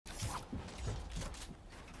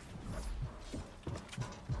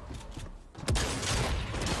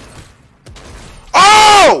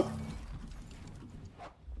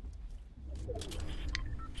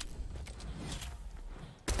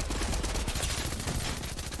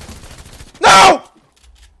go!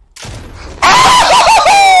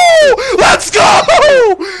 Oh! Let's go!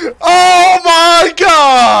 Oh my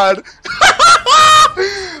god!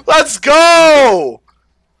 Let's go!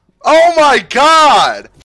 Oh my god!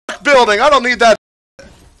 Building, I don't need that.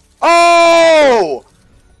 Oh!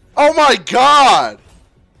 Oh my god!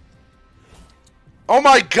 Oh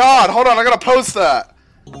my god! Hold on, I gotta post that.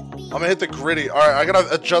 I'm gonna hit the gritty. All right, I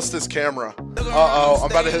gotta adjust this camera. I'm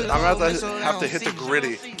about to have to hit the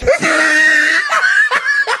gritty.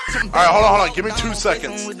 All right, hold on. Give me 2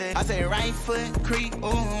 seconds.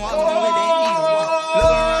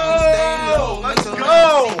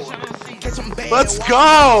 Oh, let's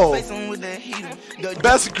go!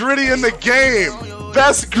 Best gritty in the game.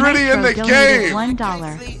 Best gritty in the game.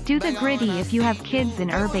 $1. Do the gritty if you have kids in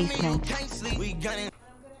your basement.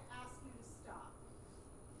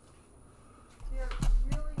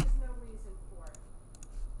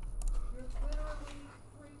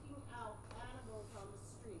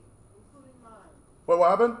 Wait, what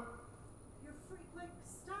happened? You're free. Like,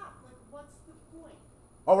 stop. Like, what's the point?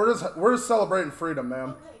 Oh, we're just celebrating freedom,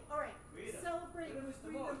 man. Okay, all right. Celebrate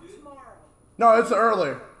freedom tomorrow. No, it's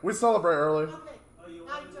early. We celebrate early. Okay.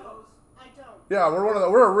 I don't. Yeah,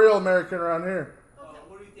 we're a real American around here. Okay.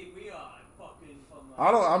 What do you think we are? Fucking from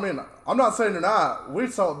I mean, I'm not saying you're not. We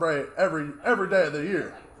celebrate every day of the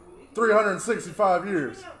year. 365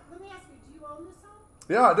 years. Let me ask you, do you own this home?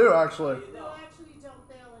 Yeah, I do actually. No, actually, you don't.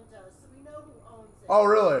 Balin does. So we know who owns it. Oh,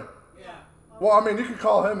 really? Yeah. Well, I mean, you could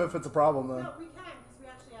call him if it's a problem then. No, we can because we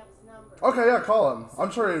actually have his number. Okay, yeah, call him.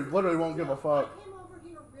 I'm sure he literally won't give a fuck. I came over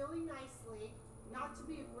here really nicely, not to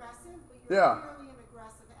be aggressive, but you're really an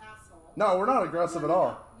aggressive asshole. No, we're not aggressive at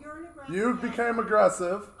all. You're an aggressive You became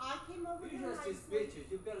aggressive. I came over here You're just nicely. bitches.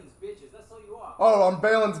 You're Balin's bitches. That's all you are. Oh, I'm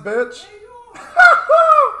Balin's bitch? There you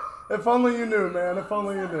are. If only you knew, man. If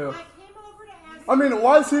only you knew. I came over to ask I mean,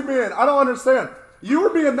 why is he being... I don't understand. You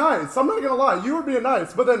were being nice. I'm not gonna lie. You were being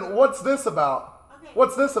nice. But then what's this about? Okay,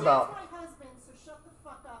 What's this about? That's my husband, so shut the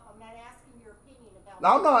fuck up. I'm not asking your opinion about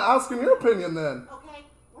Now, I'm not asking your opinion then. Okay?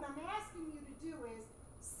 What I'm asking you to do is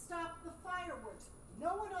stop the fireworks. No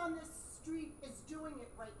one on this street is doing it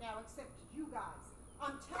right now except you guys.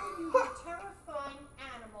 I'm telling you, you're terrifying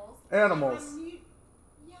animals. Animals.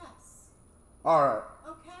 Yes. Alright.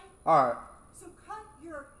 Okay? Alright. So cut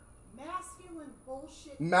your masculine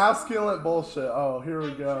bullshit. Masculine bullshit. Oh, here we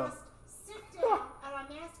and go. Just sit down, and I'm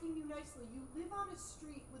asking you nicely. You live on a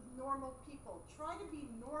street with normal people. Try to be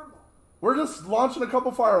normal. We're just launching a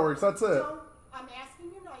couple fireworks. That's it. So I'm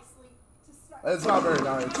asking you nicely to start. It's not very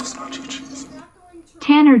nice. I'm not going to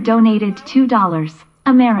Tanner donated $2.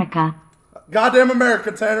 America. Goddamn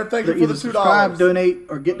America, Tanner. Thank you for Either the $2. subscribe, donate,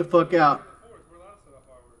 or get the fuck out.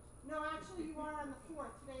 No, actually, you are on the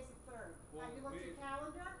 4th. Today's the 3rd. Have you looked at your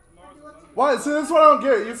calendar? Have you looked at your Why? See, this is what I don't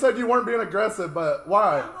get. You said you weren't being aggressive, but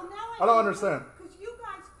why? Well, now I don't understand. Because you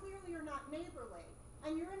guys clearly are not neighborly.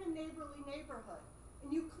 And you're in a neighborly neighborhood.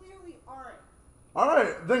 And you clearly aren't.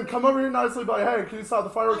 Alright, then come over here nicely, be like, hey, can you stop the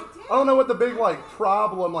fireworks? I did. I don't know what the big, like,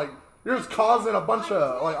 problem, like, you're just causing a bunch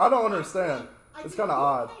of, like, I don't understand. It's kind of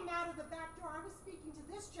odd. You came out of the back door. I was speaking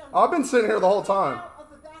to this gentleman. I've been sitting here the whole time. Out of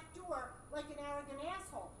the back door like an arrogant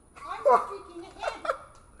asshole. I was speaking to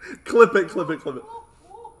him. Clip it, clip it, clip it.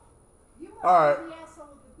 You must All right. be the asshole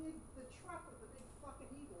with the truck with the big fucking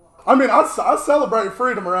eagle on it. I mean, I celebrate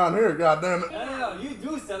freedom around here, goddammit. Hell, you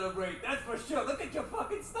do celebrate. That's for sure. Look at your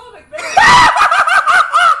fucking stomach, man.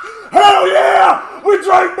 Hell yeah! We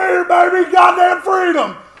drink beer, baby! Goddamn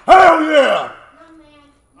freedom! Hell yeah! Young man,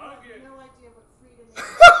 you have no idea what freedom is.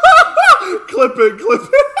 Clip it, clip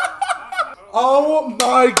it. Oh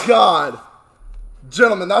my god.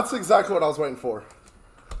 Gentlemen, that's exactly what I was waiting for.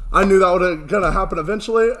 I knew that was gonna happen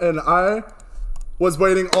eventually, and I was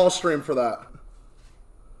waiting all stream for that.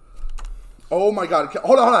 Oh my god.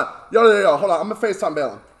 Hold on. Yo, hold on. I'm gonna FaceTime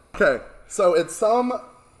Balin. Okay, so it's some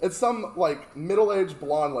like middle-aged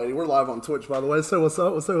blonde lady. We're live on Twitch, by the way. Say what's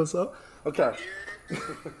up. Say what's up. Okay.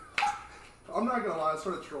 I'm not gonna lie, I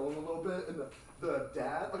started trolling a little bit, and the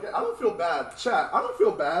dad. Okay, I don't feel bad, chat. I don't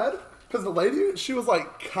feel bad because the lady, she was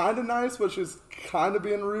like kind of nice, but she was kind of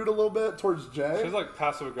being rude a little bit towards Jay. She's like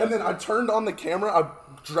passive aggressive. And then I turned on the camera, I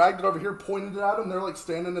dragged it over here, pointed it at them. They're like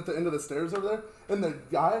standing at the end of the stairs over there. And the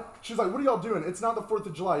guy, she's like, "What are y'all doing? It's not the 4th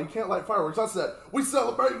of July. You can't light fireworks." I said, "We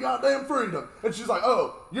celebrate goddamn freedom." And she's like,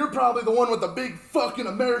 "Oh, you're probably the one with the big fucking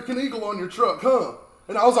American Eagle on your truck, huh?"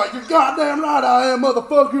 And I was like, "You're goddamn right I am,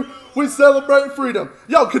 motherfucker. We celebrate freedom."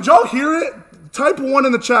 Yo, could y'all hear it? Type 1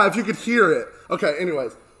 in the chat if you could hear it. Okay,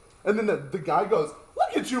 anyways. And then the guy goes,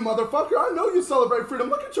 "Look at you, motherfucker. I know you celebrate freedom.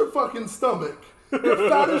 Look at your fucking stomach. You're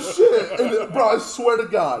fat as shit." And bro, I swear to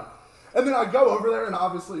God. And then I go over there, and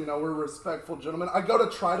obviously, you know, we're respectful gentlemen. I go to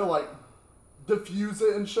try to, like, diffuse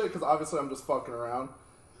it and shit, because obviously I'm just fucking around.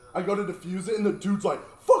 I go to diffuse it, and the dude's like,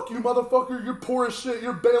 fuck you, motherfucker, you're poor as shit,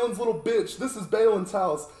 you're Balin's little bitch, this is Balin's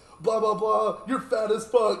house, blah, blah, blah, you're fat as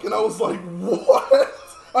fuck. And I was like, what?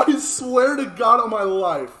 I swear to God on my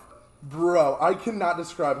life. Bro, I cannot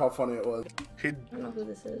describe how funny it was. I don't know who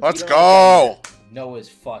this is. Let's go! Noah's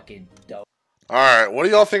fucking dope. Alright, what do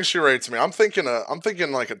y'all think she rates me? I'm thinking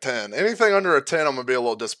like a 10. Anything under a 10, I'm gonna be a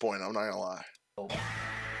little disappointed, I'm not gonna lie.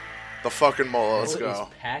 The fucking Mola, let's go. Noah is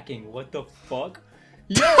packing, what the fuck?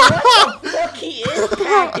 Yo, what the fuck he is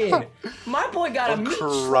packing? My boy got a meat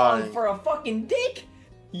strong for a fucking dick?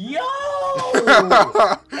 Yo!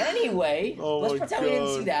 Anyway, let's pretend we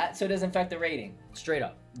didn't see that so it doesn't affect the rating. Straight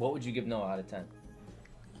up, what would you give Noah out of 10?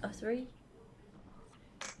 A 3.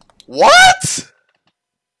 What?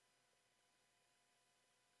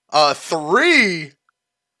 A 3?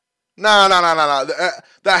 No.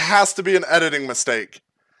 That has to be an editing mistake.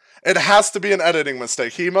 It has to be an editing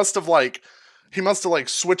mistake. He must have like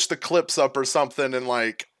switched the clips up or something, and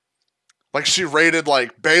like she rated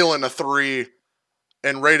like Balin a 3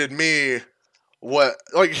 and rated me what,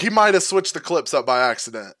 like he might have switched the clips up by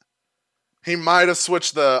accident. He might have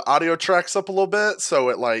switched the audio tracks up a little bit, so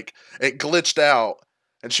it glitched out,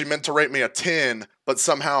 and she meant to rate me a 10, but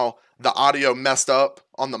somehow the audio messed up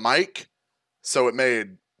on the mic, so it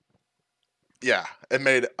made a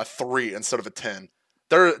 3 instead of a 10.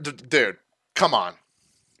 Dude, come on.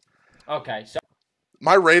 Okay, so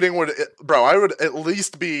my rating would, I would at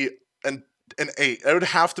least be an 8. It would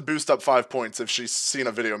have to boost up 5 points if she's seen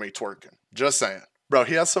a video of me twerking. Just saying. Bro,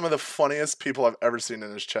 he has some of the funniest people I've ever seen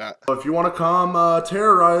in his chat. If you want to come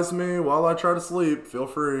terrorize me while I try to sleep, feel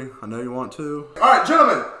free. I know you want to. Alright,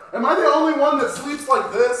 gentlemen, am I the only one that sleeps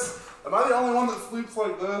like this? Am I the only one that sleeps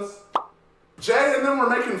like this? Jay and them were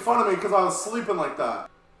making fun of me because I was sleeping like that.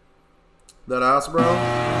 That ass, bro?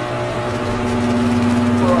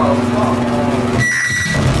 Bro,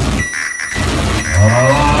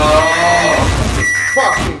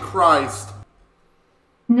 fucking Christ.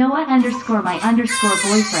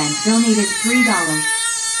 Noah_my_boyfriend donated $3.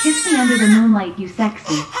 Kiss me under the moonlight, you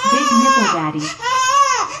sexy, big nipple daddy.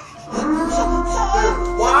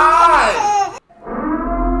 Why?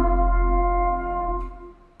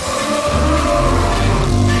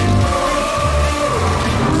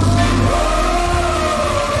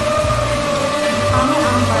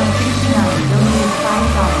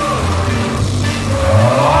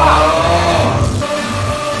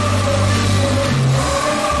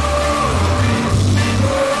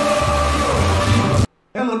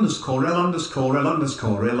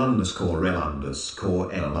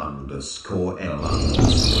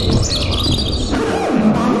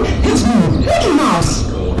 It's me, Mickey Mouse!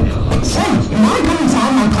 Say, am I going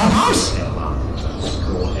inside my clubhouse?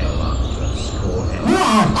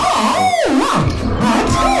 Wow! Oh, right!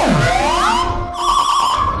 Let's go!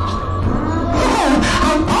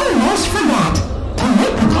 Oh, I almost forgot! To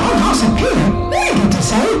make the clubhouse appear, we get to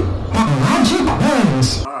say the magic words.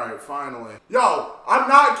 Alright, finally. Yo, I'm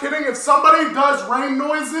not kidding. If somebody does rain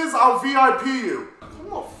noises, I'll VIP you.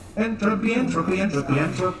 Entropy, entropy, entropy,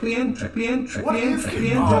 entropy, entropy, entropy,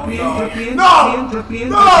 entropy, entropy, entropy, no! entropy,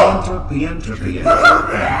 No! entropy, entropy,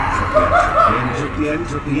 entropy,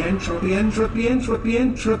 entropy, entropy, entropy, entropy,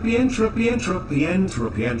 entropy, entropy, entropy,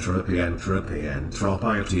 entropy, entropy,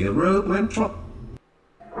 entropy, rope, entrop.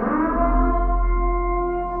 I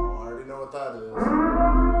already know what that is.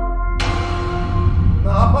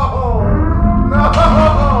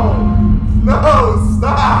 No,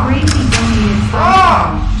 stop! Crazy donated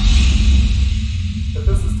Stop! If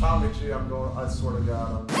this is Tommy G, I'm going, I swear to God,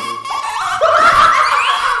 I'm going.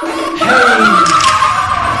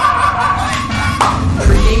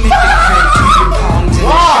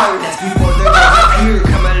 Why? That's before the guys up here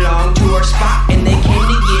come along to our spot and they came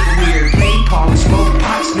to get weird. Play pong, smoke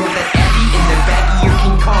pots, know that Abby in the back of your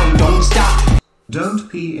King Kong. Don't stop. Don't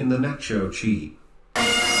pee in the nacho cheese.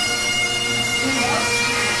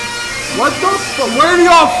 What the fuck? Where do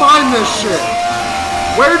y'all find this shit?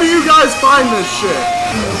 Where do you guys find this shit?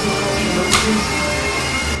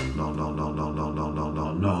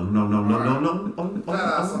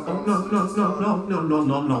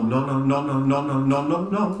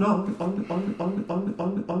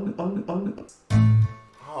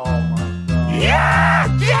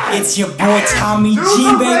 It's your boy Tommy G,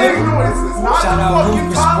 baby. Shout out Roof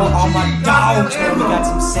for support all my dogs, man. We got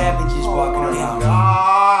some savages walking around.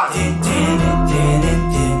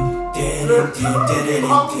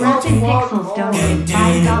 Rotten Pixels donated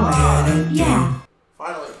 $5. Yeah.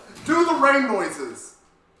 Finally. Do the rain noises.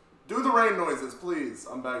 Do the rain noises, please.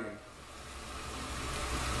 I'm begging.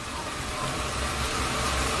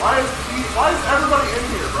 Why is everybody in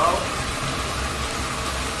here, bro?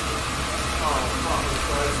 Oh, fuck.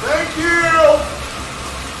 Thank you!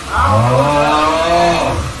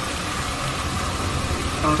 Ow.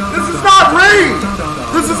 This is not rain!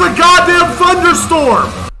 This is a goddamn thunderstorm!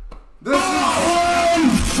 This is...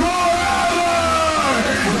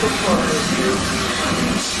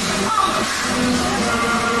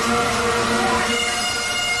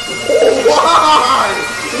 Why?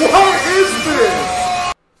 What is this?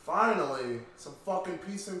 Finally, some fucking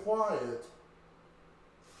peace and quiet.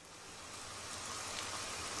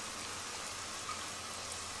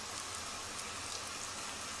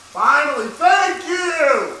 Finally, thank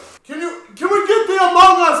you! Can we get the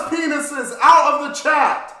Among Us penises out of the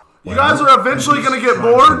chat? You guys are eventually gonna get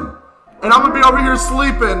bored, and I'm gonna be over here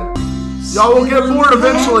sleeping. Y'all will get bored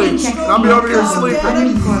eventually, and I'll be over here sleeping.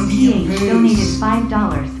 _PH donated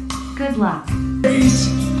 $5. Good luck.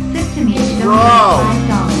 Siptame donated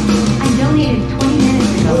 $5. I donated 20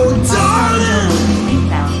 minutes ago with $5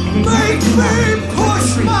 Peace out, and it Make me push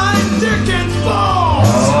my dick and balls!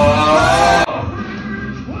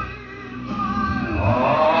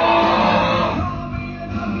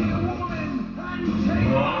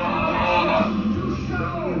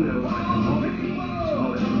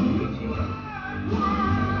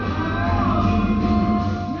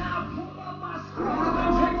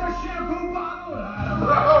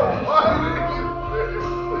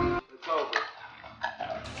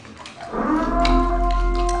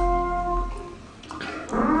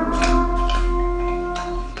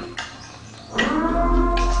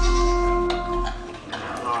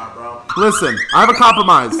 Listen, I have a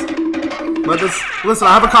compromise. Listen,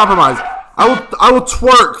 I have a compromise. I will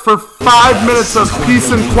twerk for 5 minutes of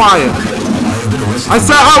peace and quiet. I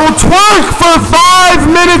said I will twerk for 5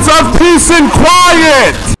 minutes of peace and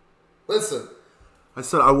quiet. Listen, I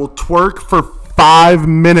said I will twerk for 5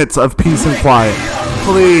 minutes of peace and quiet.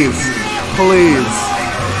 Please, please.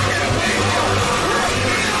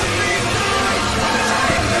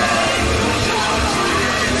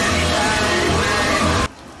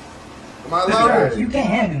 You can't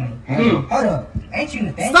handle me. Hold up. Ain't you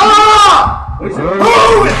Nathaniel? Stop! Who is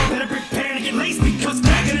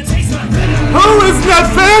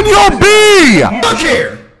Nathaniel B? Look here!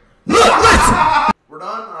 Look, listen! We're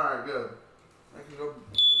done? Alright, good. I can go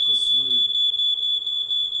to sleep.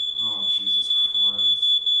 Oh, Jesus Christ.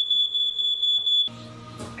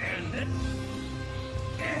 And this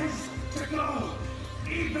is to go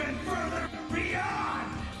even further beyond!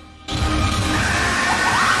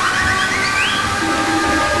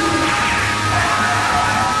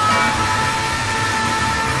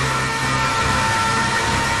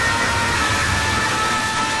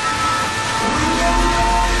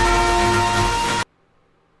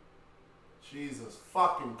 Jesus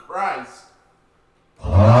fucking Christ.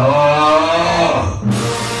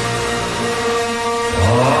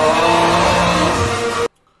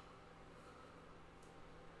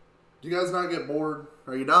 Do you guys not get bored?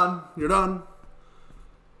 Are you done? You're done?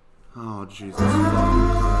 Oh, Jesus fucking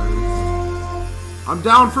Christ. I'm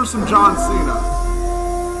down for some John Cena.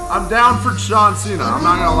 I'm down for John Cena. I'm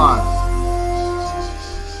not gonna lie.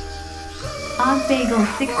 Ozzbagel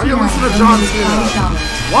 69 I can listen to John Cena.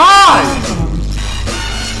 $5. Why?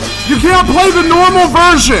 You can't play the normal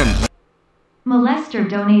version. Molester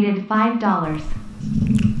donated $5.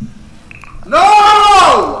 No!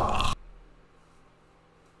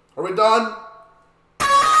 Are we done?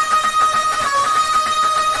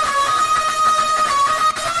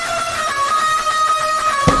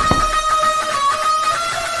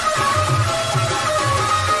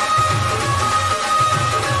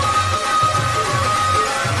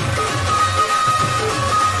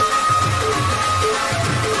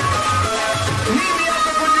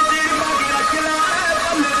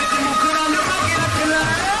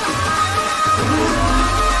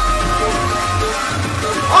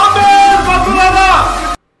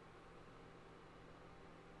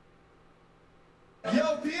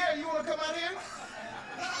 Yo, Pierre, you wanna come out here?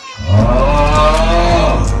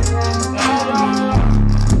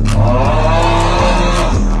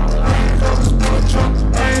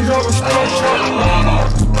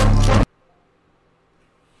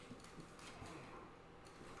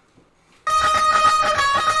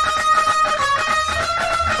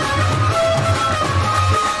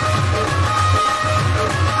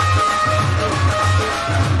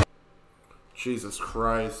 Jesus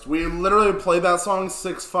Christ. We literally played that song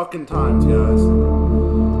 6 fucking times, guys.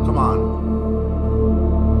 Come on.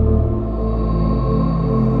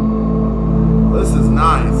 This is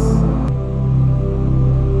nice.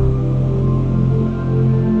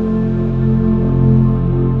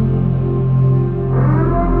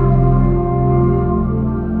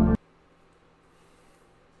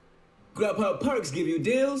 Perks give you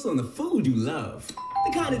deals on the food you love.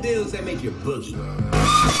 The kind of deals that make you boogie.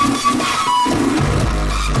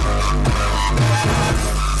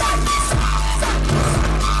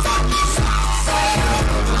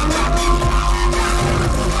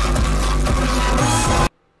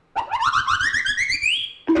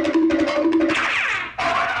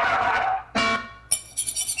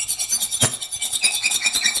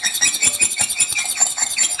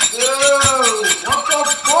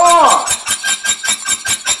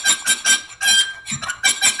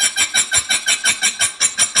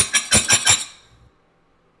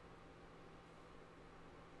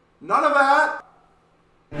 None of that.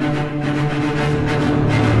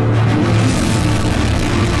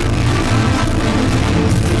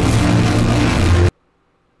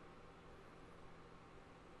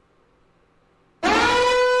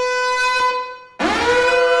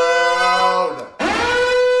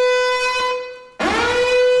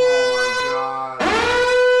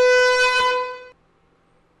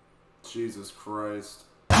 Jesus Christ.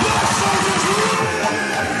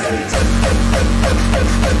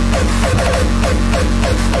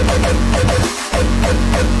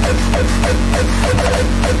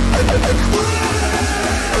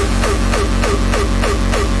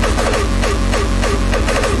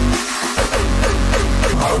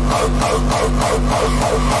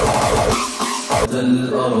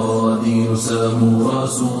 الأراضي ساموا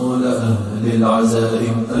رسول أهل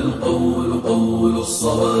العزائم القول قول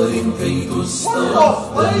الصوارم كي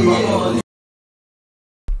تسترى المظالم.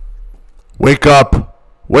 Wake up!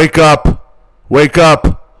 Wake up! Wake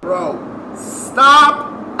up! Bro,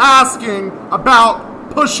 stop asking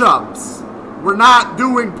about push-ups. We're not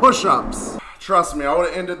doing push-ups. Trust me, I would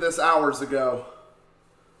have ended this hours ago.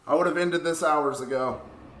 I would have ended this hours ago.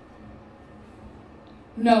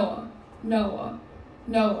 Noah,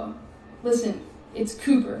 listen, it's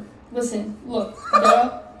Cooper. Listen, look, get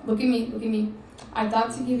up, look at me. I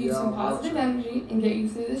thought to give you some positive energy and get you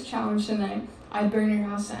through this challenge tonight, I'd burn your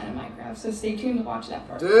house down in Minecraft, so stay tuned to watch that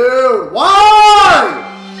part. Dude, why?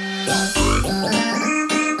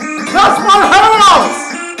 That's my house!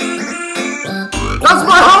 That's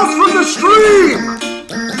my house from the stream!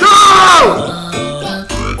 No!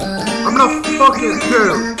 I'm gonna fucking do.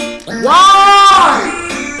 Why?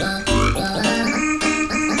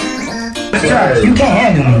 You can't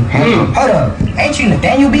handle me. Hold up. Ain't you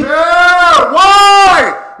Nathaniel B? Yeah,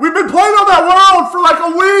 why? We've been playing on that world for like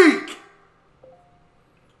a week.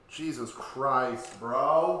 Jesus Christ,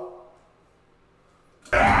 bro.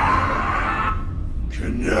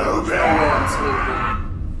 Kenobi.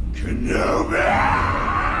 Kenobi.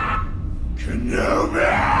 Kenobi.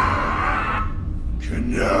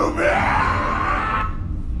 Kenobi.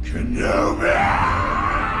 Kenobi.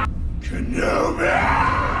 Kenobi.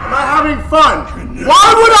 Am I having fun? Why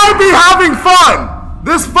would I be having fun?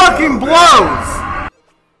 This fucking blows.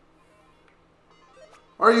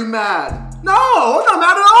 Are you mad? No, I'm not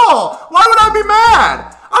mad at all. Why would I be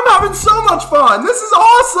mad? I'm having so much fun. This is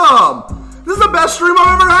awesome. This is the best stream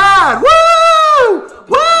I've ever had. Woo!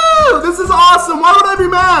 Woo! This is awesome. Why would I be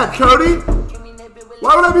mad, Cody?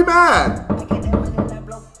 Why would I be mad?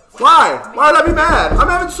 Why? Why would I be mad? I'm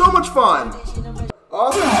having so much fun.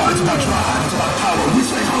 Awesome. It's my drive, it's my power. We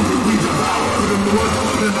stay hungry, we devour. Put in the work,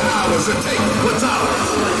 put in the hours. It takes what's ours.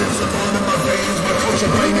 It's a bone in my veins. My culture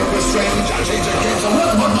brain, it was strange. I changed the game, so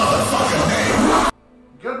what's my motherfucking name?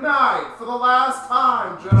 Good night for the last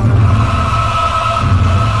time, gentlemen.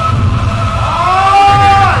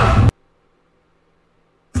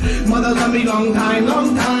 Mother love me long time.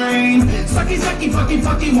 Sucky,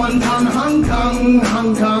 fucky, one time, Hong Kong.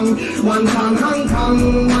 One time, Hong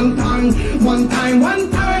Kong. One time,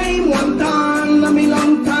 love me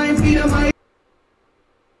long time, feet of my.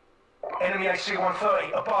 Enemy AC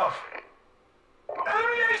 130 above.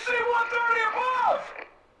 Enemy AC 130 above!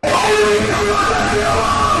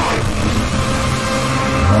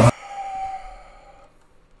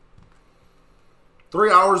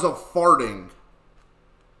 3 hours of farting.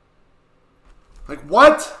 Like,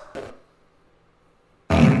 what?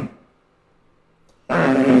 I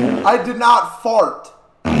did not fart.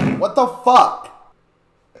 What the fuck?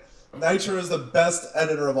 Nitro is the best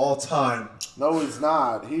editor of all time. No, he's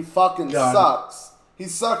not. He fucking sucks. He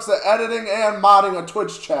sucks at editing and modding a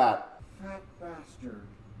Twitch chat. Fat bastard.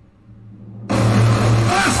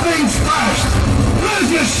 Last things first!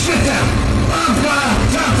 Where's your shit down? I've got a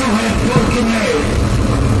tackle broken leg.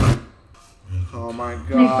 Oh my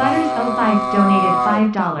god. McButters05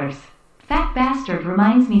 donated $5. Fat bastard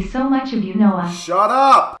reminds me so much of you, Noah. Shut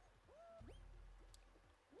up!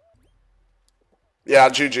 Yeah,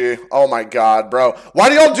 GG. Oh my god, bro. Why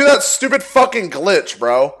do y'all do that stupid fucking glitch,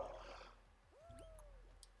 bro?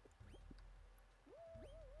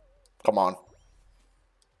 Come on.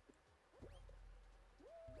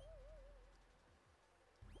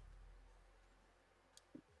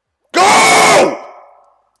 Go!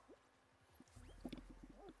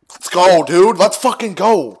 Let's go, dude. Let's fucking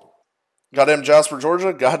go. Goddamn Jasper,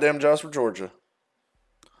 Georgia. Goddamn Jasper, Georgia.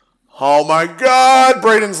 Oh my god.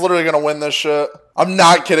 Braden's literally going to win this shit. I'm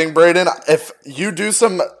not kidding, Braden. If you do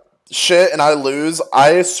some shit and I lose,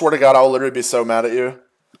 I swear to God, I'll literally be so mad at you.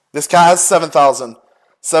 This cat has 7,000.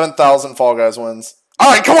 7,000 Fall Guys wins.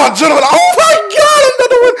 Alright, come on, gentlemen. Oh my god, I'm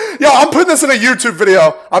gonna win. Yo, I'm putting this in a YouTube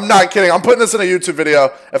video. I'm not kidding. I'm putting this in a YouTube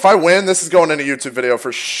video. If I win, this is going in a YouTube video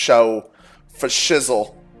for show. For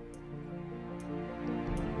shizzle.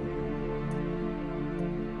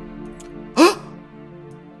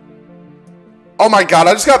 Oh my god,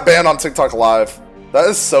 I just got banned on TikTok Live. That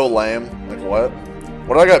is so lame. Like, what?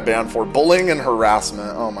 What did I get banned for? Bullying and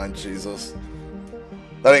harassment. Oh my Jesus.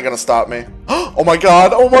 That ain't gonna stop me. Oh my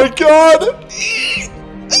god. Oh my god.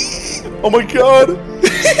 Oh my god.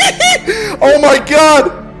 Oh my god.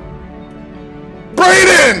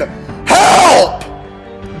 Braden! Help!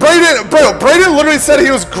 Braden literally said he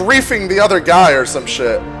was griefing the other guy or some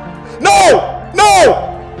shit. No! No!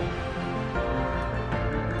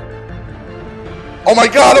 Oh my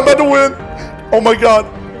god, I'm about to win. Oh my god.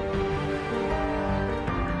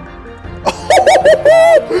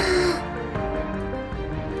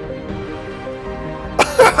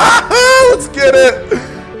 Let's get it.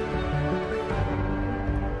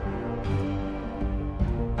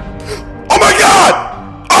 Oh my god.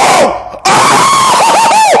 Oh! Oh!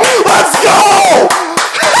 Let's go!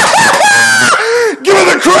 Give me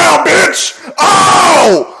the crown, bitch!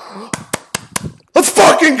 Oh! Let's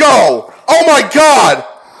fucking go! Oh my god!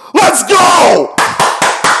 Let's go!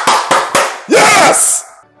 Yes!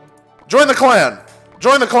 Join the clan.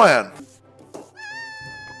 Join the clan.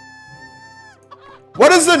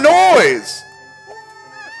 What is the noise?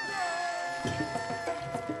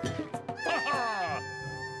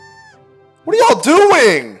 What are y'all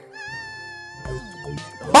doing?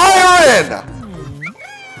 Byron!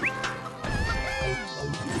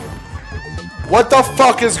 What the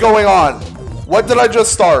fuck is going on? What did I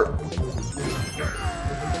just start?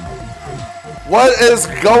 What is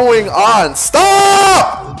going on?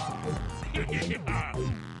 Stop!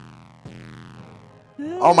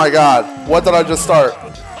 Oh my god. What did I just start?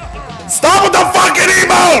 Stop with the fucking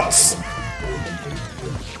emotes!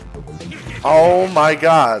 Oh my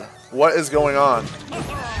god. What is going on?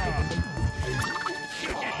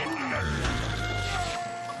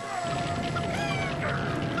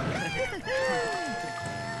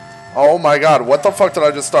 Oh my god. What the fuck did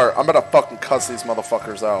I just start? I'm gonna fucking cuss these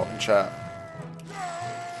motherfuckers out in chat.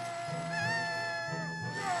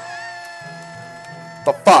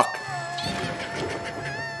 The fuck?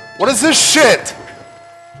 What is this shit?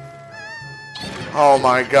 Oh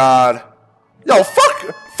my god. Yo,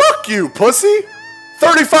 fuck you, pussy.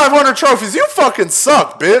 3,500 trophies. You fucking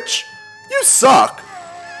suck, bitch. You suck.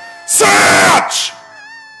 Search!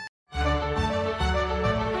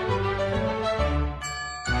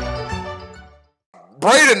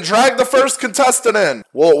 Braden, drag the first contestant in.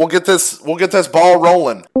 We'll get this ball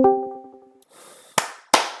rolling.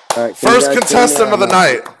 Right, first contestant of the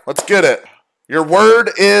night. Let's get it. Your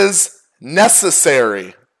word is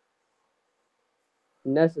necessary.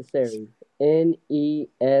 Necessary. Necessary.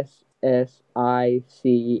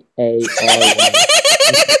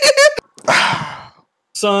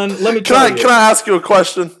 Son, let me tell you. Can I ask you a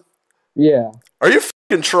question? Yeah. Are you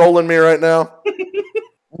fucking trolling me right now?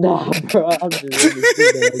 Nah, bro. I'm just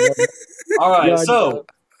really All right, so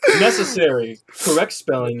necessary. Correct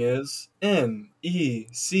spelling is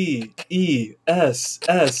Necessary.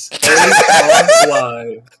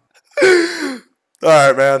 All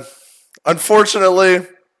right, man. Unfortunately,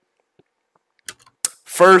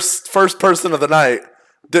 first person of the night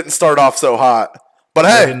didn't start off so hot. But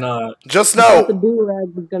hey, just know. The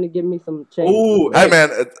do-rag was gonna give me some change. Ooh, hey man,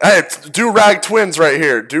 hey, do-rag twins right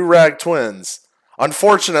here. Do-rag twins.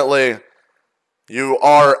 Unfortunately, you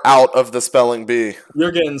are out of the spelling bee.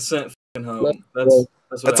 You're getting sent home.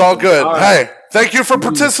 That's all good. All right. Hey, thank you for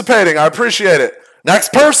participating. I appreciate it.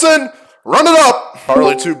 Next person, run it up.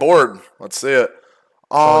 Charlie too bored. Let's see it.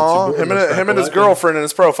 Aw, him and his girlfriend in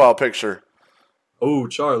his profile picture. Oh,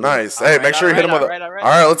 Charlie. Nice. Hey, make sure you hit him with it. All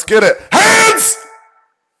right, let's get it. Hands!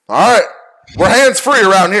 All right. We're hands-free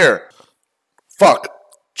around here. Fuck.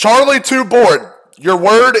 Charlie too bored. Your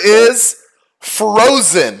word is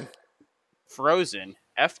frozen. Frozen.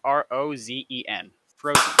 F-R-O-Z-E-N.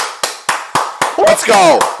 Frozen. Let's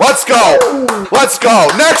go. Let's go. Let's go.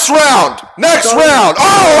 Next round. Next round.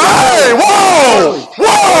 Oh, hey. Whoa.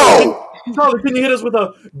 Whoa. Charlie, can you hit us with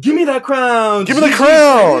a give me that crown? Give me the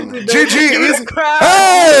crown. GG. Easy.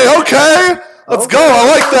 Hey, okay. Let's go. I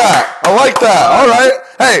like that. I like that. All right.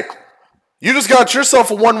 Hey, you just got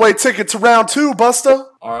yourself a one-way ticket to round 2, Busta.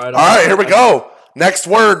 All right. All right, here we go. Next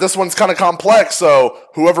word. This one's kind of complex, so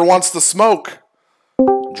whoever wants to smoke,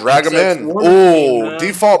 drag them in. Ooh,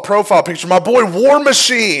 default profile picture. My boy War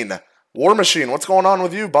Machine. War Machine, what's going on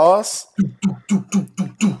with you, boss?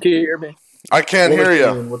 Can you hear me? I can't hear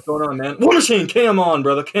you. What's going on, man? War Machine, cam on,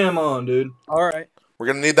 brother. Cam on, dude. All right. We're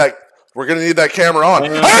gonna need that. We're gonna need that camera on.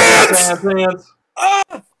 Hands!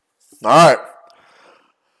 All right.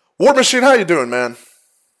 War Machine, how you doing, man?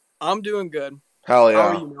 I'm doing good. Hell yeah. How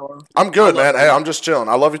are you, Noah? I'm good, man. Hey, I'm just chilling.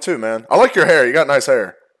 I love you too, man. I like your hair. You got nice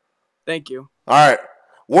hair. Thank you. All right.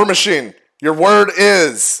 War Machine, your word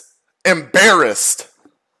is embarrassed.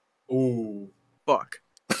 Ooh. Fuck.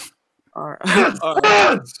 All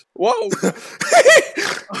right. Whoa.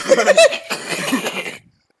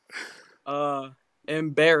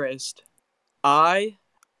 Embarrassed. I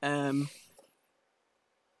am.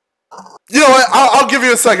 You know what? I'll give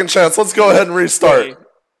you a second chance. Let's go ahead and restart.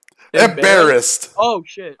 Embarrassed. Oh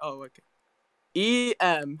shit. Oh okay.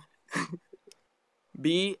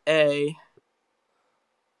 EMBARR.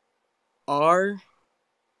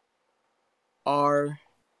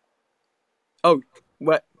 Oh,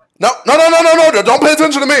 what? No! Don't pay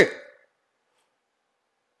attention to me.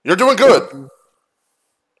 You're doing good.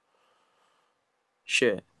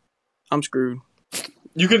 Shit. I'm screwed.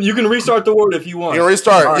 You can restart the word if you want. You can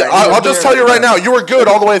restart. All Yeah, right, I'll just tell you right now. You were good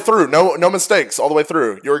all the way through. No mistakes all the way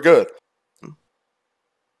through. You were good.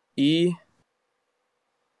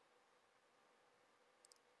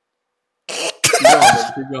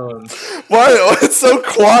 Keep going. Why? It's so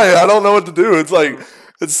quiet. I don't know what to do. It's like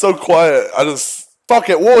it's so quiet. I just fuck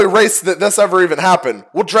it. We'll erase that this ever even happened.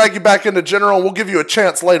 We'll drag you back into general. And we'll give you a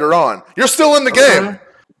chance later on. You're still in the game.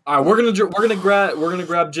 All right, we're gonna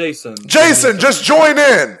grab Jason. Jason, just join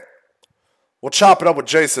in. We'll chop it up with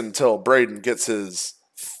Jason until Braden gets his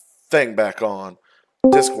thing back on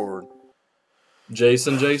Discord.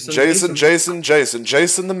 Jason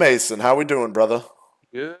the Mason. How we doing, brother?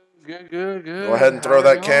 Good. Go ahead and throw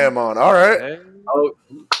that cam on. All right. Oh,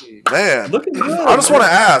 man. Look at you. I just want to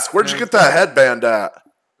ask, where'd you get that headband at?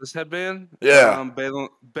 This headband? Yeah.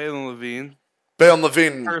 Balin Levine. Balin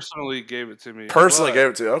Levine personally gave it to me. Gave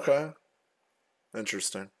it to you. Okay.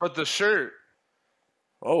 Interesting. But the shirt.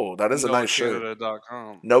 Oh, that is a nice shirt.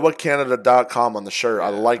 NoahCanada.com. NoahCanada.com on the shirt. I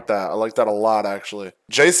like that. I like that a lot, actually.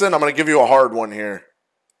 Jason, I'm going to give you a hard one here.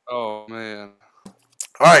 Oh, man. All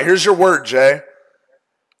right, here's your word, Jay.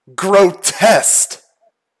 Grotesque.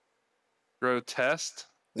 Grotesque?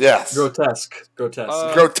 Yes. Grotesque.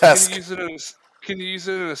 Grotesque. Can you use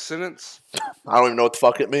it in a sentence? I don't even know what the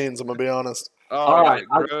fuck it means, I'm going to be honest. All right.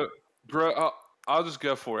 I'll just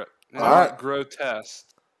go for it. All right. Grotesque.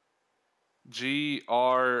 Grotest.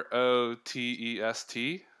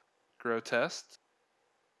 Grotesque.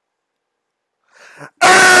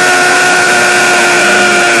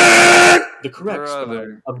 The correct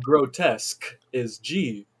spelling of grotesque is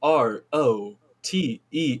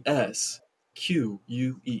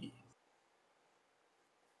GROTESQUE.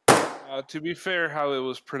 To be fair, how it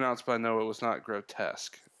was pronounced by Noah was not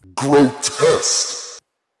grotesque. Grotesque.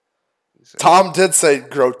 Tom did say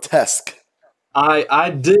grotesque. I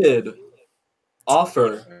did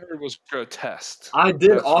offer. It was grotesque. I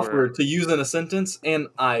did offer to use in a sentence, and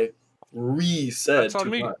I re-said. That's on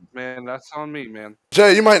me, man. That's on me, man.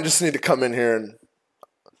 Jay, you might just need to come in here and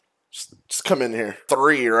just come in here.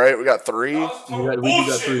 3, right? We got 3. We do got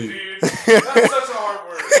 3. That's such a hard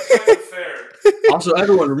word. It's not even fair. Also,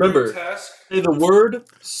 everyone, remember, say the word,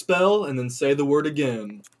 spell, and then say the word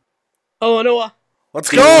again. Oh, Noah. Let's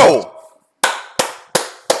go!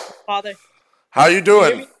 Father. How you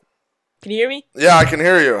doing? Can you hear me? Yeah, I can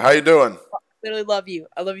hear you. How you doing? I literally love you.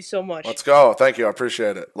 I love you so much. Let's go. Thank you. I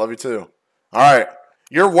appreciate it. Love you too. All right.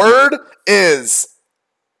 Your word is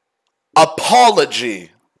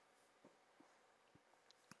apology.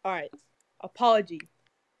 All right. Apology.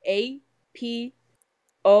 APOLGY.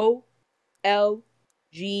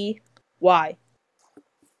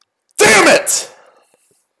 Damn it!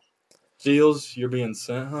 Seals, you're being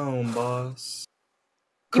sent home, boss.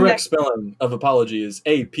 Correct spelling of apology is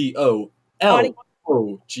APOLOGY.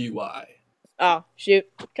 Oh, shoot.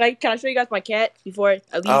 Can I show you guys my cat before I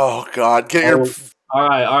leave? Oh, God. Get your... All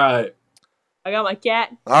right. I got my cat.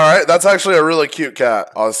 All right. That's actually a really cute cat.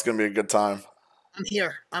 Oh, this is going to be a good time. I'm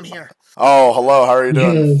here. Oh, hello. How are you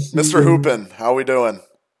doing? Yes, Mr. Hoopin, how are we doing?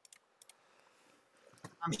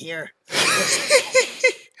 I'm here.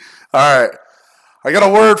 All right. I got a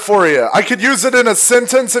word for you. I could use it in a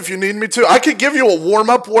sentence if you need me to. I could give you a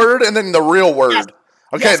warm-up word and then the real word. Yes.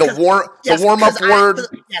 Okay, Yes, the 'cause- warm-up word.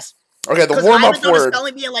 Yes. Okay, the 'Cause warm-up I haven't done a word.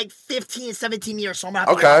 spelling bee in like 15, 17 years, so I'm gonna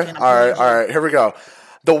have to lock Okay, in. all right. Here we go.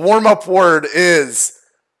 The warm-up word is.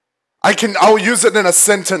 I'll use it in a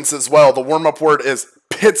sentence as well. The warm-up word is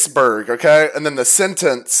Pittsburgh. Okay, and then the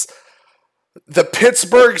sentence. The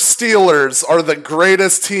Pittsburgh Steelers are the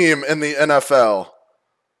greatest team in the NFL.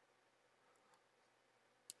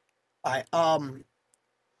 All right.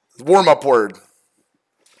 Warm-up word.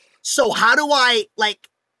 So how do I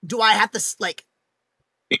do I have to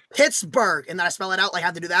Pittsburgh and then I spell it out? Like I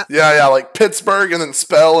have to do that? Yeah, like Pittsburgh and then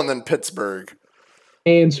spell and then Pittsburgh.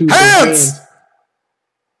 Hands.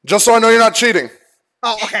 Just so I know you're not cheating.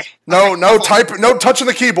 Oh, okay. No touching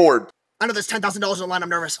the keyboard. I know there's $10,000 on the line. I'm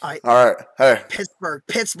nervous. All right. All right. Hey. Pittsburgh.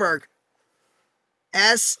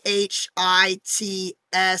 SHITS.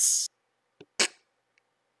 IGHS.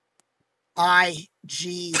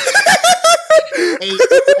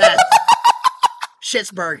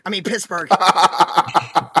 Pittsburgh. Am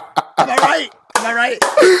I right?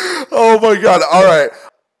 Oh my god. All right.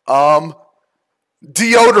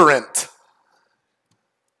 Deodorant.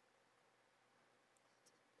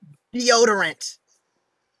 DEODorant.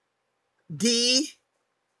 Deodorant.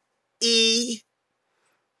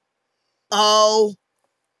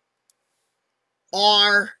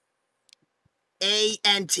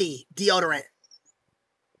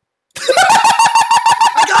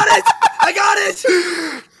 I got it!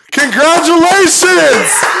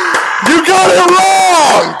 Congratulations! You got it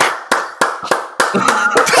wrong!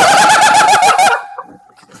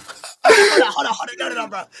 Hold on. No,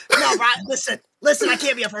 bro. No, bro. Listen, I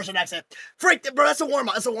can't be a first and accent. Freak, bro, that's a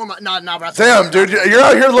warm-up. No, bro. Damn, dude, you're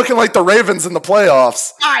out here looking like the Ravens in the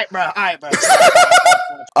playoffs. All right, bro.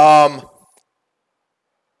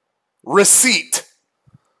 Receipt.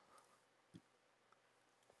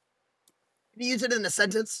 Can you use it in a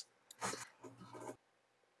sentence?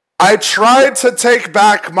 I tried to take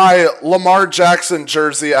back my Lamar Jackson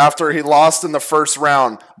jersey after he lost in the first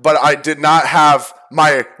round, but I did not have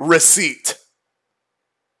my receipt.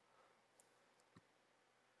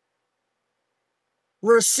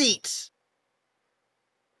 Receipt.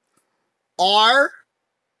 R-E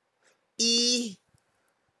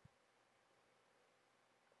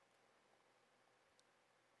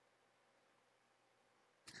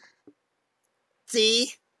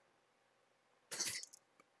C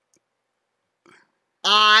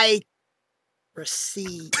I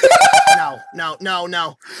receipt. No.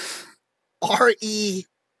 R-E-C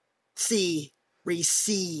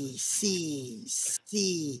C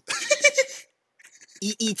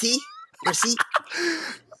E-E-T receipt.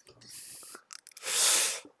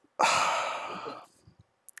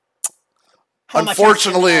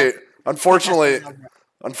 Unfortunately,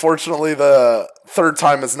 the third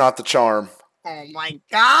time is not the charm. Oh my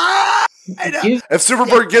god! If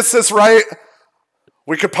Superbird gets this right,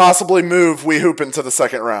 we could possibly move We Hoop into the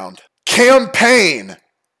second round. Campaign.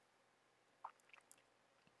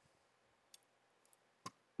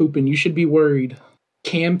 Hoopin', you should be worried.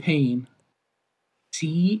 Campaign.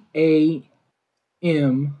 CAMPAIGN.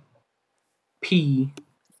 Campaign.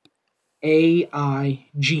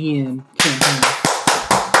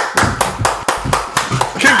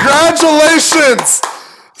 Congratulations!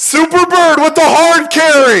 Superbird with the hard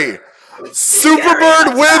carry!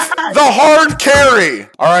 Superbird with the hard carry!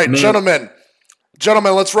 Alright, gentlemen,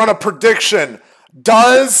 let's run a prediction.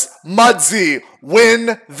 Does Mudzy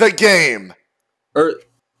win the game?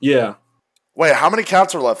 Yeah. Wait, how many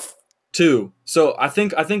cats are left? 2. So I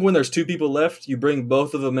think when there's 2 people left, you bring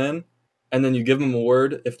both of them in, and then you give them a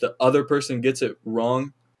word. If the other person gets it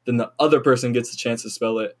wrong, then the other person gets a chance to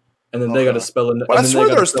spell it, and then they got to spell it. But I swear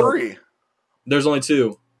there's 3. There's only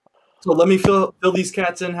 2. So let me fill these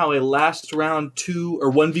cats in how a last round 2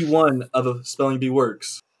 or 1v1 of a spelling bee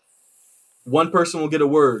works. One person will get a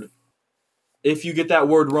word. If you get that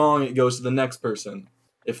word wrong, it goes to the next person.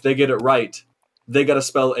 If they get it right, they got to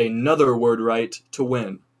spell another word right to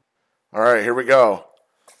win. All right, here we go.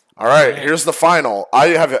 All right, here's the final. I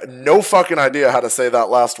have no fucking idea how to say that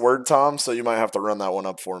last word, Tom, so you might have to run that one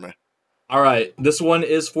up for me. All right, this one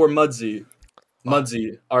is for Mudzy.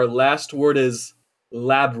 Mudzy, our last word is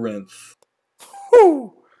labyrinth.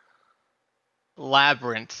 Woo.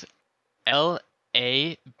 Labyrinth. L-A-B-R-O.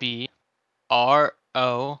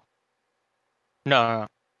 No.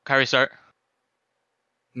 Can I restart?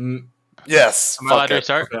 Yes. Am I allowed to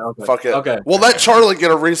restart? Fuck it. Okay. We'll let Charlie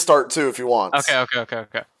get a restart too if he wants. Okay.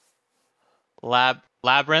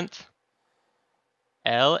 Labyrinth.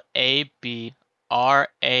 L-A-B-R-A-N-T-H.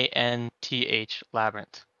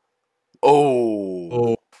 Labyrinth.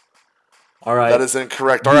 Oh. All right. That is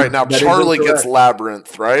incorrect. All right, now That is Charlie gets incorrect.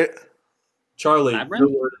 labyrinth, right? Charlie, Labyrinth?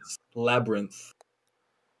 your word is labyrinth.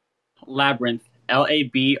 Labyrinth.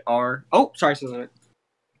 LABR. Oh, sorry.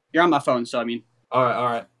 You're on my phone, so I mean. All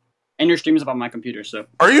right. And your stream is up on my computer, so.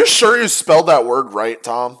 Are you sure you spelled that word right,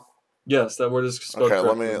 Tom? Yes, that word is spelled Okay,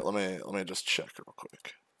 correctly. let me just check real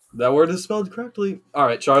quick. That word is spelled correctly. All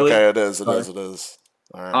right, Charlie. Okay, it is. Sorry. It is.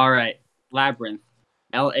 All right. All right. Labyrinth.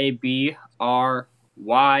 LABRYNTH.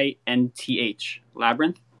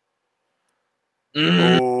 Labyrinth.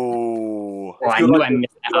 Ooh. Oh, I knew I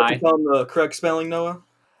missed that Would you like I. to tell him the correct spelling, Noah?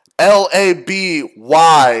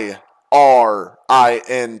 LABYRINTH.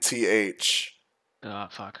 Oh,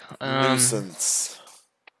 fuck. Nuisance.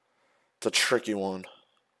 It's a tricky one.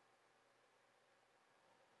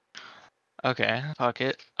 Okay, fuck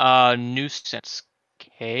it. Nuisance.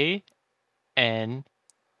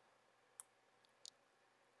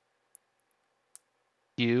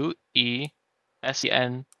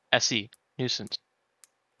 KNUESENSE. Nuisance.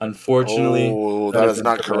 Unfortunately, Oh, that is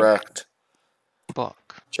not correct.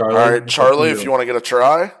 Fuck. Charlie. All right, Charlie, if you want to get a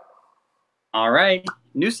try. All right.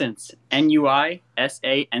 Nuisance. NUISANCE.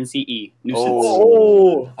 Nuisance.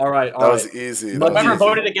 Oh, all right. That was easy. That was Whoever easy.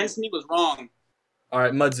 voted against me was wrong. All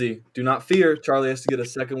right, Mudzy, do not fear. Charlie has to get a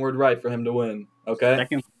second word right for him to win. Okay.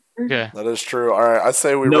 Second. Okay. That is true. All right, I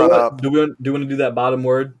say we Noah, run up. Do we want to do that bottom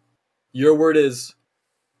word? Your word is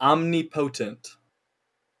omnipotent.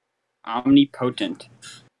 Omnipotent. You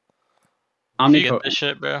get Omnipotent. this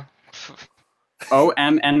shit, bro.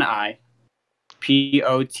 OMNIPOTENT.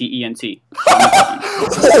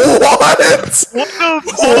 What?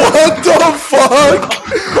 What the fuck?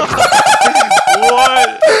 What?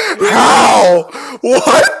 How?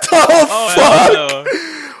 What the fuck?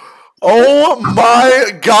 Oh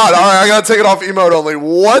my god. Alright, I gotta take it off emote only.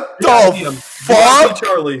 What the fuck?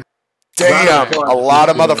 Charlie. Damn, a lot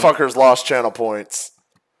of motherfuckers lost channel points.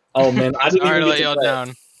 Oh man, I didn't Sorry even to let get y'all to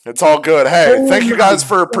down. It's all good. Hey, Oh thank you my guys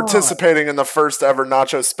for God. participating in the first ever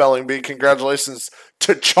Nacho Spelling Bee. Congratulations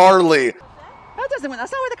to Charlie. That's not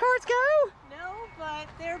where the cards go. No, but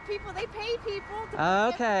there are people, they pay people to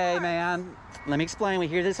Okay, man. Let me explain. We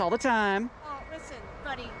hear this all the time. Oh, listen,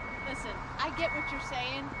 buddy, listen. I get what you're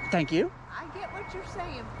saying. Thank you. I get what you're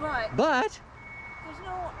saying, but But there's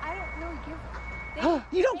no, I don't know,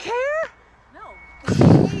 you don't care? No, 'cause they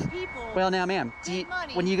pay people. Well, now, ma'am, do you,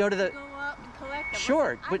 money when you go to the go up and collect them.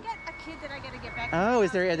 Sure, Listen, but- I got a kid that I gotta get back. oh,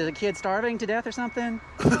 is there a kid starving to death or something?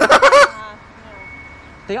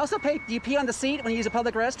 They also pay. Do you pee on the seat when you use a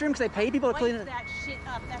public restroom? Because they pay people to clean it. that shit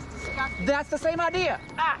up. That's disgusting. That's the same idea.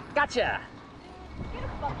 Ah, gotcha. Get a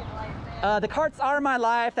fucking life, man. The carts are my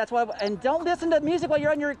life. That's why. And don't listen to music while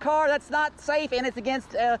you're in your car. That's not safe, and it's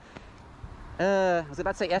against. I was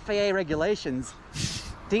about to say FAA regulations,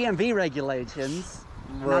 DMV regulations.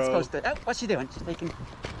 I'm not supposed to. Oh, what's she doing? She's taking.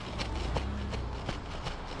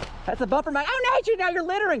 That's a bumper mic. Oh, Nature, now you're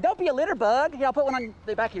littering. Don't be a litter bug. Here, I'll put one on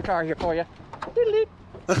the back of your car here for you. Doodle-doo.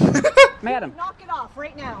 Madam. Knock it off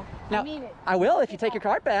right now. Now, I mean it. I will if you take your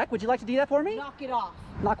card back. Would you like to do that for me? Knock it off.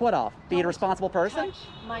 Knock what off? Be a responsible person? Touch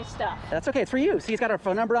my stuff. That's okay. It's for you. See, it's got our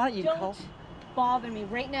phone number on it. You can call. Don't bother me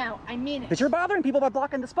right now. I mean it. But you're bothering people by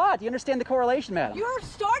blocking the spot. Do you understand the correlation, madam? You're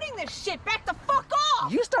starting this shit. Back the fuck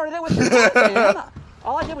off. You started it with your mouth, man.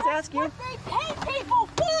 All I did was ask you. What they pay people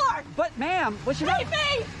for. But, ma'am, what you Leave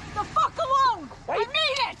me the fuck alone. I mean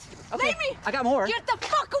it. Okay, Leave me. I got more. Get the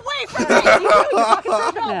fuck away from me. You're talking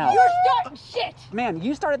crap now. You're starting shit. Ma'am,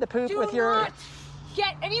 you started the poop Do with your. not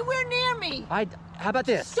get anywhere near me. How about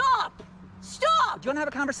this? Stop. Stop. Do you want to have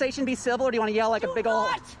a conversation, be civil, or do you want to yell like a big old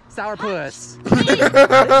sourpuss? me. I didn't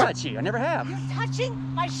touch you. I never have. You're touching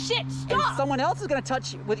my shit. And Stop. someone else is going to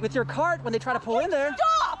touch you with your cart when they try to pull in there.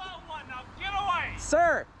 Stop.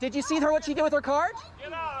 Sir, did you see her what she did with her cart?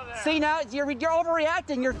 Get out of there. See now, you're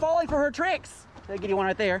overreacting. You're falling for her tricks. I'll give you one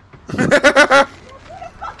right there. What are you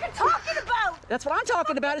fucking talking about? That's what I'm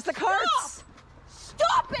talking about. It's the carts.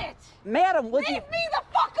 Stop it. Madam, Leave me the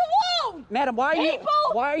fuck alone. Madam, why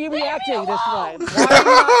are you leave me reacting this way? alone.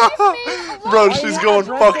 Bro, Why are she's you going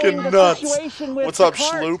not fucking addressing the nuts. situation with What's the up,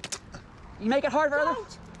 cart? Schlooped? You make it hard for other.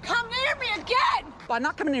 Come near me again. I'm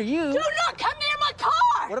not coming near you. Do not come near my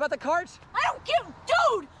car. What about the cart? I don't give,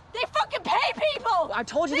 dude. They fucking pay people. I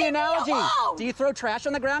told you the Leave me analogy. alone. Do you throw trash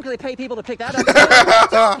on the ground because they pay people to pick that up?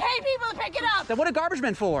 Pay people to pick it up. Then what are garbage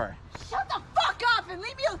men for? Shut the fuck up and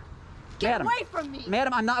leave me. Get Madam, away from me.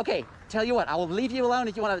 Madam, I'm not okay. Tell you what, I will leave you alone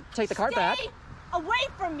if you want to take the cart back. Stay away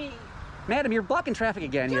from me. Madam, you're blocking traffic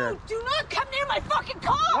again here. Dude, do not come near my fucking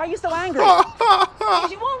car. Why are you so angry?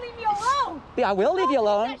 Because you won't leave me alone. Yeah, I will leave you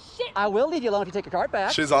alone. that shit. I will leave you alone if you take your cart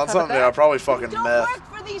back. She's on How about something? that? Yeah, probably fucking Don't meth. work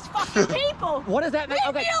for for these fucking people. What does that make?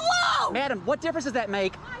 Leave me alone. Madam, what difference does that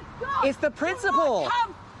make? God, It's the principal.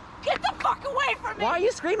 Come, get the fuck away from me. Why are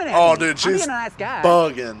you screaming at Oh, me? dude, I'm she's being a nice guy.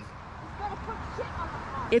 bugging.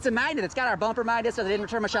 It's a magnet. It's got our bumper magnet so they didn't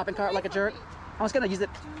return my shopping cart like a jerk. I was gonna use it.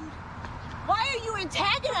 Why are you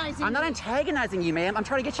antagonizing I'm not me? antagonizing you, ma'am. I'm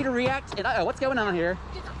trying to get you to react. And, what's going on here?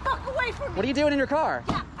 Get the fuck away from me. What are you doing in your car?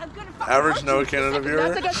 Yeah, I'm gonna fucking Average hurt Noah you. Canada viewer.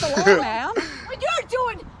 That's against the law, ma'am. What you're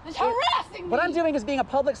doing is harassing me. What I'm doing is being a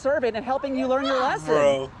public servant and helping you learn your lesson.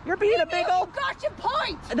 Bro. You're being a big old. You got your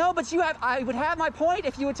point. No, but I would have my point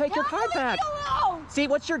if you would take your card back. Leave me alone. See,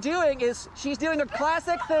 what you're doing is she's doing a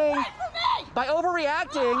classic thing. By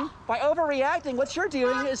overreacting, what you're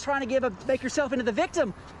doing is trying to make yourself into the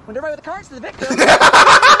victim. When everybody with the cart's the victim.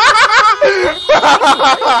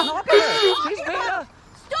 She's being a...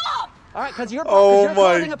 Stop! All right, because you're, Oh you're my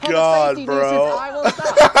causing a public God, safety bro. nuisance, I will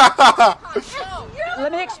stop.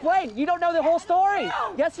 Let me explain. You don't know the whole story.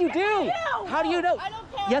 Yes, you do. How do you know? I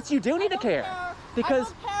don't care. Yes, you do need to care. Because I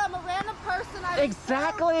don't care. I'm a random person. I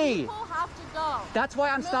exactly. People have to go. That's why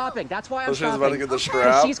I'm stopping. That's why I'm So she's stopping. about to get the 'Cause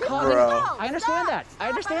strap? She's causing. Bro. I understand that. I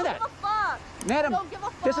understand that. Madam,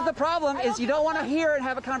 this is the problem. Is you don't want to hear and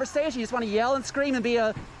have a conversation. You just want to yell and scream and be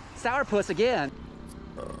a sourpuss again.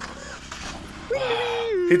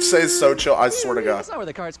 He'd say so chill. I swear to God. That's not where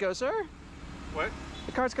the carts go, sir. What?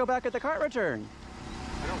 The carts go back at the cart return.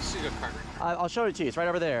 I don't see the card. I'll show it to you. It's right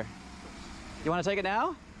over there. You want to take it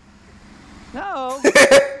now? No.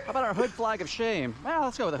 How about our hood flag of shame? Well,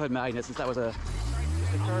 let's go with the hood magnet since that was a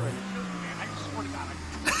determined.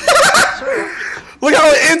 Look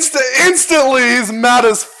how instantly he's mad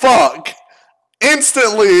as fuck.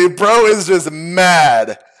 Instantly, bro is just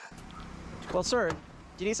mad. Well, sir, do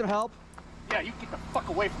you need some help? Yeah, you get the fuck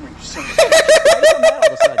away from me, you son of Why are you so mad all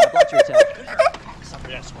of a sudden? I blocked your attack.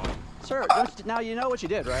 a Sir, now you know what you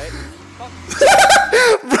did, right?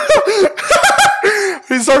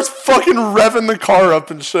 He starts fucking revving the car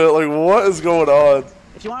up and shit. Like, what is going on?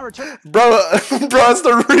 If you want to return... Bro has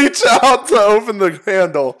to reach out to open the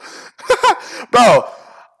handle. Bro,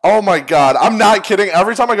 oh my God. I'm not kidding.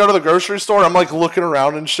 Every time I go to the grocery store, I'm like looking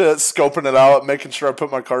around and shit, scoping it out, making sure I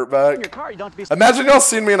put my cart back. Your car, you don't have to be... Imagine y'all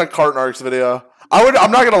seen me in a Cart Narcs video.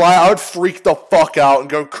 I'm not gonna lie, I would freak the fuck out and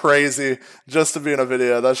go crazy just to be in a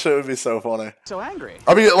video. That shit would be so funny. So angry.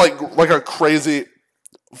 I'd be like a crazy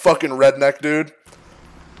fucking redneck dude.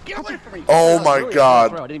 Get away from me. Oh That was my really God.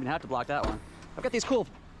 cool throw. I didn't even have to block that one. I've got these cool...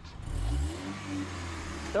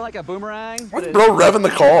 They're like a boomerang. Why is bro revving the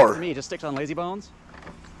car? For me, it just sticks on lazy bones.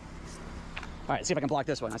 All right, see if I can block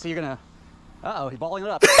this one. I see you're gonna... Uh-oh, he's balling it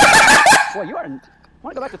up. Boy, you aren't...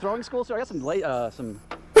 Want to go back to throwing school, sir? I got some...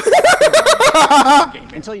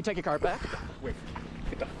 Until you take your cart back. Wait,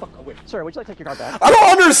 get the fuck away. Sir, would you like to take your cart back? I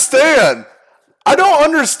don't understand. I don't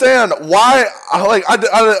understand why.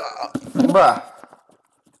 Bruh.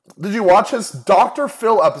 Did you watch his Dr.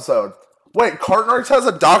 Phil episode? Wait, Cart Narcs has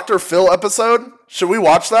a Dr. Phil episode? Should we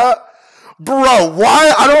watch that? Bro,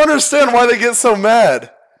 why? I don't understand why they get so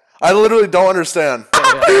mad. I literally don't understand.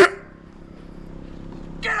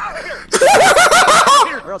 Get out of here!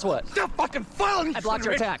 Or else what? Stop fucking following me! I blocked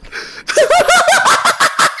your attack.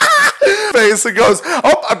 Face and goes,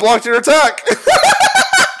 oh, I blocked your attack.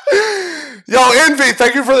 Yo, Envy,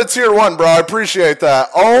 thank you for the tier 1, bro. I appreciate that.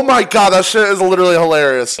 Oh my God, that shit is literally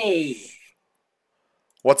hilarious. Hey.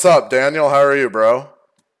 What's up, Daniel? How are you, bro?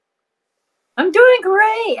 I'm doing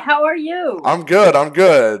great. How are you? I'm good. I'm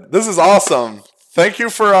good. This is awesome. Thank you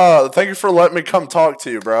for letting me come talk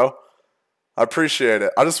to you, bro. I appreciate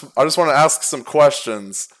it. I just want to ask some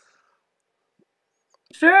questions.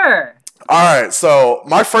 Sure. All right. So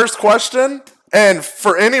my first question, and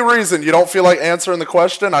for any reason you don't feel like answering the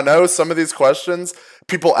question, I know some of these questions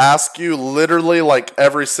people ask you literally like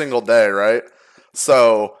every single day, right?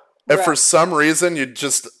 So if for some reason you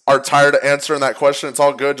just are tired of answering that question, it's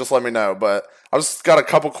all good. Just let me know. But I just got a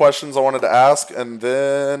couple questions I wanted to ask, and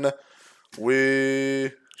then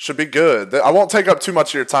we should be good. I won't take up too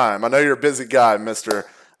much of your time. I know you're a busy guy, Mr.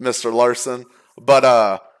 Larson. But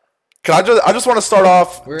I just want to start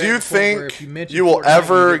off. Do you think you will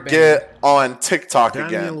ever get on TikTok Daniel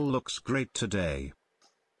again? looks great today.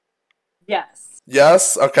 Yes.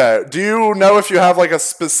 Yes? Okay. Do you know if you have like a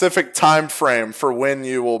specific time frame for when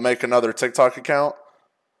you will make another TikTok account?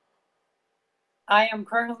 I am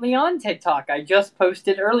currently on TikTok. I just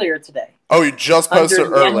posted earlier today. Oh, you just posted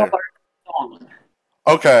Under Daniel earlier. Larson Song.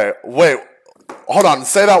 Okay. Wait. Hold on.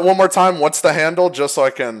 Say that one more time. What's the handle? Just so I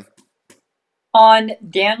can... On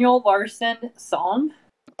Daniel Larson Song.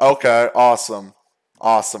 Okay. Awesome.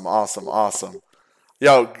 Awesome. Awesome. Awesome.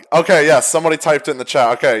 Yo, okay, yeah, somebody typed it in the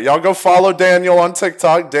chat. Okay, y'all go follow Daniel on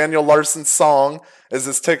TikTok. Daniel Larson Song is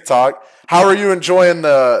his TikTok. How are you enjoying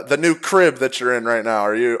the new crib that you're in right now?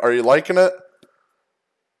 Are you liking it?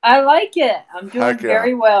 I like it. I'm doing Heck yeah.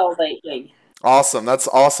 very well lately. Awesome. That's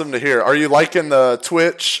awesome to hear. Are you liking the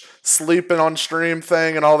Twitch sleeping on stream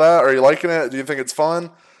thing and all that? Are you liking it? Do you think it's fun?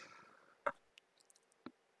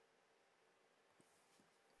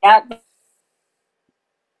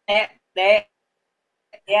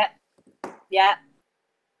 Yeah. Yeah.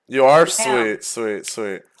 You are sweet.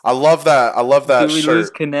 I love that. I love that Did we shirt. lose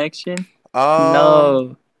connection? Um,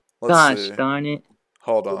 No. let's Gosh see. darn it.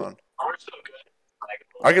 Hold on.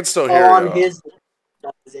 I can still hear you.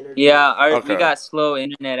 Yeah, Okay. we got slow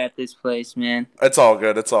internet at this place, man. It's all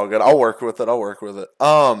good. It's all good. I'll work with it.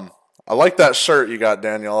 I like that shirt you got,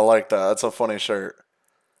 Daniel. I like that. That's a funny shirt.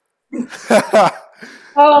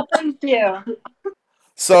 Oh, thank you.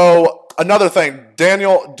 So another thing,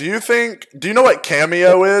 Daniel, do you know what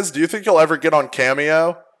Cameo is? Do you think you'll ever get on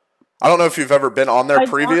Cameo? I don't know if you've ever been on there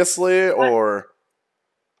previously or.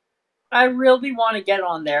 I really want to get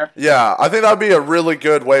on there. Yeah, I think that'd be a really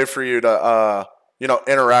good way for you to,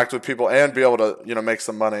 interact with people and be able to, make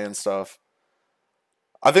some money and stuff.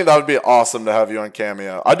 I think that would be awesome to have you on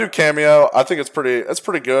Cameo. I do Cameo. I think it's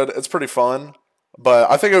pretty good. It's pretty fun.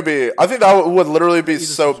 But I think that would literally be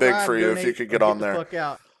so big for you if you could get on there. Fuck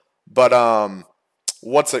out. But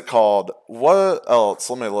what's it called? What else?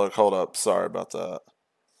 Let me look. Hold up. Sorry about that.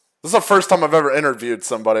 This is the first time I've ever interviewed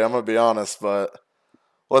somebody. I'm gonna be honest, but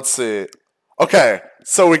let's see. Okay,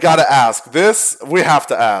 so we gotta ask. We have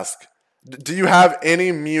to ask. Do you have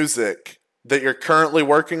any music that you're currently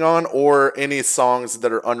working on, or any songs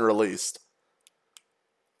that are unreleased?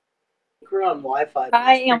 We're on Wi-Fi.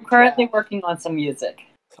 I am currently working on some music.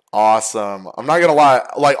 Awesome. I'm not gonna lie.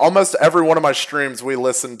 Like almost every one of my streams, we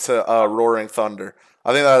listen to "Roaring Thunder."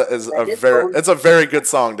 I think that is it's a very good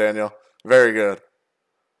song, Daniel. Very good.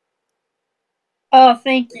 Oh,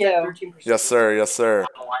 thank you. Yes, sir. Yes, sir.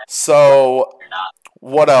 So,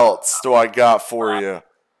 what else do I got for you?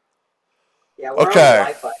 Yeah, we're Okay. on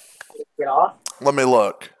Wi-Fi. Get off. Let me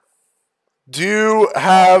look. Do you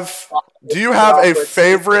have a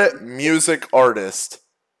favorite music artist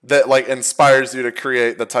that like inspires you to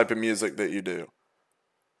create the type of music that you do?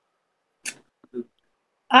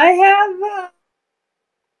 I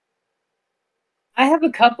have a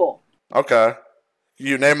couple. Okay.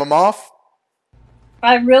 You name them off?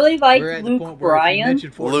 I really like We're at the Luke point where if you Bryan.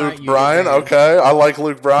 mention Fortnite, Luke you Bryan, get banned. okay. I like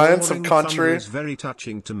Luke Bryan, some Roaring country. Thunder is very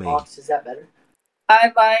touching to me. Fox, is that better?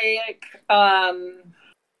 I like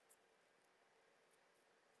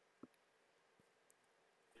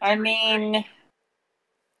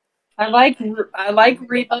I like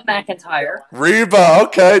Reba McEntire. Reba,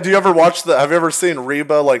 okay. Have you ever seen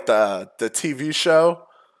Reba, like the TV show?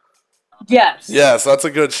 Yes. Yes, that's a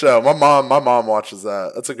good show. My mom watches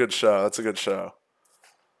that. That's a good show.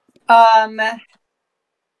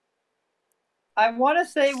 I want to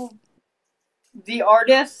say the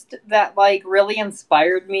artist that like really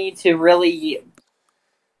inspired me to really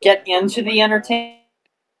get into the entertainment.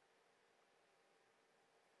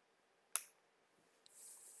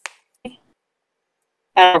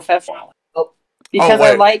 Professional. Because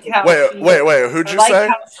I like how wait, who'd you say?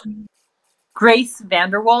 Grace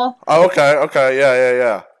Vanderwall. Oh, okay,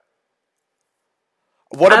 yeah.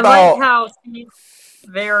 What I about? like how she's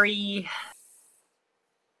very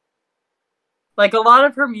like a lot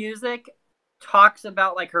of her music talks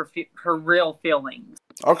about like her real feelings.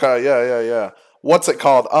 Okay, yeah. What's it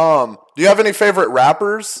called? Do you have any favorite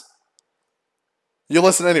rappers? You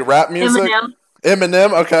listen to any rap music?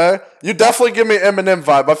 Eminem, okay. You definitely give me Eminem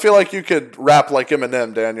vibe. I feel like you could rap like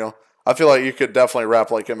Eminem, Daniel. I feel like you could definitely rap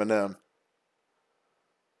like Eminem.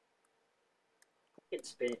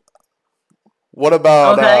 What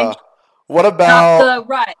about Okay. What about Stop the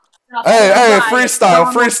right. Stop Hey, the hey, riot.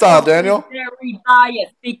 freestyle, Daniel. Very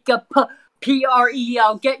biased. Speak up.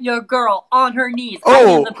 PREL. Get your girl on her knees. Oh. I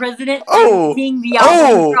am the president. Oh. King the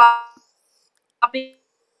Oh. album.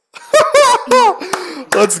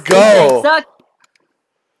 Let's go.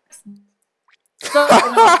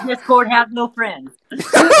 Discord has no friends.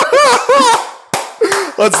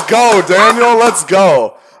 Let's go, Daniel. Let's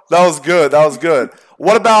go. That was good.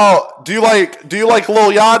 What about do you like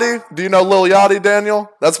Lil Yachty? Do you know Lil Yachty,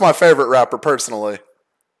 Daniel? That's my favorite rapper personally.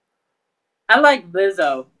 I like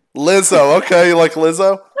Lizzo. Lizzo, okay, you like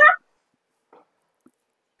Lizzo?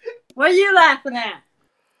 What are you laughing at?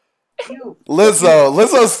 Lizzo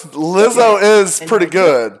is pretty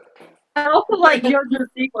good. I also like JoJo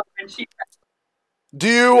Siwa when she raps. Do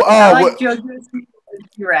you I like JoJo Siwa when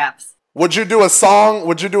she raps. Would you do a song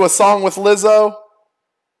with Lizzo?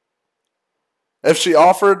 If she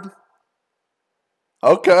offered?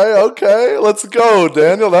 Okay. Let's go,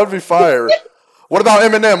 Daniel. That'd be fire. What about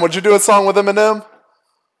Eminem? Would you do a song with Eminem?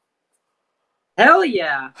 Hell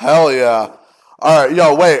yeah. Hell yeah. All right,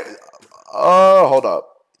 yo, wait. Hold up.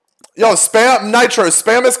 Yo, spam Nitro.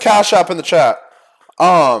 Spam his Cash App in the chat.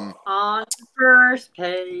 On the first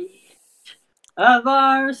page of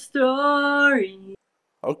our story.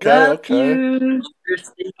 Okay. The future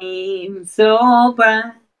seems so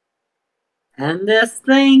bright. And this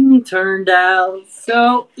thing turned out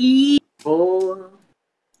so evil.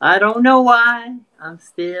 I don't know why. I'm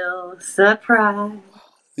still surprised.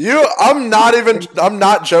 I'm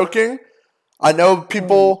not joking. I know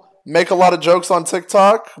people make a lot of jokes on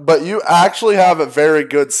TikTok, but you actually have a very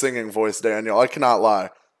good singing voice, Daniel. I cannot lie.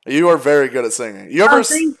 You are very good at singing.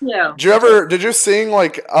 Thank you. Did you sing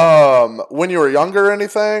like when you were younger or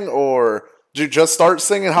anything, or did you just start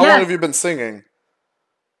singing? How long have you been singing?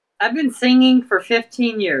 I've been singing for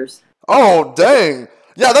 15 years. Oh, dang.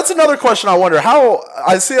 Yeah, that's another question I wonder.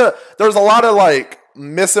 There's a lot of like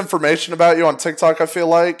misinformation about you on TikTok, I feel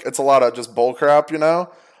like. It's a lot of just bull crap, you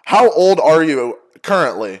know? How old are you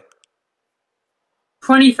currently?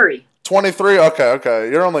 23. 23?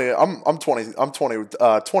 Okay. You're only I'm 22,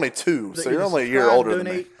 so you're only a year older than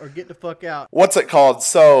me. Or get the fuck out. What's it called?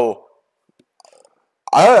 So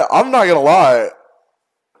I'm not going to lie.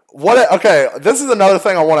 This is another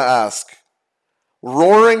thing I want to ask.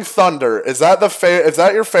 Roaring Thunder, is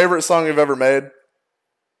that your favorite song you've ever made?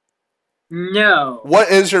 No.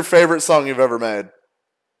 What is your favorite song you've ever made?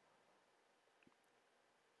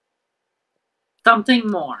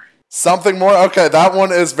 Something More. Something More? Okay, that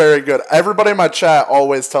one is very good. Everybody in my chat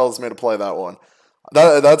always tells me to play that one.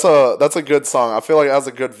 That's a good song. I feel like it has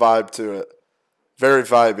a good vibe to it. Very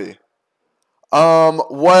vibey.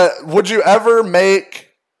 What would you ever make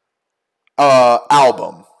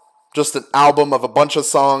album? Just an album of a bunch of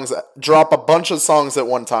songs, drop a bunch of songs at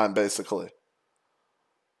one time, basically.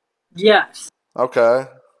 Yes. Okay,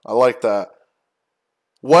 I like that.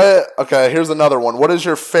 Here's another one. What is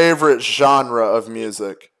your favorite genre of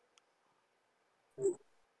music?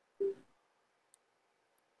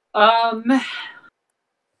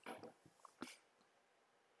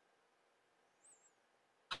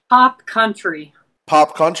 Pop country.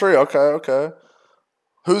 Pop country? Okay.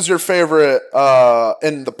 Who's your favorite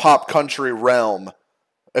in the pop country realm,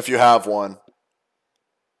 if you have one?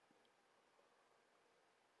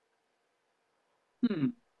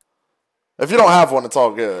 If you don't have one, it's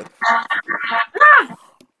all good.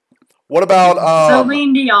 What about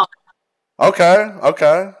Celine Dion? Okay.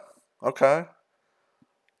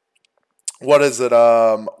 What is it?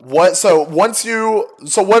 What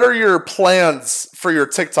are your plans for your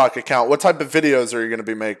TikTok account? What type of videos are you going to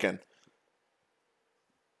be making?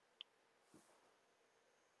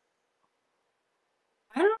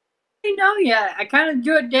 know yet. I kind of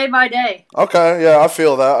do it day by day. Okay, yeah, I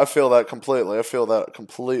feel that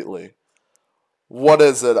completely. What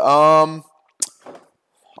is it? I'm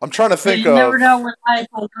trying to think you of. never know when life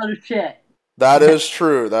will go to shit. That is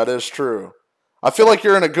true. I feel like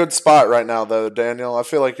you're in a good spot right now, though, Daniel. I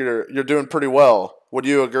feel like you're doing pretty well. Would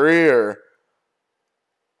you agree, or?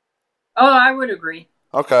 Oh, I would agree.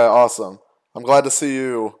 Okay, awesome. I'm glad to see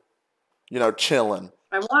you, chilling.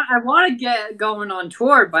 I want to get going on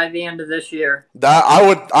tour by the end of this year. That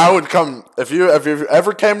I would come if you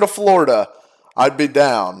ever came to Florida, I'd be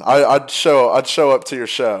down. I'd show up to your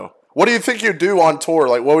show. What do you think you do on tour?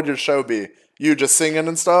 Like, what would your show be? You just singing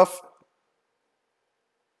and stuff?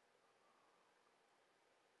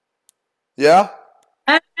 Yeah?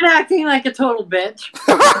 And acting like a total bitch.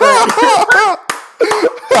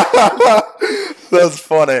 That's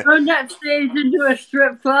funny. Turn that stage into a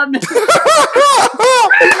strip club.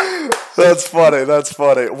 That's funny.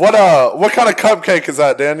 What kind of cupcake is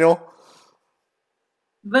that, Daniel?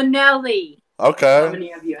 Vanilla. Okay. How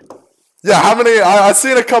many of you? Yeah, how many? I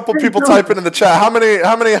seen a couple people typing in the chat. How many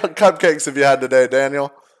cupcakes have you had today,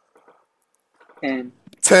 Daniel? 10.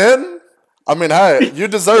 10? I mean, hey, you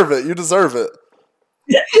deserve it.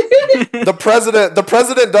 The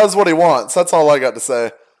president does what he wants. That's all I got to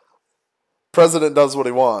say. President does what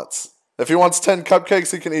he wants. If he wants 10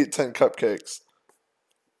 cupcakes, he can eat 10 cupcakes.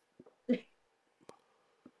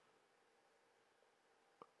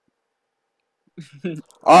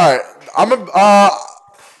 All right,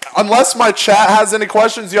 unless my chat has any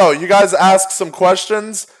questions, you guys ask some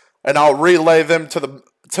questions, and I'll relay them to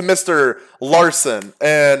Mr. Larson.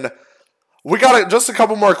 And we got just a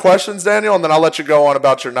couple more questions, Daniel, and then I'll let you go on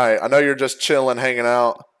about your night. I know you're just chilling, hanging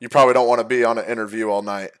out. You probably don't want to be on an interview all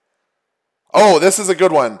night. Oh, this is a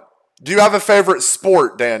good one. Do you have a favorite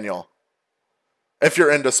sport, Daniel? If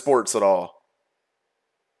you're into sports at all.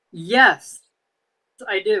 Yes,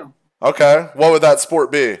 I do. Okay. What would that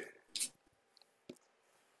sport be?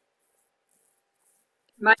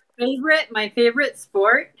 My favorite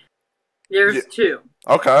sport. There's two.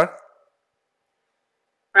 Okay.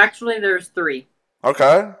 Actually, there's three.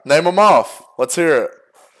 Okay. Name them off. Let's hear it.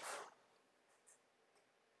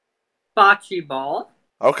 Bocce ball.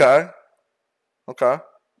 Okay. Okay.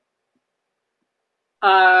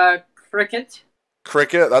 Cricket.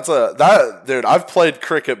 Cricket. Dude, I've played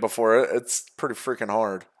cricket before. It's pretty freaking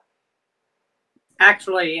hard.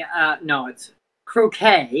 Actually, no, it's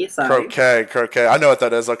croquet. Sorry. Croquet. I know what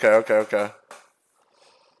that is. Okay.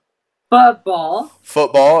 Football.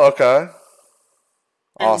 Football. Okay.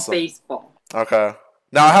 And Awesome. baseball. Okay.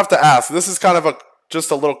 Now I have to ask. This is kind of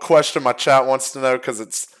just a little question my chat wants to know because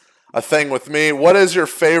it's a thing with me. What is your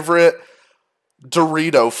favorite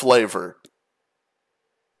Dorito flavor?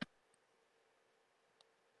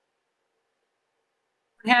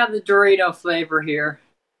 I have the Dorito flavor here.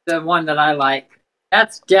 The one that I like.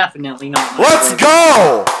 That's definitely not my Let's favorite.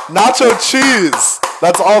 go! Nacho cheese.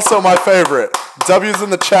 That's also my favorite. W's in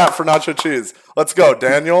the chat for nacho cheese. Let's go,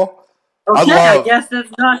 Daniel. Okay, I guess that's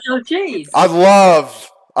nacho cheese. I love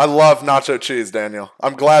nacho cheese, Daniel.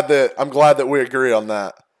 I'm glad that we agree on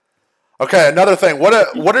that. Okay, another thing. What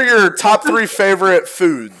are your top 3 favorite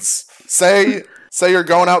foods? Say you're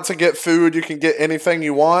going out to get food, you can get anything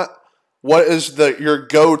you want. What is your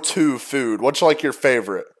go-to food? What's like your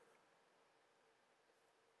favorite?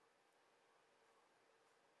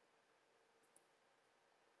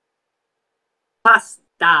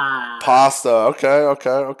 Pasta. Pasta. Okay.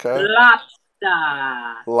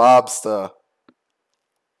 Lobster.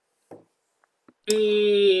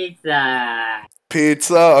 Pizza.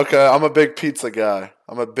 Pizza. Okay, I'm a big pizza guy.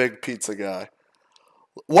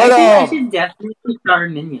 What I should definitely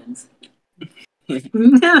start Minions.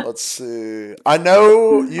 Let's see. I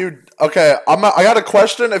know you. Okay, I got a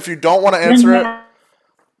question. If you don't want to answer it,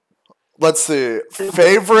 let's see.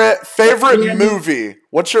 Favorite movie.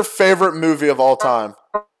 What's your favorite movie of all time?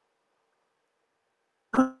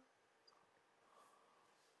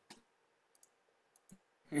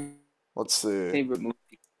 Let's see.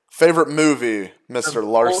 Favorite movie, Mr.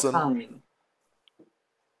 Larson.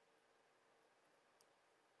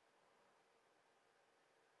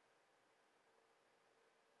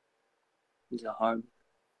 These are hard.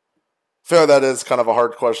 I feel like that is kind of a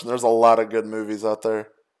hard question. There's a lot of good movies out there.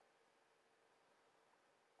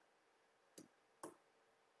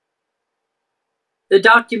 The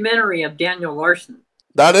documentary of Daniel Larson.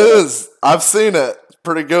 That is. I've seen it. It's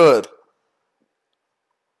pretty good.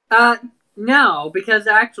 No, because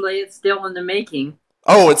actually it's still in the making.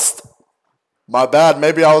 Oh, it's my bad.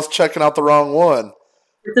 Maybe I was checking out the wrong one.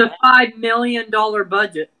 It's a $5 million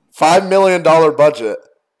budget. $5 million budget.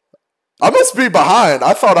 I must be behind.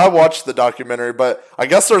 I thought I watched the documentary, but I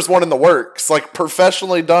guess there's one in the works, like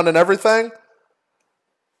professionally done and everything.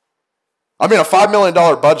 I mean, a $5 million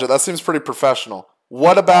budget. That seems pretty professional.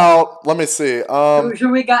 What about? Let me see.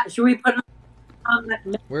 Should we put it on that?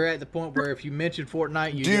 We're at the point where if you mention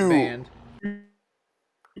Fortnite, you get banned.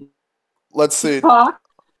 Let's see.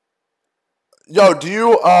 Yo, do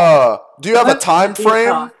you have a time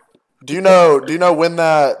frame? Do you know when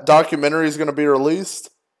that documentary is going to be released?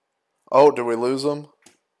 Oh, did we lose him?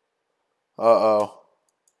 Uh-oh.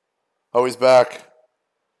 Oh, he's back.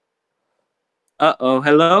 Uh-oh.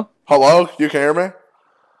 Hello? Hello? You can hear me?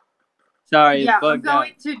 Sorry, Yeah, I'm bugged out.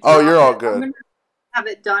 going to. Oh, you're all I'm good. going to have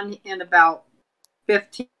it done in about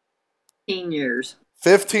 15 years.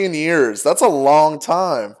 15 years. That's a long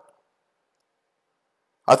time.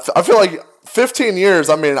 I feel like 15 years,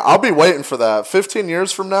 I mean, I'll be waiting for that. 15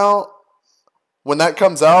 years from now, when that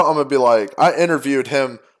comes out, I'm going to be like, I interviewed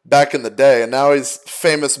him back in the day, and now he's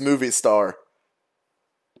famous movie star.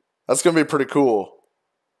 That's going to be pretty cool.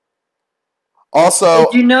 Also,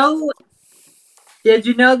 Did you know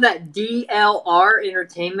that DLR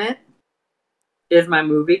Entertainment is my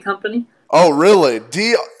movie company? oh, really?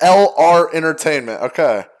 DLR Entertainment.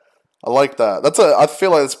 Okay. I like that. I feel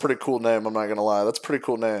like that's a pretty cool name, I'm not going to lie. That's a pretty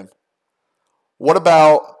cool name. What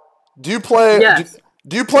about, do you play Yes.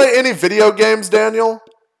 do you play any video games, Daniel?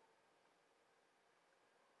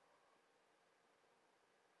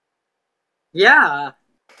 Yeah.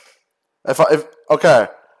 Okay,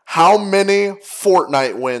 how many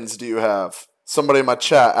Fortnite wins do you have? Somebody in my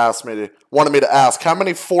chat wanted me to ask, how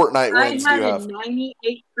many Fortnite I wins do you had have? a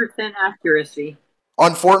 98% accuracy.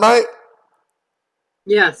 On Fortnite?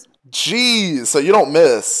 Yes. Jeez, so you don't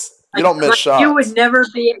miss. You don't miss shots. You would never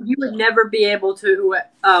be able to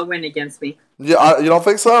win against me. Yeah, you don't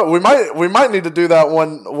think so? We might need to do that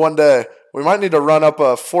one day. We might need to run up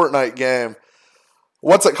a Fortnite game.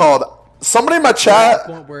 what's it called? Somebody in my We're at chat.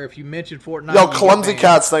 the point where if you mention Fortnite, Yo, you get clumsy banned.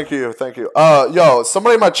 cats, thank you. Yo,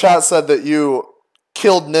 somebody in my chat said that you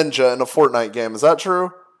killed Ninja in a Fortnite game. Is that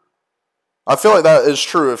true? I feel like that is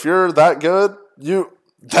true. If you're that good,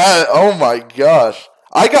 oh my gosh.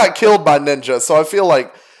 I got killed by Ninja, so I feel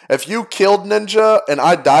like if you killed Ninja and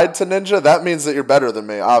I died to Ninja, that means that you're better than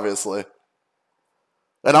me, obviously.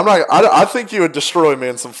 And I think you would destroy me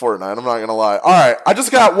in some Fortnite, I'm not gonna lie. Alright, I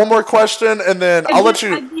just got one more question and then I'll let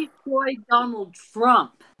you. I destroyed Donald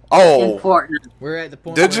Trump Oh. in Fortnite. We're at the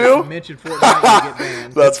point Did where you? if you mention Fortnite, you get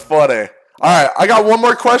banned. That's funny. Alright, I got one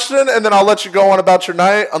more question and then I'll let you go on about your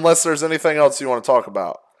night unless there's anything else you want to talk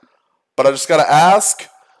about. But I just gotta ask,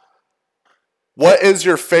 what is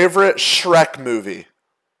your favorite Shrek movie?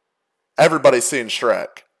 Everybody's seen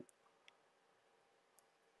Shrek.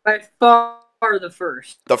 By far the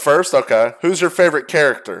first. The first? Okay. Who's your favorite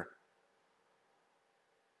character?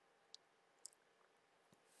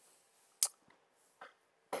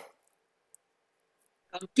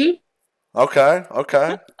 Donkey? Okay.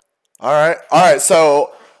 Alright,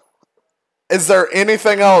 so is there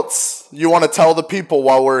anything else you want to tell the people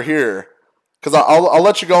while we're here? Because I'll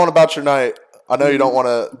let you go on about your night. I know you don't want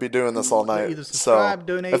to be doing this all night. Either So subscribe,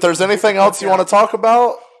 donate, if there's or anything get the else fuck you want to talk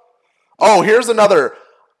about. Oh, here's another.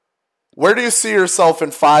 Where do you see yourself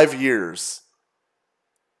in 5 years?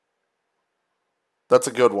 That's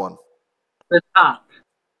a good one. The top.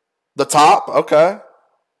 The top? Okay.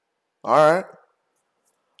 All right.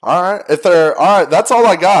 All right, that's all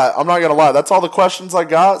I got. I'm not gonna lie. That's all the questions I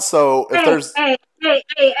got. So if there's Hey,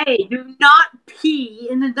 do not pee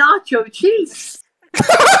in the nacho cheese.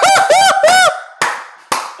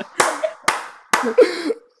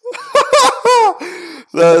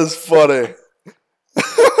 that is funny.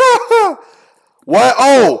 What?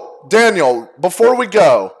 Oh, Daniel, before we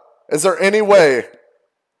go, is there any way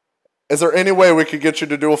we could get you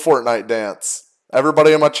to do a Fortnite dance?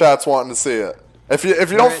 Everybody in my chat's wanting to see it. If you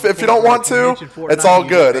don't want to, it's all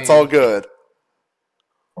good. It's all good.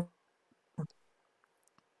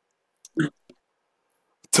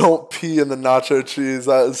 Don't pee in the nacho cheese.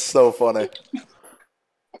 That is so funny.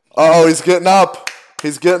 Oh, he's getting up.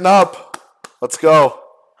 He's getting up. Let's go.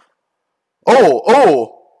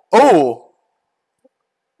 Oh.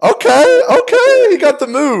 Okay. He got the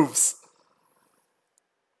moves.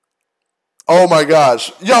 Oh my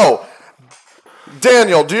gosh. Yo,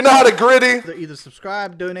 Daniel, do you know how to gritty? Either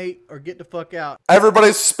subscribe, donate, or get the fuck out.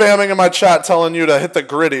 Everybody's spamming in my chat telling you to hit the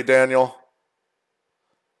gritty, Daniel.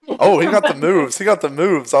 Oh, he got the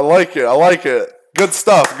moves. I like it. Good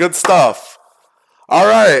stuff. All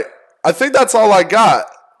right. I think that's all I got.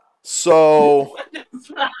 So,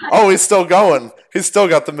 oh, he's still going. He's still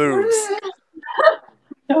got the moves.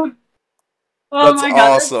 Oh That's my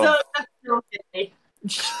god, awesome. that's so okay.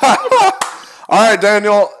 All right,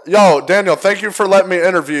 Daniel. Yo, Daniel, thank you for letting me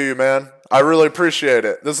interview you, man. I really appreciate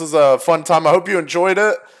it. This is a fun time. I hope you enjoyed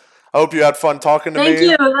it. I hope you had fun talking to me. Thank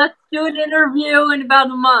you. Let's do an interview in about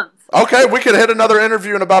a month. Okay, we could hit another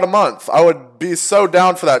interview in about a month. I would be so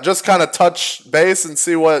down for that. Just kind of touch base and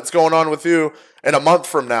see what's going on with you in a month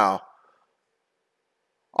from now.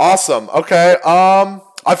 Awesome. Okay.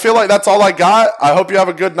 I feel like that's all I got. I hope you have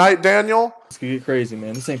a good night, Daniel. It's gonna get crazy,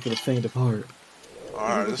 man. This ain't for the faint of heart. All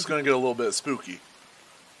right, this is gonna get a little bit spooky.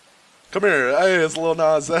 Come here. Hey, it's Lil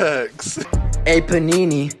Nas X. Hey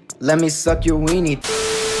Panini, let me suck your weenie.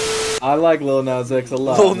 I like Lil Nas X a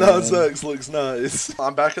lot. Lil Nas man. X looks nice.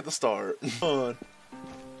 I'm back at the start.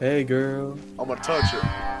 Hey, girl. I'm gonna touch it.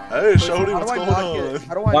 Hey, Shody, what's going on?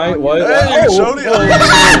 How do I what? Hey, Shody. Hey,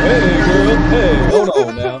 girl. Hey, hold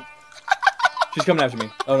on now. She's coming after me.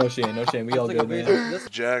 Oh, no, she ain't. No shame. We all good, man.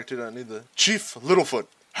 Jack, dude, I need the Chief Littlefoot.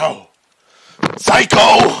 How?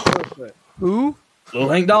 Psycho! Who? Lil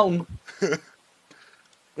Hank Dalton.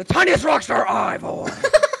 The tiniest rockstar Ivor.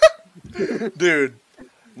 Dude,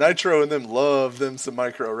 Nitro and them love them some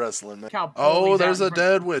micro wrestling, man. Oh, there's a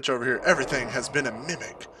dead witch over here. Everything has been a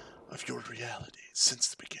mimic of your reality since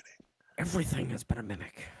the beginning. Everything has been a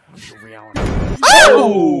mimic of your reality.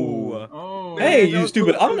 Oh! Hey, you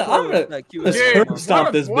stupid! I'm gonna let's curb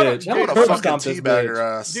stomp this bitch. I'm gonna fucking teabag her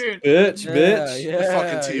ass. Bitch.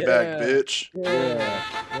 Fucking teabag, bitch.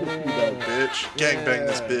 Bitch. Gangbang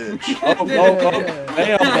this bitch. Oh.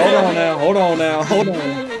 Damn, hold on now.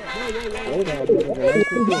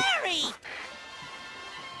 Gary!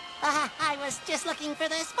 I was just looking for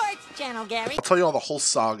the sports channel, Gary. I'll tell you all the whole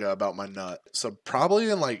saga about my nut. So probably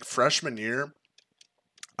in like freshman year,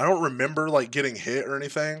 I don't remember like getting hit or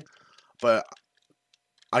anything, but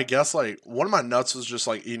I guess like one of my nuts was just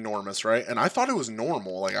like enormous, right? And I thought it was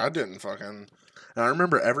normal. Like I didn't fucking. And I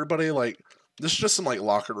remember everybody like this is just some like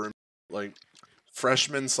locker room like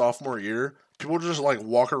freshman, sophomore year, people just like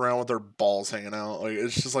walk around with their balls hanging out. Like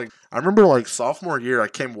it's just like I remember like sophomore year, I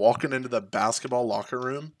came walking into the basketball locker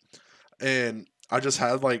room, and I just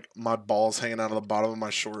had like my balls hanging out of the bottom of my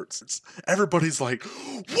shorts. Everybody's like,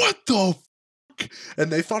 "What the fuck?"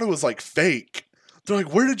 And they thought it was like fake. They're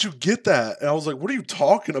like, "Where did you get that?" And I was like, "What are you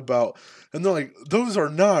talking about?" And they're like, "Those are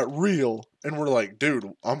not real." And we're like, "Dude,"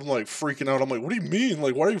 I'm like freaking out. I'm like, "What do you mean?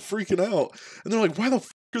 Like, why are you freaking out?" And they're like, "Why the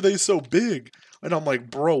fuck are they so big?" And I'm like,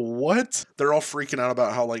 "Bro, what?" They're all freaking out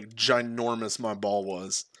about how like ginormous my ball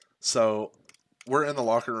was. So we're in the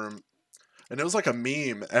locker room, and it was like a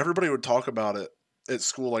meme. Everybody would talk about it at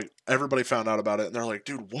school. Like everybody found out about it, and they're like,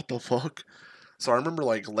 "Dude, what the fuck?" So I remember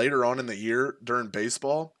like later on in the year during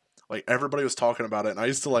baseball, like everybody was talking about it, and I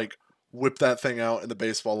used to like whip that thing out in the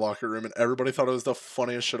baseball locker room, and everybody thought it was the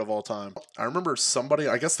funniest shit of all time. I remember somebody,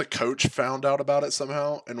 I guess the coach found out about it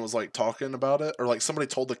somehow and was like talking about it, or like somebody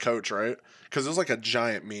told the coach, right? Because it was like a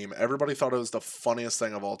giant meme. Everybody thought it was the funniest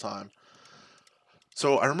thing of all time.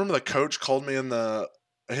 So I remember the coach called me in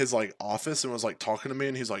his like office and was like talking to me,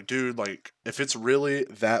 and he's like, "Dude, like if it's really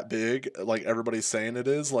that big, like everybody's saying it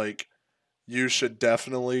is, like you should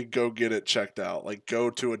definitely go get it checked out. Like go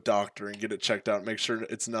to a doctor and get it checked out, make sure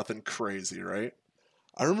it's nothing crazy," right?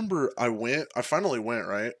 I remember I finally went,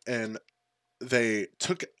 right? And they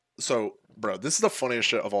took so bro, this is the funniest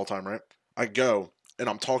shit of all time, right? I go and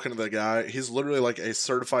I'm talking to the guy. He's literally like a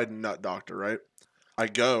certified nut doctor, right? I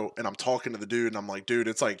go and I'm talking to the dude, and I'm like, "Dude,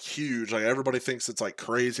 it's like huge. Like everybody thinks it's like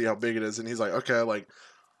crazy how big it is." And he's like, "Okay, like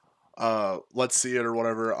let's see it or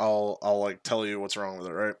whatever. I'll like tell you what's wrong with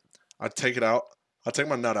it," right? I take it out. I take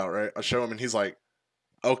my nut out, right? I show him, and he's like,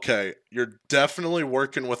 "Okay, you're definitely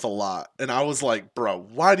working with a lot." And I was like, "Bro,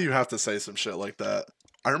 why do you have to say some shit like that?"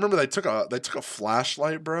 I remember they took a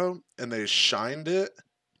flashlight, bro, and they shined it.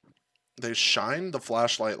 They shined the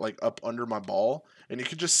flashlight like up under my ball, and you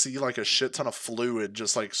could just see like a shit ton of fluid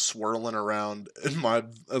just like swirling around in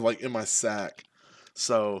my sack.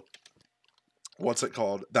 So what's it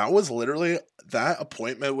called? That was literally that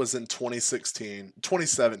appointment was in 2017.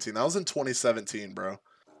 That was in 2017, bro.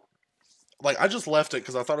 Like I just left it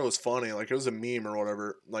because I thought it was funny. Like it was a meme or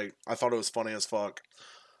whatever. Like I thought it was funny as fuck.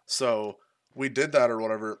 So we did that or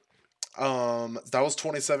whatever. That was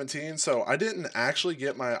 2017. So I didn't actually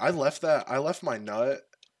get I left my nut.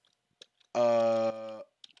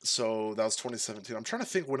 So that was 2017. I'm trying to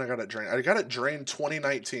think when I got it drained. I got it drained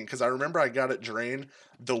 2019 because I remember I got it drained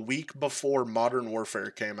the week before Modern Warfare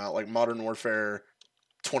came out, like Modern Warfare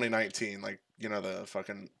 2019, like you know the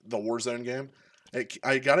Warzone game.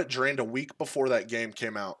 I got it drained a week before that game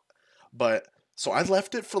came out, but so I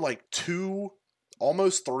left it for like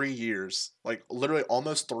almost 3 years, like literally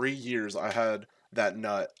almost 3 years. I had that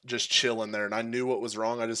nut just chilling there, and I knew what was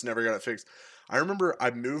wrong. I just never got it fixed. I remember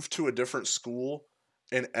I moved to a different school,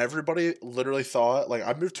 and everybody literally thought, like,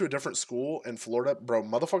 I moved to a different school in Florida. Bro,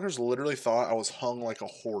 motherfuckers literally thought I was hung like a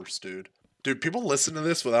horse, dude. Dude, people listen to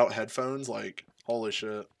this without headphones, like, holy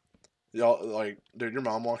shit. Y'all, like, dude, your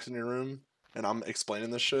mom walks in your room, and I'm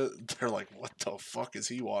explaining this shit. They're like, what the fuck is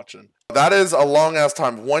he watching? That is a long-ass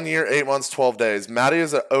time. 1 year, 8 months, 12 days. Maddie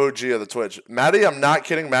is an OG of the Twitch. Maddie, I'm not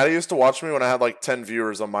kidding. Maddie used to watch me when I had, like, 10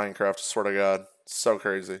 viewers on Minecraft. I swear to God. So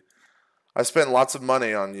crazy. I spent lots of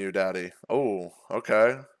money on you, Daddy. Oh,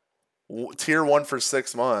 okay. Tier 1 for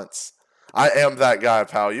 6 months. I am that guy,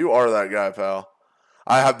 pal. You are that guy, pal.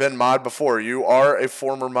 I have been mod before. You are a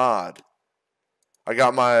former mod. I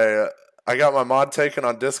got my mod taken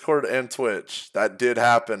on Discord and Twitch. That did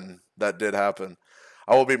happen.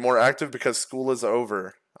 I will be more active because school is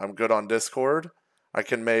over. I'm good on Discord. I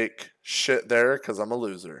can make shit there because I'm a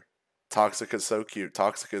loser. Toxic is so cute.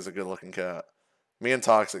 Toxic is a good looking cat. Me and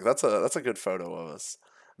Toxic. That's a good photo of us.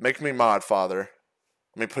 Make me mod, father.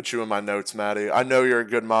 Let me put you in my notes, Maddie. I know you're a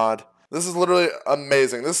good mod. This is literally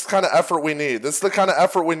amazing. This is the kind of effort we need. This is the kind of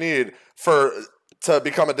effort we need to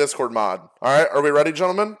become a Discord mod. All right, are we ready,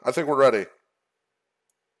 gentlemen? I think we're ready.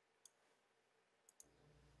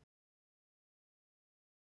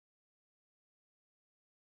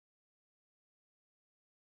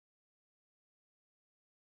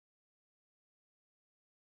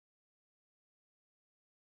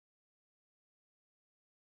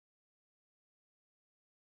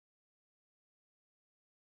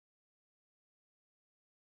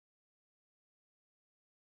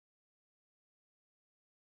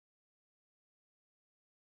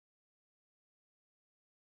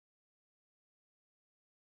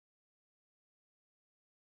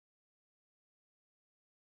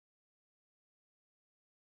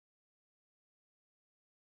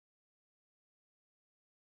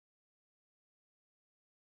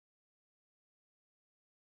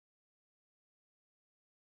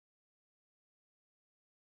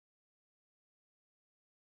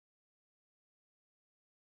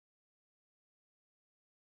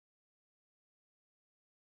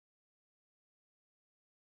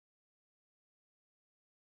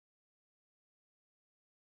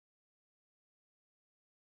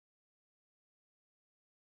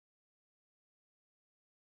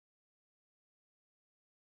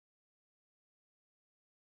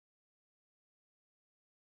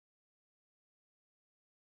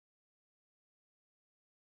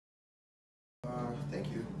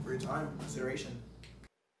 time consideration.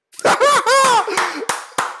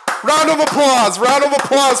 Round of applause! Round of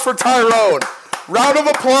applause for Tyrone! Round of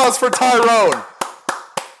applause for Tyrone!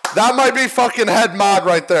 That might be fucking head mod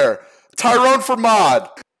right there. Tyrone for mod.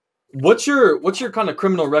 What's your kind of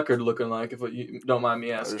criminal record looking like, if you don't mind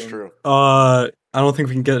me asking? That's true. I don't think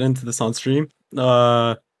we can get into this on stream.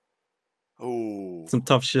 Ooh. Some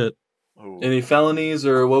tough shit. Any felonies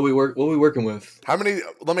or what we working with? How many?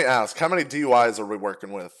 Let me ask. How many DUIs are we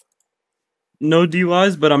working with? No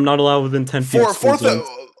DUIs, but I'm not allowed within 10 feet. Okay.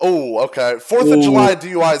 4th of July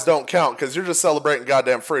DUIs don't count because you're just celebrating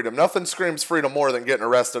goddamn freedom. Nothing screams freedom more than getting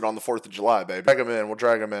arrested on the 4th of July, baby. Drag him in. We'll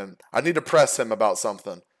drag him in. I need to press him about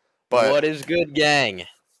something. But what is good, gang?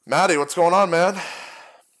 Maddie, what's going on, man?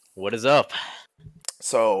 What is up?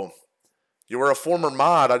 So, you were a former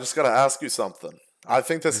mod. I just got to ask you something. I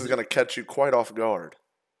think this is going to catch you quite off guard.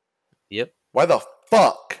 Yep. Why the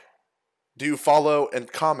fuck do you follow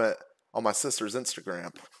and comment on my sister's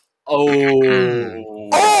Instagram?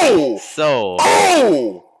 Oh. So.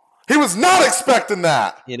 Oh! He was not expecting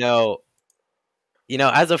that. You know,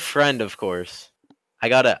 as a friend, of course, I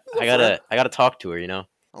gotta talk to her. You know.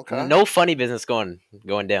 Okay. No funny business going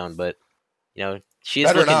down, but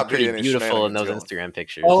she's looking pretty beautiful in those Instagram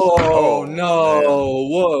pictures. Oh no!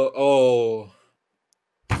 Whoa! Oh.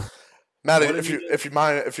 Maddie, if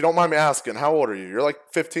you don't mind me asking, how old are you? You're like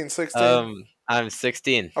 15, 16? I'm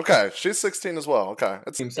 16. Okay, she's 16 as well. Okay.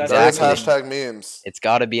 It's Exactly. hashtag memes. It's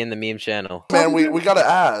gotta be in the meme channel. Man, we gotta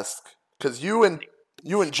ask. Because you and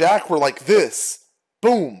Jack were like this.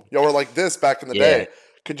 Boom. Y'all were like this back in the day.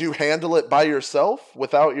 Could you handle it by yourself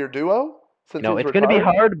without your duo? It's gonna be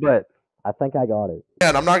hard, but I think I got it.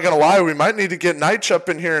 Man, I'm not gonna lie, we might need to get Nitro up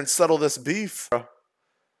in here and settle this beef.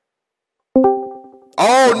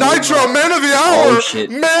 Oh, Nitro, man of the hour!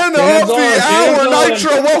 Man of the hour,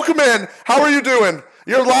 Nitro, welcome in! How are you doing?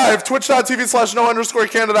 You're live,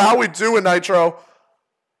 twitch.tv/no_Canada. How we doing, Nitro?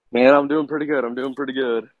 Man, I'm doing pretty good.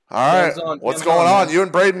 Alright, what's going on? You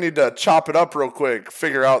and Braden need to chop it up real quick.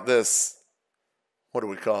 Figure out this, what do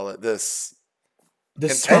we call it? This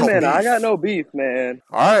Hey, man, I got no beef, man.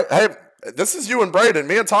 Alright, hey, this is you and Braden.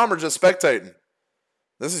 Me and Tom are just spectating.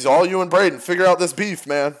 This is all you and Braden. Figure out this beef,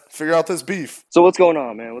 man. Figure out this beef. So what's going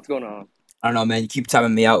on, man? What's going on? I don't know, man. You keep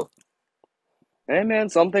timing me out. Hey, man,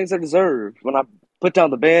 some things are deserved. When I put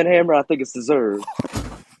down the band hammer, I think it's deserved.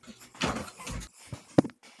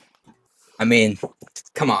 I mean,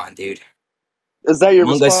 come on, dude. Is that your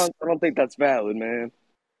Among response? Us, I don't think that's valid, man.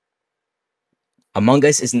 Among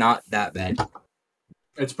Us is not that bad.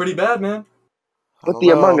 It's pretty bad, man. But the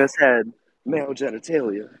Among Us had male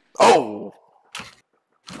genitalia. Oh!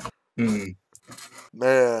 Hmm.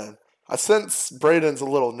 Man, I sense Braden's a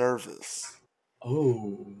little nervous.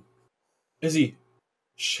 Oh. Is he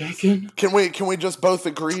shaking? Can we just both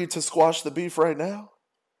agree to squash the beef right now?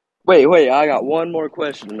 Wait, I got one more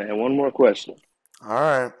question, man. One more question.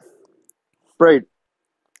 Alright. Braden.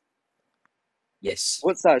 Yes.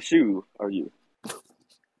 What size shoe are you?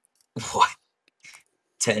 What?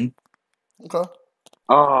 10. Okay.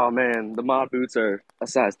 Oh, man, the mod boots are a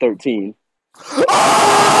size 13.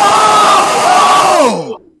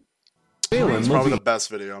 Oh! It's probably the best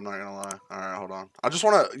video, I'm not gonna lie. Alright, hold on. I just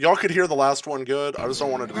wanna, y'all could hear the last one good. I just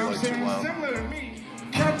don't want it to be like too loud.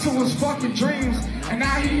 Kept to his fucking dreams, and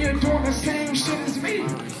now he here doing the same shit as me. You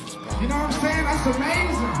know what I'm saying? That's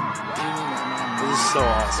amazing. This is so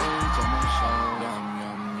awesome.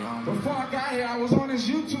 Before I got here, I was on his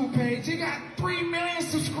YouTube page. He got 3 million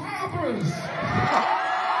subscribers.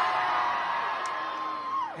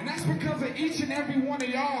 And that's because of each and every one of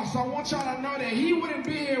y'all. So I want y'all to know that he wouldn't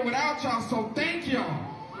be here without y'all. So thank y'all.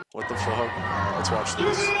 What the fuck? Let's watch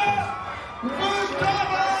this.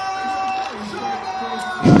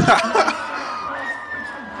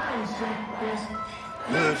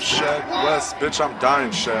 Live Shaq West. Bitch, I'm dying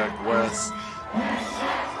Shaq West.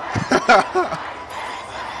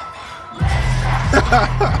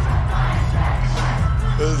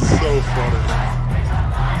 This is so funny.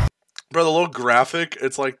 Bro, the little graphic,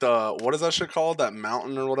 it's like the, what is that shit called? That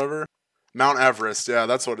mountain or whatever? Mount Everest. Yeah,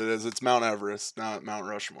 that's what it is. It's Mount Everest, not Mount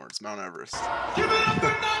Rushmore. It's Mount Everest.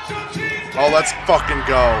 Oh, let's fucking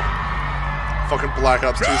go. Fucking Black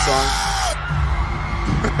Ops 2 song.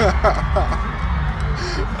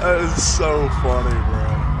 That is so funny, bro.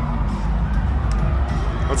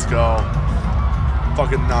 Let's go.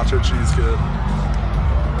 Fucking nacho cheese kid.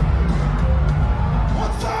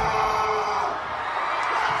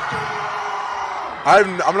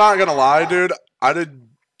 I'm not gonna lie, dude. I did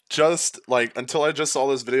just like until I just saw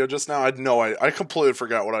this video just now. I completely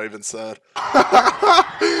forgot what I even said. That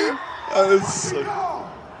is so...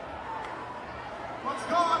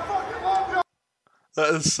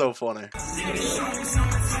 That is so funny.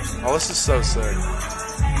 Oh, this is so sick.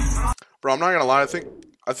 Bro, I'm not gonna lie, I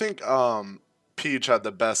think Peach had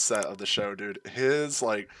the best set of the show, dude. His,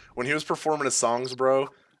 like, when he was performing his songs, bro,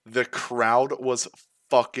 the crowd was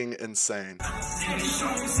fucking insane.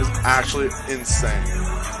 It was actually insane.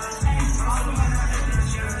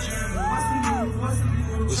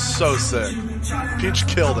 It was so sick. Peach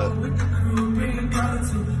killed it.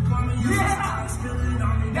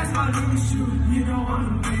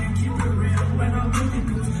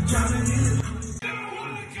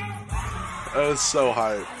 That was so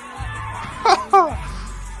hype.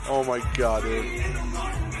 Oh my god, dude.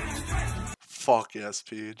 Fuck yes,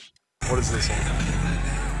 Peach. What is this one?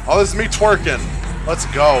 Oh, this is me twerking. Let's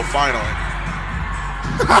go, finally.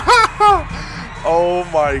 Oh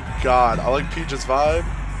my god. I like Peach's vibe.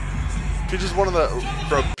 Peach is one of the...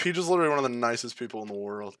 Bro, Peach is literally one of the nicest people in the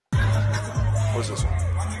world. What is this one?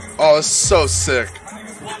 Oh, it's so sick.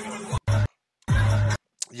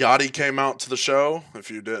 Yachty came out to the show,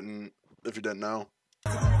 if you didn't know.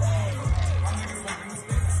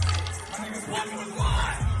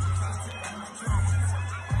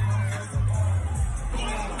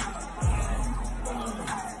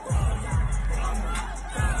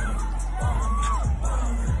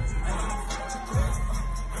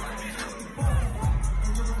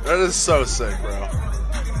 That is so sick, bro.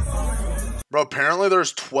 Bro, apparently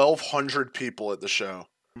there's 1,200 people at the show.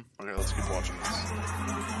 Okay, let's keep watching this.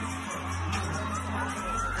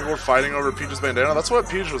 People are fighting over Peach's bandana? That's what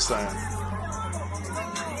Peach was saying.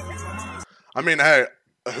 I mean, hey,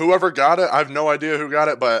 whoever got it, I have no idea who got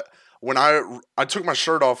it, but when I took my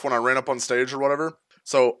shirt off when I ran up on stage or whatever,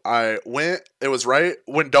 so I went, it was right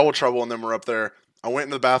when Double Trouble and them were up there. I went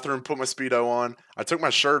in the bathroom, put my Speedo on. I took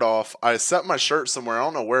my shirt off. I set my shirt somewhere. I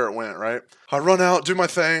don't know where it went, right? I run out, do my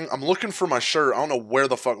thing. I'm looking for my shirt. I don't know where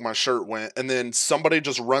the fuck my shirt went. And then somebody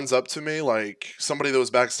just runs up to me, like somebody that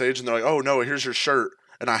was backstage, and they're like, oh, no, here's your shirt.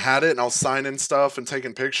 And I had it, and I was signing stuff and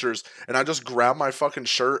taking pictures. And I just grabbed my fucking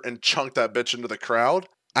shirt and chunked that bitch into the crowd.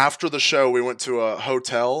 After the show, we went to a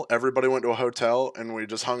hotel. Everybody went to a hotel, and we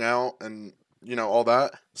just hung out and, you know, all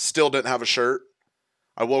that. Still didn't have a shirt.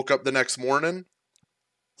 I woke up the next morning.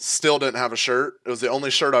 Still didn't have a shirt. It was the only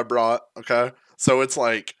shirt I brought, okay? So it's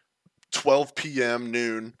like 12 p.m.,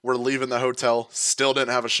 noon. We're leaving the hotel. Still didn't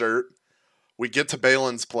have a shirt. We get to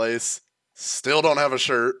Balin's place. Still don't have a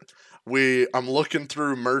shirt. I'm looking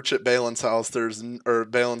through merch at Balin's house. Or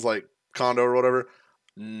Balin's, like, condo or whatever.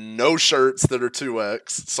 No shirts that are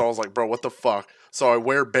 2X. So I was like, bro, what the fuck? So I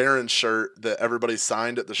wear Baron's shirt that everybody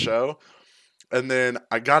signed at the show. And then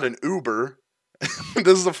I got an Uber.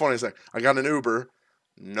 This is the funniest thing. I got an Uber.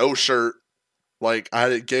 No shirt. Like,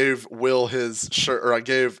 I gave Will his shirt, or I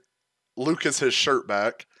gave Lucas his shirt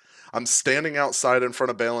back. I'm standing outside in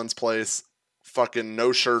front of Balin's place, fucking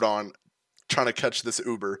no shirt on, trying to catch this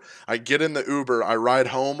Uber. I get in the Uber, I ride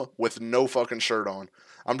home with no fucking shirt on.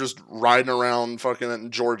 I'm just riding around fucking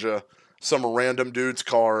in Georgia, some random dude's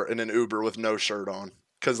car in an Uber with no shirt on.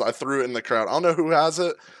 Because I threw it in the crowd. I don't know who has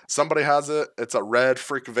it. Somebody has it. It's a red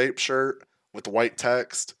Freak Vape shirt with white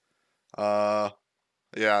text.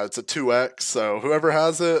 Yeah, it's a 2X, so whoever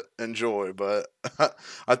has it, enjoy. But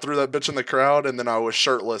I threw that bitch in the crowd, and then I was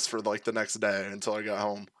shirtless for like the next day until I got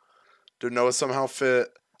home. Dude, Noah somehow fit.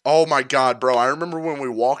 Oh my god, bro! I remember when we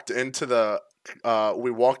walked into the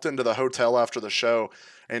hotel after the show,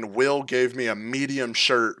 and Will gave me a medium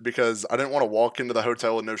shirt because I didn't want to walk into the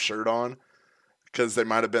hotel with no shirt on, because they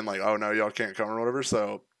might have been like, "Oh no, y'all can't come" or whatever.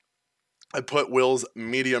 So I put Will's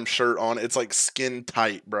medium shirt on. It's like skin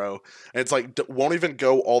tight, bro. And it's like won't even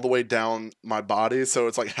go all the way down my body, so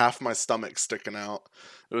it's like half my stomach sticking out.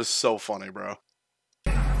 It was so funny, bro.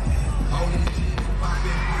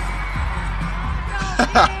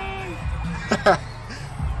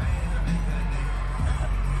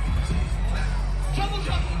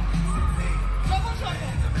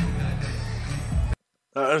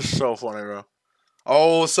 That is so funny, bro.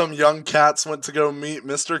 Oh, some young cats went to go meet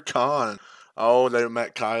Mr. Khan. Oh, they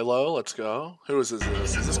met Kylo. Let's go. Who is this?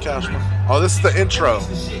 Is this Cashman? Oh, this is the intro.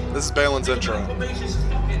 This is Balin's intro.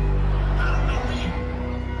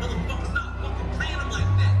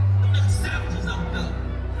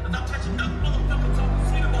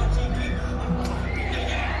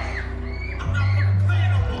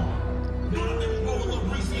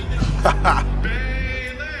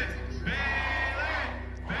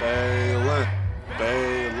 Balin.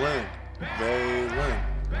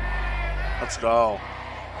 Let's go.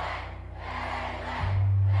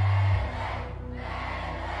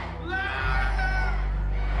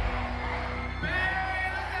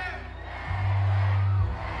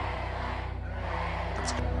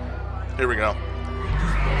 Here we go.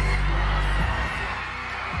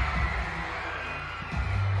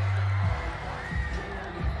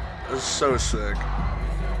 It was so sick.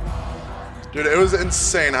 Dude, it was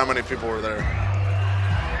insane how many people were there.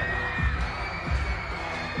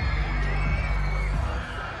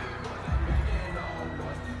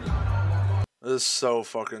 This is so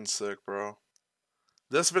fucking sick, bro.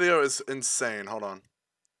 This video is insane. Hold on.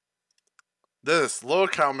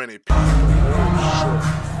 Look how many people. Oh,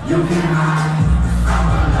 shit.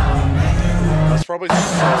 That's probably so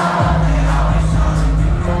fun.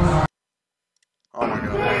 Oh my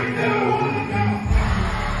god.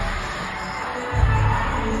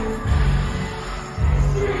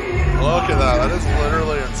 Look at that. That is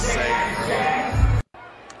literally insane, bro.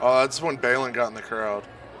 Oh, that's when Balin got in the crowd.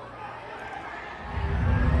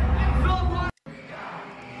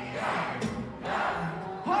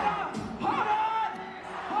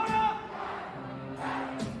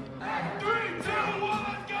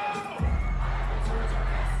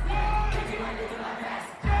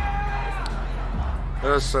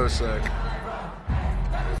 That is so sick.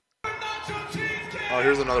 Oh,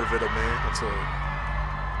 here's another vid of me. That's it.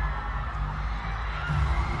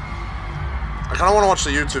 I kind of want to watch the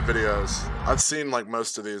YouTube videos. I've seen like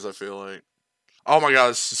most of these, I feel like. Oh my god,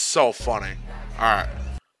 this is so funny. Alright.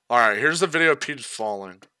 Alright, here's the video of Peach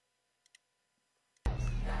falling.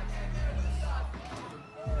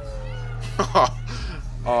 Oh,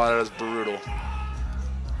 that is brutal.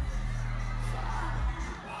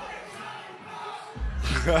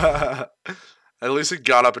 At least he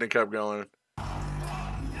got up and he kept going.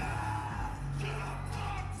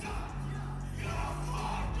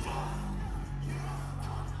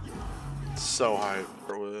 So hype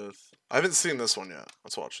with. I haven't seen this one yet.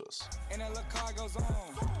 Let's watch this. And that little car goes on.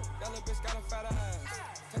 That little bitch got a fat ass.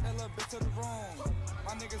 Take that little bitch to the room.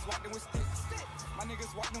 My niggas walking with sticks. My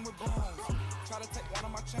niggas walking with brooms. Try to take one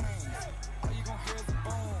of my chains. All you gonna hear is a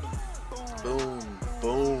boom. Boom,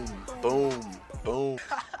 boom, boom, boom.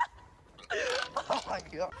 Oh my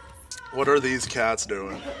god. What are these cats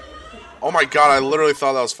doing? Oh my god, I literally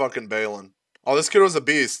thought that was fucking Balin. Oh, this kid was a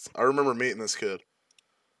beast. I remember meeting this kid.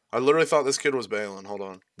 I literally thought this kid was Balin. Hold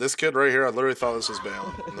on. This kid right here, I literally thought this was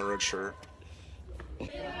Balin in the red shirt.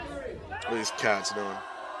 What are these cats doing?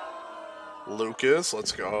 Lucas,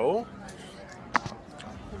 let's go.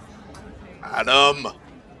 Adam.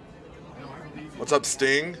 What's up,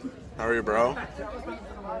 Sting? How are you, bro?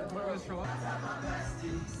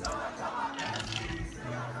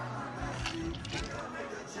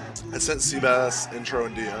 I sent Seabass intro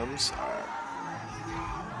and DMs. Alright.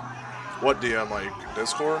 What DM, like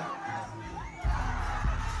Discord?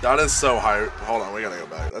 That is so hype. Hold on, we gotta go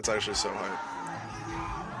back. That's actually so hype.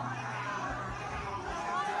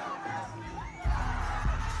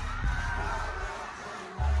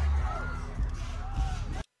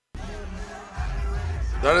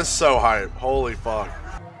 That is so hype. Holy fuck.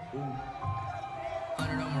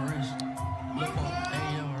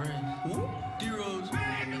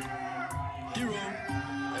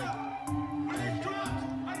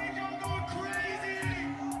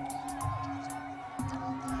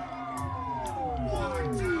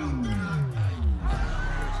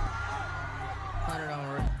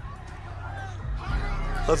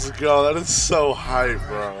 Let's go. That is so hype,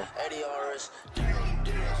 bro.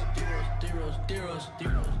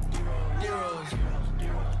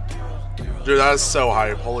 Dude, that is so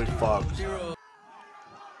hype. Holy fuck.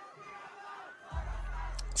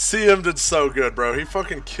 CM did so good, bro. He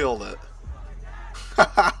fucking killed it.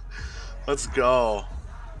 Let's go.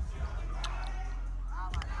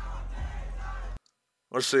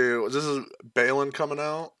 Let's see. This is Balin coming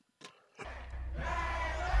out.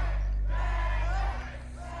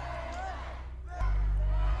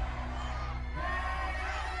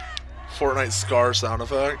 Fortnite Scar sound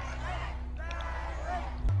effect.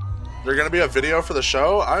 There's gonna be a video for the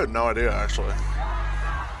show? I had no idea, actually.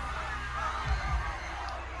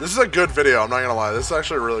 This is a good video, I'm not gonna lie. This is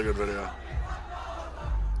actually a really good video.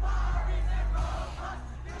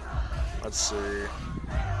 Let's see.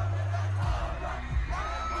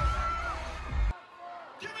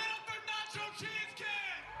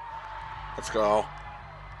 Let's go.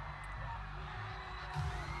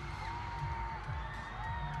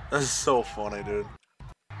 This is so funny, dude.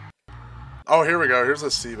 Oh, here we go. Here's the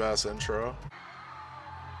Seabass intro.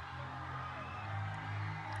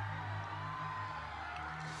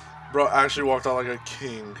 Bro actually walked out like a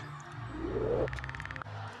king.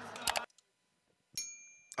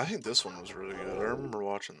 I think this one was really good. I remember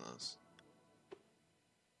watching this.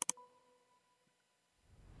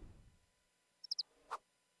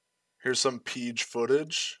 Here's some Peach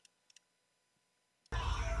footage.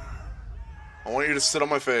 I want you to sit on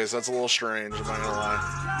my face. That's a little strange, I'm not gonna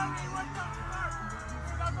lie.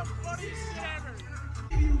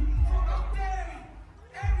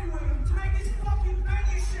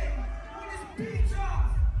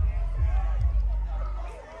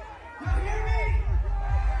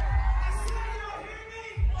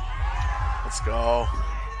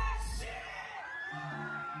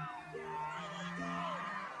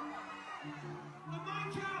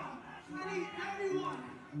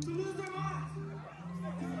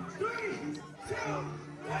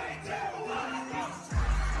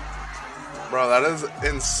 Bro, that is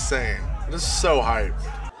insane. This is so hype.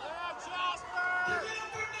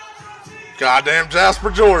 Goddamn Jasper,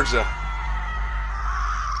 Georgia.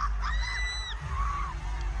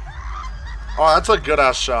 Oh, that's a good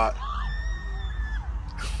ass shot.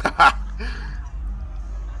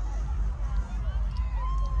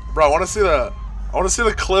 Bro, I want to see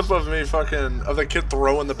the clip of me of the kid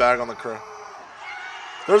throwing the bag on the crow.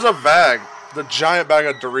 There's a bag, the giant bag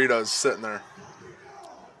of Doritos sitting there.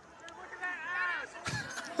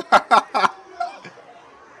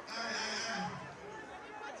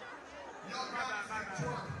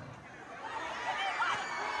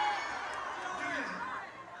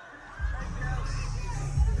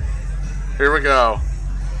 Here we go.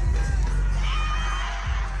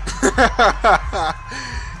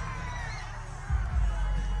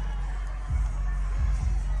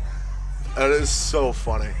 That is so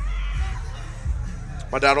funny.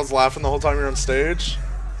 My dad was laughing the whole time you're on stage.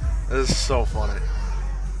 It is so funny.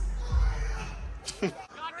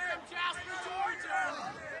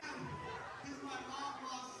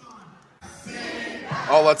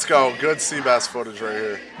 Oh, let's go. Good Seabass footage right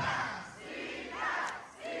here.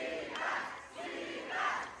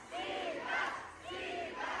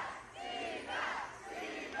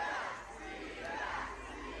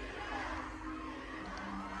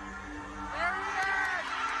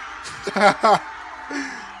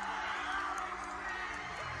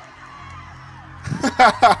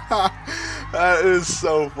 That is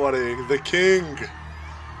so funny. The king.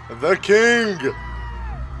 The king.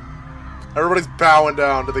 Everybody's bowing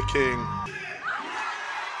down to the king.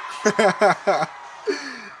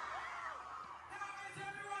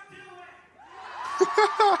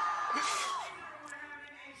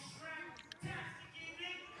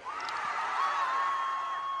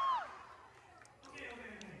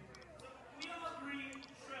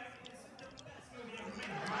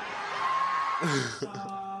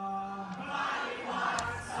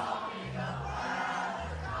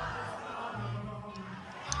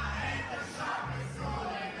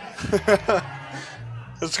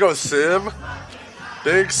 Let's go, Sim.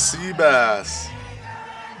 Big Seabass.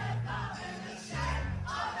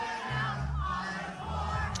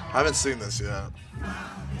 I haven't seen this yet.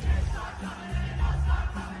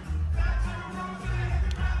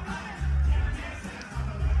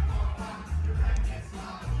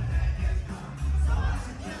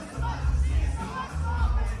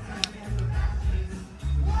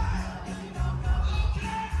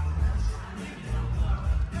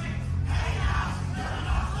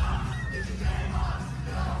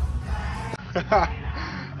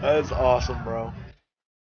 That is awesome, bro.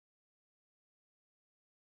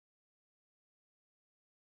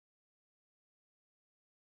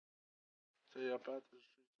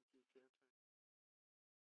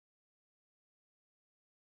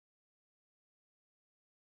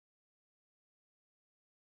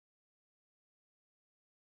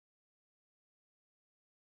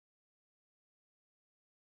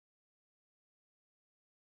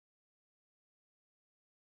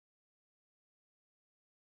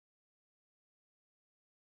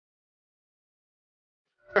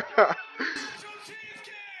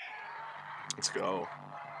 Let's go.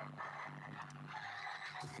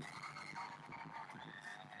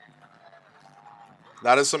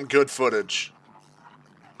 That is some good footage.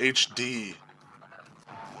 HD.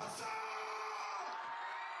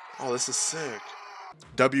 Oh, this is sick.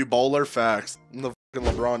 W Bowler facts. I'm the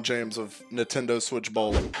fucking LeBron James of Nintendo Switch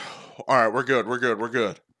bowling. Alright, we're good.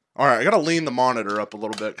 Alright, I gotta lean the monitor up a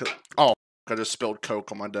little bit. Oh, I just spilled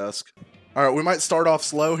Coke on my desk. Alright, we might start off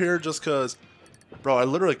slow here just because, bro, I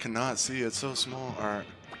literally cannot see. It's so small. Alright.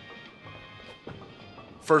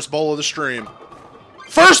 First bowl of the stream.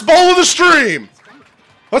 First bowl of the stream!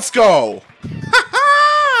 Let's go!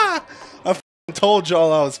 I told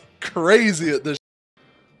y'all I was crazy at this.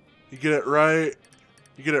 You get it right.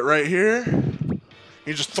 You get it right here.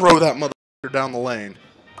 You just throw that motherfucker down the lane.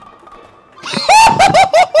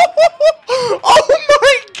 Oh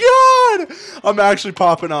my god! I'm actually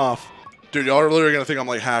popping off. Dude, y'all are literally gonna think I'm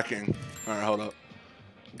like hacking. Alright, hold up.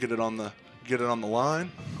 Get it on the line.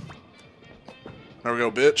 There we go,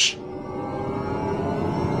 bitch.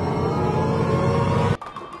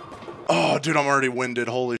 Oh, dude, I'm already winded.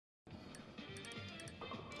 Holy shit.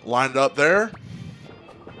 Lined up there.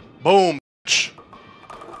 Boom, bitch.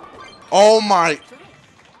 Oh my.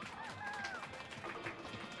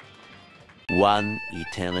 One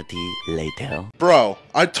eternity later. Bro,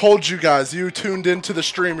 I told you guys, you tuned into the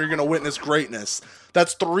stream, you're gonna witness greatness.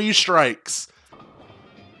 That's 3 strikes.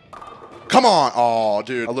 Come on. Oh,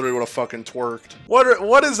 dude. I literally would have fucking twerked.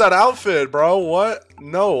 What is that outfit, bro? What?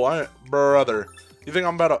 No, brother. You think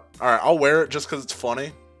I'm about to... Alright, I'll wear it just because it's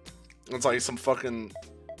funny. It's like some fucking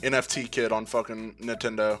NFT kid on fucking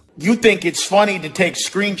Nintendo. You think it's funny to take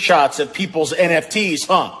screenshots of people's NFTs,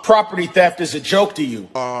 huh? Property theft is a joke to you.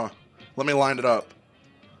 Let me line it up.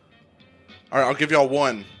 Alright, I'll give y'all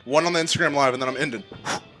one. One on the Instagram Live, and then I'm ending.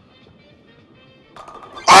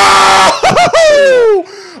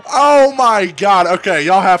 Oh my god. Okay,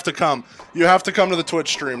 y'all have to come. You have to come to the Twitch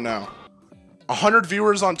stream now. 100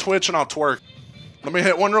 viewers on Twitch and I'll twerk. Let me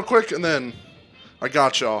hit one real quick and then I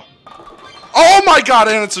got y'all. Oh my god,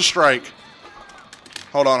 and it's a strike.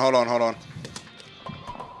 Hold on.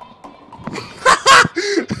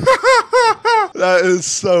 That is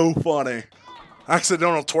so funny.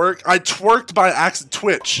 Accidental twerk. I twerked by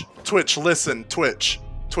accident. Twitch, listen, Twitch.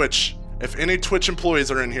 If any Twitch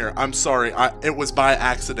employees are in here, I'm sorry. It was by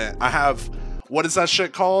accident. I have, what is that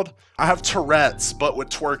shit called? I have Tourette's, but with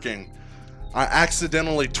twerking. I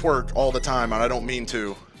accidentally twerk all the time, and I don't mean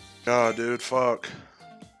to. God, dude, fuck.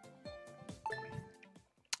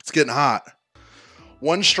 It's getting hot.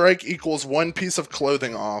 1 strike equals 1 piece of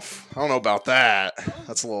clothing off. I don't know about that.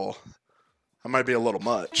 That might be a little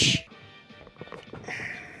much.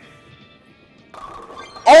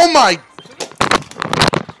 Oh my...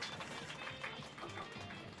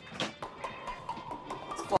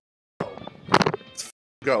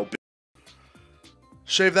 Go.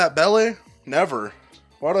 Shave that belly? Never.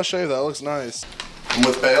 Why'd I shave that? It looks nice. I'm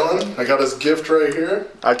with Balin. I got his gift right here.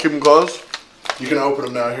 I keep him closed. You can open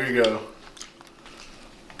them now. Here you go.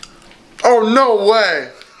 Oh, no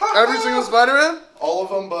way. Every single Spider-Man? All of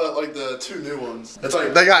them, but like the 2 new ones. It's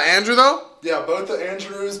like they got Andrew though? Yeah, both the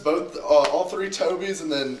Andrews, all 3 Tobys,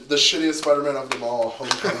 and then the shittiest Spider-Man of them all,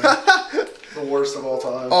 Homecoming. The worst of all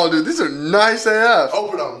time. Oh, dude, these are nice AF.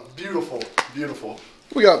 Open them. Beautiful.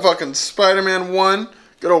 We got fucking Spider-Man 1,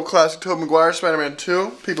 good old classic Tobey Maguire, Spider-Man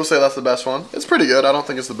 2. People say that's the best one. It's pretty good. I don't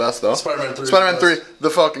think it's the best though. Spider-Man 3. Spider-Man 3, the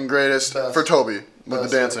fucking greatest for Tobey with the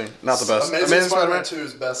dancing. Not the best. Amazing Spider-Man 2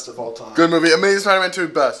 is best of all time. Good movie. Amazing Spider-Man 2 is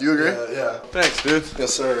best. You agree? Yeah. Thanks, dude.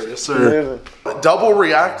 Yes, sir. Double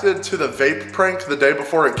reacted to the vape prank the day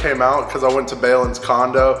before it came out because I went to Balin's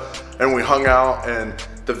condo and we hung out and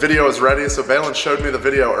the video is ready. So Balin showed me the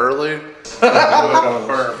video early.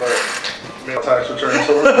 Tax return.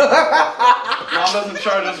 Mom doesn't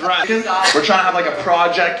charge us rent. We're trying to have like a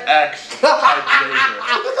Project X type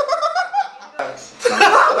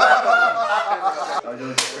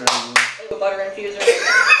Butter infuser.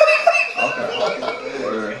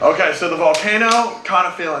 Okay, so the volcano, kind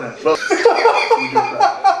of feeling it.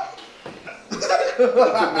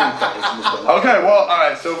 Okay, well,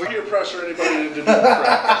 alright, so if we peer pressure anybody to do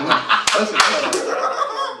that. Listen,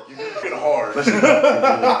 you're getting hard. Listen,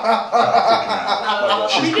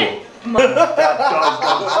 she's cool. That does go.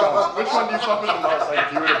 Which one do you fuck with the most? Like,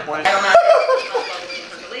 if you were to point?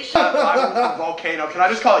 Volcano. Can I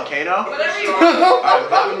just call it Kano? Whatever you want. Alright,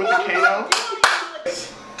 vibing with the Kano.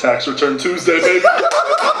 Tax return Tuesday, baby.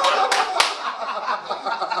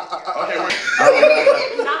 Okay, but it's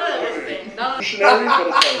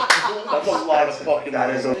like, that's a lot of fucking. That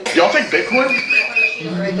is. Y'all think Bitcoin?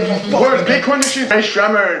 Where's Bitcoin machine? Hey,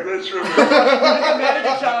 Strummer.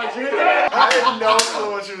 I had no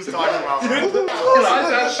clue what she was talking about. No.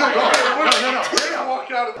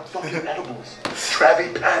 Walk out of fucking edibles.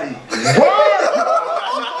 Travi Patty.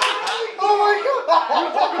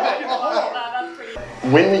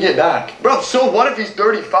 When we get back. Bro, so what if he's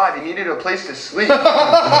 35? He needed a place to sleep.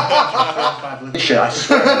 Shit, I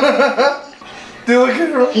swear. Dude, look at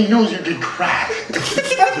her. He knows you did crack.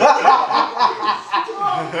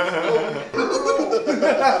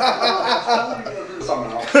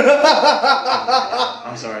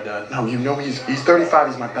 I'm sorry, Dad. No, you know he's 35.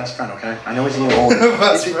 He's my best friend, okay? I know he's a little older.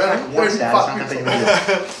 Best friend? Dad, it's not that big of a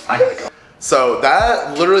deal. I gotta go. So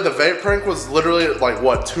that, literally, the vape prank was literally like,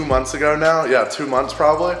 what, 2 months ago now? Yeah, 2 months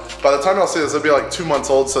probably. By the time y'all see this, it'll be like 2 months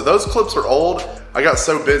old. So those clips are old. I got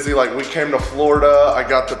so busy, like we came to Florida, I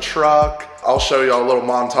got the truck. I'll show y'all a little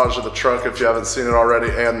montage of the truck if you haven't seen it already,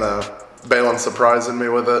 and the Balin surprising me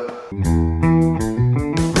with it.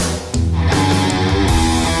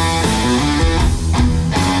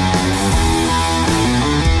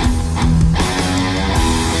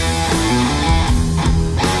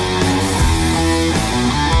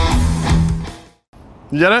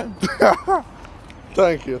 You get it?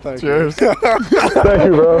 Thank you. Cheers. Thank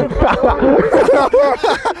you, bro.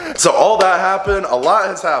 So all that happened, a lot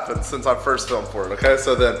has happened since I first filmed for it, okay?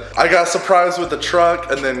 So then I got surprised with the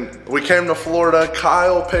truck, and then we came to Florida.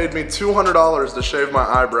 Kyle paid me $200 to shave my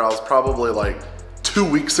eyebrows, probably like 2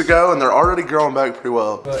 weeks ago, and they're already growing back pretty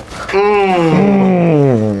well.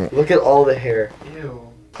 Look at all the hair.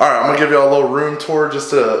 Ew. Alright, I'm gonna give y'all a little room tour just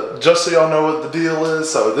so y'all know what the deal is.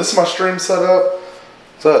 So this is my stream setup.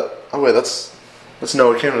 Oh wait, that's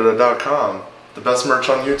NoahCanada.com. The best merch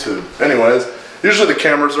on YouTube. Anyways, usually the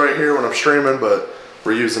camera's right here when I'm streaming, but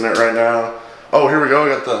we're using it right now. Oh, here we go. I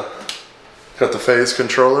got the phase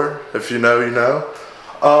controller. If you know, you know.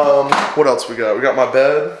 What else we got? We got my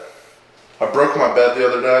bed. I broke my bed the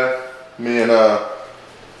other day. Me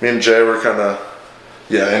and Jay were kind of,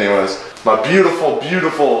 yeah. Anyways, my beautiful,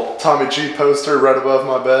 beautiful Tommy G poster right above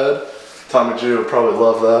my bed. Tommy G would probably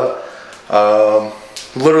love that.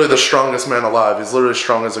 Literally the strongest man alive. He's literally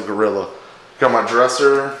strong as a gorilla. Got my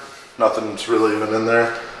dresser. Nothing's really even in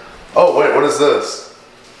there. Oh wait, what is this?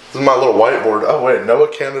 This is my little whiteboard. Oh wait,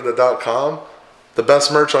 NoahCanada.com. The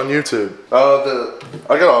best merch on YouTube.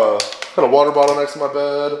 I got a water bottle next to my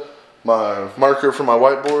bed. My marker for my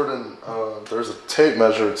whiteboard, and there's a tape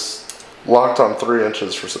measure. It's locked on 3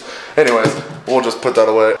 inches for some. Anyways, we'll just put that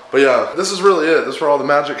away. But yeah, this is really it. This is where all the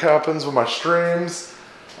magic happens with my streams.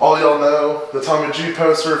 All y'all know, the Tommy G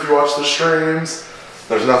poster if you watch the streams.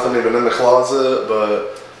 There's nothing even in the closet,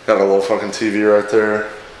 but got a little fucking TV right there.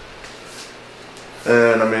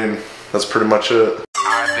 And I mean, that's pretty much it.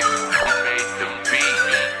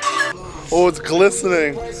 Oh, it's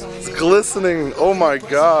glistening. It's glistening. Oh my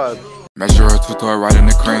god. Measure her to throw it right in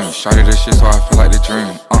the cream. Shotty this shit so I feel like the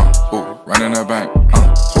dream. Ooh, running the bank.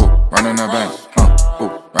 Ooh, running the bank.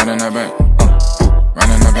 Ooh, running the bank. Ooh,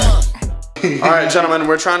 running the bank. Alright, gentlemen,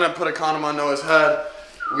 we're trying to put a condom on Noah's head.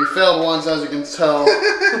 We failed once, as you can tell,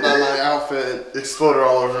 by my outfit exploded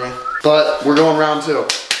all over me. But we're going round 2.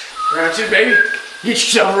 Round 2, baby. Get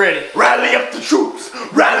yourself ready. Rally up the troops.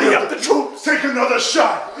 Rally up the troops. Take another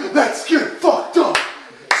shot. Let's get fucked up.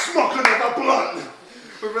 Smoke another blunt.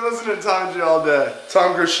 We've been listening to Tom G all day.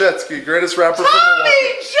 Tom Grishetsky, greatest rapper from Milwaukee.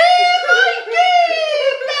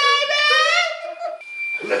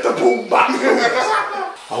 Let the boom box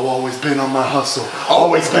I've always been on my hustle.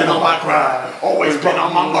 Always been on my grind. Always been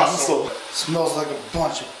on my muscle. Smells like a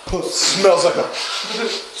bunch of pussies.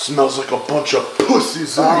 Smells like a bunch of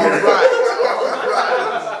pussies in here. Alright.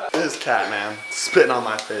 This cat, man, spitting on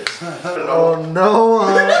my face. Oh no.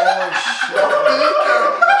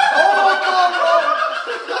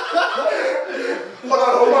 Oh my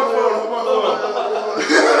god, hold my phone.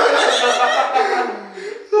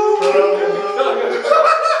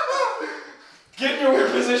 Get in your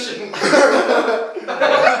weird position. You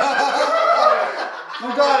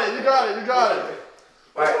got it.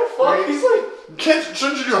 What the fuck? He's like...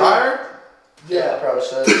 Shouldn't you do higher? Yeah, I probably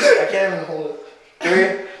should. I can't even hold it. 3,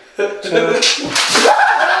 2.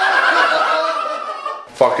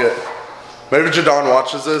 Fuck it. Maybe Jadon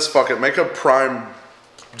watches this. Fuck it. Make a prime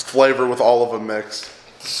flavor with all of them mixed.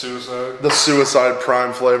 Suicide. The suicide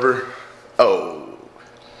prime flavor. Oh.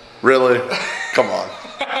 Really? Come on.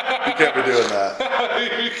 You can't be doing that.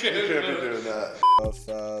 You can't be doing that.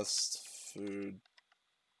 Fast food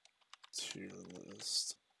tier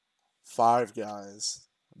list. 5 Guys.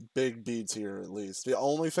 Big B tier at least. The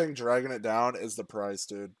only thing dragging it down is the price,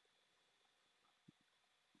 dude.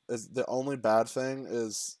 The only bad thing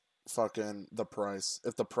is fucking the price.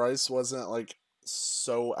 If the price wasn't like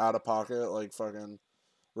so out of pocket, like fucking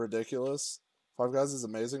ridiculous, 5 Guys is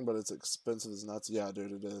amazing, but it's expensive as nuts. Yeah,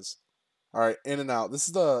 dude, it is. All right, In-N-Out. This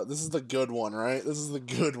is the good one, right? This is the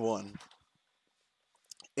good one.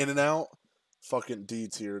 In-N-Out, fucking D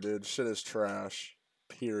tier, dude. Shit is trash.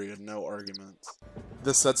 Period. No arguments.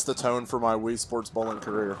 This sets the tone for my Wii Sports bowling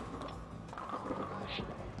career.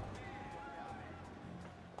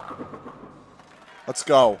 Let's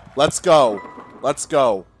go. Let's go. Let's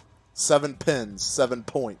go. 7 pins, 7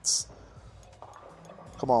 points.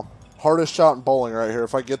 Come on. Hardest shot in bowling right here.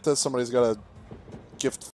 If I get this, somebody's got to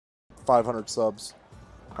gift 500 subs.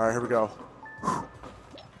 All right, here we go.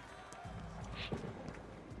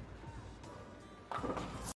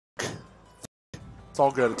 It's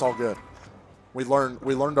all good. It's all good. We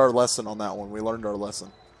learned our lesson on that one. We learned our lesson.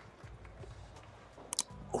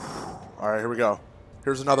 All right, here we go.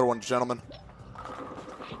 Here's another one, gentlemen.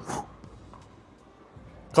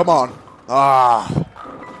 Come on. Ah.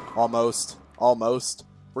 Almost. Almost.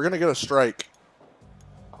 We're going to get a strike.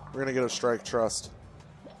 We're going to get a strike, trust.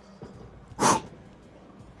 Come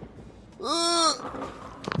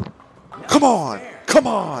on. Come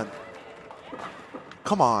on.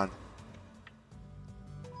 Come on.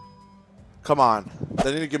 Come on.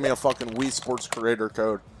 They need to give me a fucking Wii Sports creator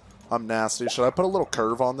code. I'm nasty. Should I put a little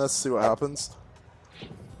curve on this? See what happens?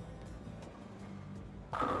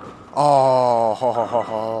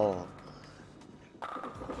 Oh.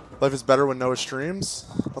 Life is better when Noah streams.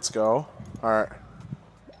 Let's go. All right.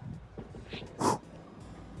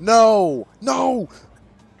 No! No!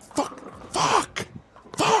 Fuck!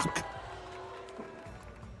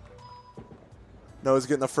 Noah's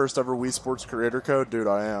getting the first ever Wii Sports creator code? Dude,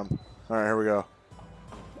 I am. Alright, here we go.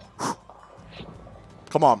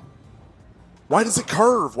 Come on. Why does it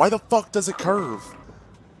curve? Why the fuck does it curve?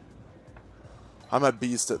 I'm a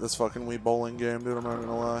beast at this fucking Wii bowling game, dude. I'm not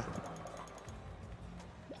gonna lie.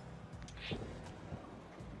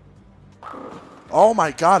 Oh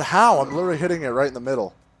my god, how? I'm literally hitting it right in the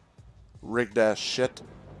middle. Rigged ass shit.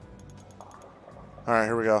 Alright,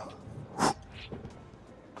 here we go.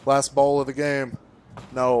 Last bowl of the game.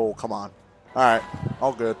 No, come on. Alright,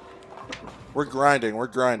 all good. We're grinding,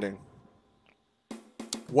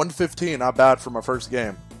 115, not bad for my first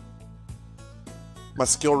game. My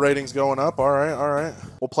skill rating's going up. Alright.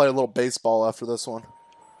 We'll play a little baseball after this one.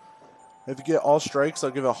 If you get all strikes,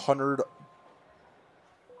 I'll give 100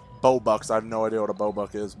 Bobucks. I have no idea what a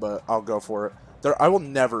Bobuck is, but I'll go for it. I will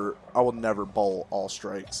never bowl all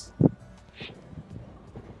strikes.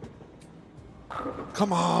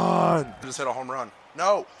 Come on! I just hit a home run.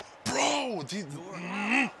 No! Bro!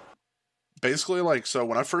 Basically, like, so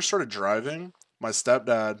when I first started driving, my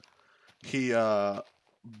stepdad, he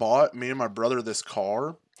bought me and my brother this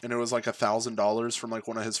car, and it was like $1,000 from like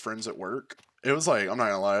one of his friends at work. It was like, I'm not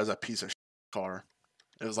gonna lie, it was a piece of shit car.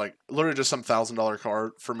 It was like literally just some $1,000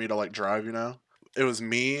 car for me to like drive, you know? It was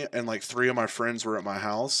me and like 3 of my friends were at my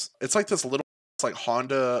house. It's like this little, it's like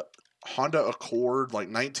Honda Accord,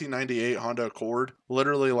 like 1998 Honda Accord.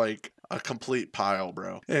 Literally like a complete pile,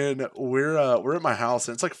 bro. And we're at my house,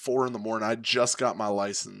 and it's like 4 in the morning. I just got my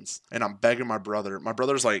license, and I'm begging my brother. My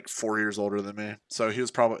brother's like 4 years older than me, so he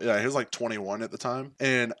was probably, he was like 21 at the time.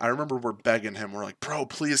 And I remember we're begging him. We're like, bro,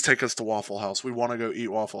 please take us to Waffle House. We want to go eat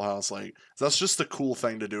Waffle House. Like, that's just the cool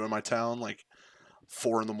thing to do in my town. Like,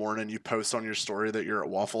 4 in the morning, you post on your story that you're at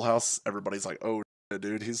Waffle House. Everybody's like, oh,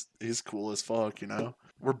 dude, he's cool as fuck, you know?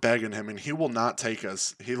 We're begging him, and he will not take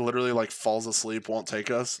us. He literally like falls asleep, won't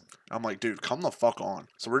take us. I'm like, dude, come the fuck on.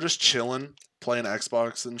 So we're just chilling, playing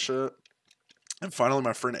Xbox and shit. And finally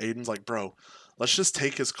my friend Aiden's like, bro, let's just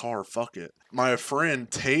take his car, fuck it. My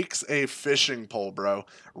friend takes a fishing pole, bro,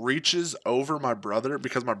 reaches over my brother,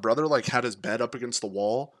 because my brother like had his bed up against the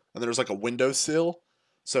wall, and there's like a windowsill.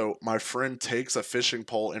 So my friend takes a fishing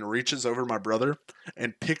pole and reaches over my brother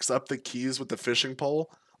and picks up the keys with the fishing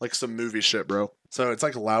pole. Like some movie shit, bro. So it's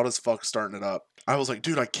like loud as fuck starting it up. I was like,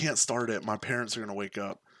 dude, I can't start it. My parents are gonna wake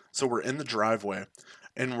up. So we're in the driveway,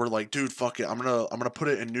 and we're like, dude, fuck it. I'm gonna put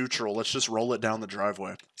it in neutral. Let's just roll it down the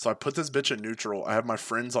driveway. So I put this bitch in neutral. I have my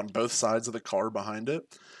friends on both sides of the car behind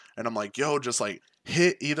it, and I'm like, yo, just like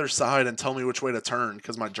hit either side and tell me which way to turn,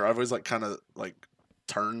 because my driveway's like kind of like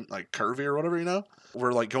turn like curvy or whatever, you know.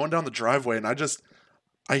 We're like going down the driveway, and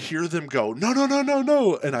I hear them go, no,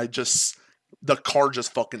 and the car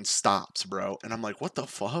just fucking stops, bro. And I'm like, what the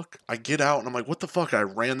fuck? I get out, and I'm like, what the fuck? I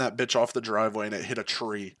ran that bitch off the driveway, and it hit a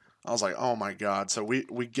tree. I was like, oh my god. So we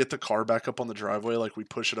get the car back up on the driveway, like we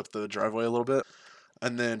push it up the driveway a little bit.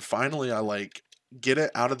 And then finally I like get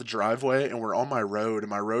it out of the driveway, and we're on my road, and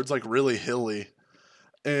my road's like really hilly.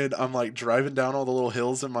 And I'm like driving down all the little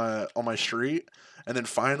hills on my street. And then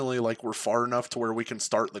finally, like, we're far enough to where we can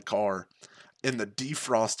start the car. And the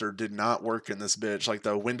defroster did not work in this bitch. Like,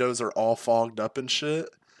 the windows are all fogged up and shit.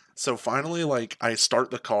 So finally, like, I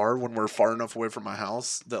start the car when we're far enough away from my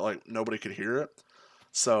house that, like, nobody could hear it.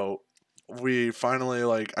 So we finally,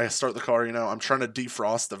 like, I start the car, you know, I'm trying to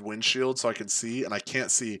defrost the windshield so I can see, and I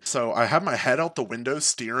can't see. So I have my head out the window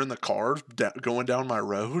steering the car going down my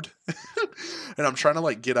road. And I'm trying to,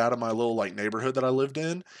 like, get out of my little, like, neighborhood that I lived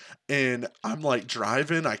in. And I'm, like,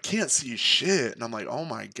 driving. I can't see shit. And I'm like, oh,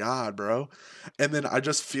 my God, bro. And then I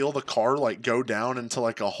just feel the car, like, go down into,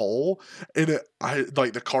 like, a hole. And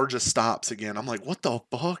the car just stops again. I'm like, what the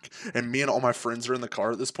fuck? And me and all my friends are in the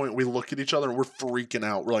car at this point. We look at each other, and we're freaking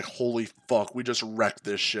out. We're like, holy fuck, we just wrecked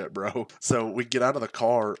this shit, bro. So we get out of the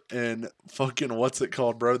car, and fucking, what's it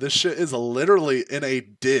called, bro? This shit is literally in a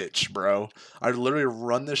ditch, bro. I literally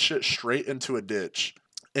run this shit straight into a ditch.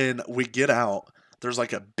 And we get out. There's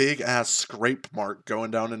like a big ass scrape mark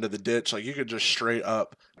going down into the ditch. Like, you could just straight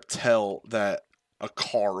up tell that a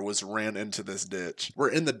car was ran into this ditch.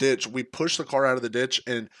 We're in the ditch. We push the car out of the ditch,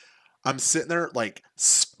 and I'm sitting there like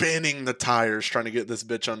spinning the tires trying to get this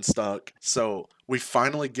bitch unstuck. So we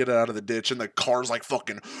finally get it out of the ditch, and the car's like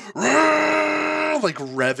fucking like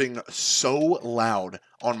revving so loud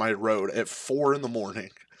on my road at 4 in the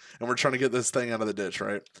morning. And we're trying to get this thing out of the ditch,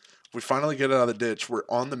 right? We finally get it out of the ditch. We're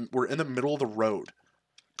in the middle of the road.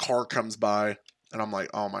 Car comes by. And I'm like,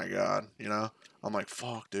 oh my God, you know? I'm like,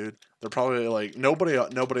 fuck, dude. They're probably like,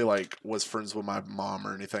 nobody like was friends with my mom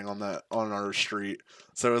or anything on our street.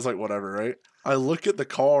 So it was like, whatever, right? I look at the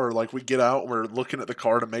car, like we get out, we're looking at the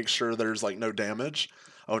car to make sure there's like no damage.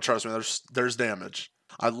 Oh, trust me, there's damage.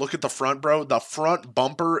 I look at the front, bro. The front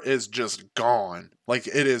bumper is just gone. Like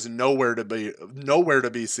it is nowhere to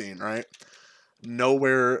be seen, right?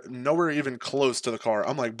 Nowhere even close to the car.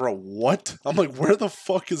 I'm like, bro, what? I'm like, where the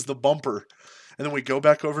fuck is the bumper? And then we go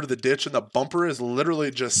back over to the ditch, and the bumper is literally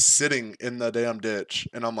just sitting in the damn ditch.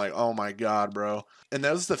 And I'm like, oh my God, bro. And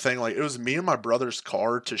that was the thing. Like, it was me and my brother's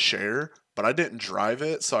car to share, but I didn't drive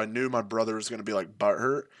it, so I knew my brother was going to be, like,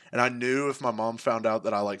 butthurt. And I knew if my mom found out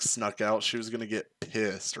that I, like, snuck out, she was going to get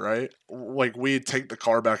pissed, right? Like, we'd take the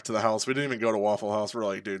car back to the house. We didn't even go to Waffle House. We're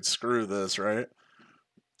like, dude, screw this, right?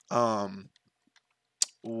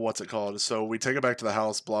 What's it called? So we take it back to the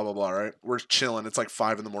house, blah, blah, blah, right? We're chilling. It's like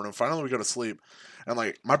 5 in the morning. Finally, we go to sleep. And,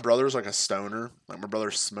 like, my brother's like a stoner. Like, my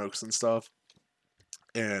brother smokes and stuff.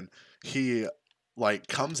 And he, like,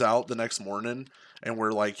 comes out the next morning, and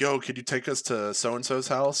we're like, yo, could you take us to so-and-so's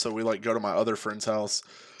house? So we, like, go to my other friend's house.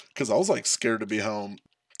 Because I was, like, scared to be home.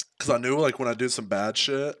 Because I knew, like, when I do some bad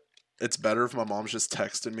shit, it's better if my mom's just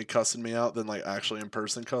texting me, cussing me out, than, like, actually in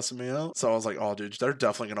person cussing me out. So I was like, oh, dude, they're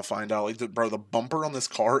definitely going to find out. Like, bro, the bumper on this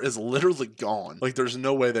car is literally gone. Like, there's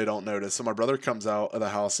no way they don't notice. So my brother comes out of the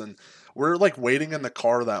house, and we're, like, waiting in the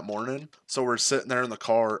car that morning. So we're sitting there in the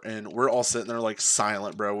car, and we're all sitting there, like,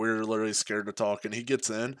 silent, bro. We're literally scared to talk. And he gets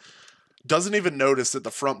in, doesn't even notice that the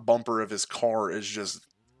front bumper of his car is just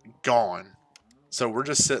gone. So we're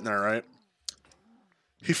just sitting there, right?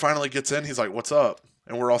 He finally gets in. He's like, what's up?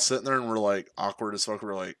 And we're all sitting there, and we're, like, awkward as fuck.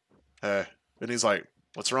 We're like, hey. And he's like,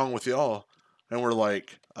 what's wrong with y'all? And we're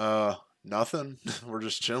like, nothing. We're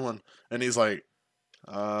just chilling. And he's like,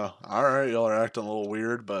 all right, y'all are acting a little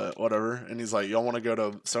weird, but whatever. And he's like, y'all want to go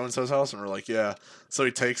to so-and-so's house? And we're like, yeah. So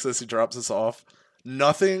he takes this. He drops us off.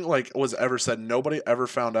 Nothing, like, was ever said. Nobody ever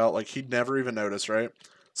found out. Like, he'd never even noticed, right?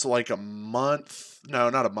 So, like, not a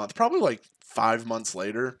month. Probably, like, 5 months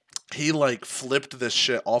later, he, like, flipped this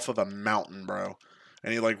shit off of a mountain, bro.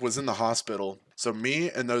 And he, like, was in the hospital. So me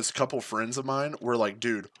and those couple friends of mine were like,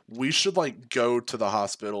 dude, we should, like, go to the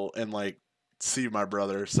hospital and, like, see my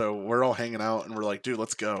brother. So we're all hanging out, and we're like, dude,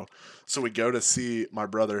 let's go. So we go to see my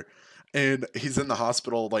brother. And he's in the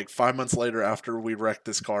hospital, like, 5 months later after we wrecked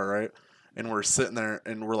this car, right? And we're sitting there,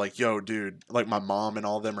 and we're like, yo, dude, like, my mom and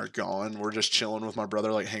all of them are gone. We're just chilling with my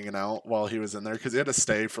brother, like, hanging out while he was in there. Because he had to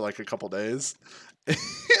stay for, like, a couple days.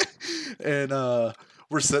 And,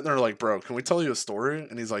 we're sitting there like, bro, can we tell you a story?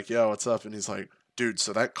 And he's like, yeah, what's up? And he's like, dude,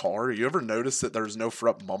 so that car, you ever notice that there's no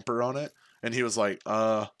front bumper on it? And he was like,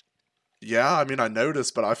 yeah, I mean, I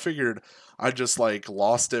noticed, but I figured I just, like,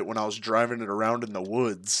 lost it when I was driving it around in the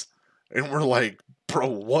woods. And we're like, bro,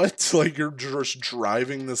 what? Like, you're just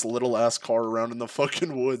driving this little ass car around in the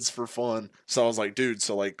fucking woods for fun. So I was like, dude,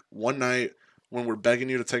 so, like, one night when we're begging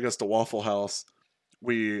you to take us to Waffle House,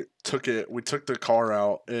 we took the car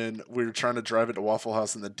out, and we were trying to drive it to Waffle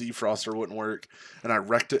House, and the defroster wouldn't work, and I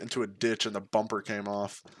wrecked it into a ditch, and the bumper came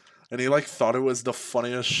off. And he, like, thought it was the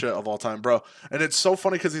funniest shit of all time, bro. And it's so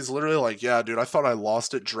funny because he's literally like, yeah, dude, I thought I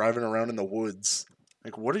lost it driving around in the woods.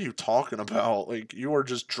 Like, what are you talking about? Like, you are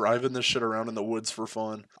just driving this shit around in the woods for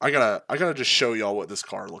fun. I gotta just show y'all what this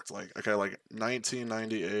car looked like. Okay, like,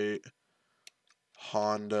 1998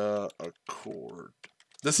 Honda Accord.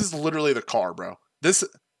 This is literally the car, bro.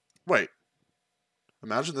 Wait.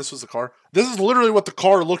 Imagine this was the car. This is literally what the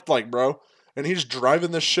car looked like, bro. And he's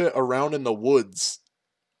driving this shit around in the woods.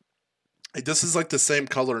 Like, this is, like, the same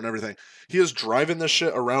color and everything. He is driving this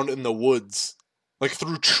shit around in the woods. Like,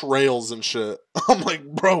 through trails and shit. I'm like,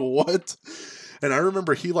 bro, what? And I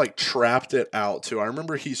remember he, like, trapped it out, too. I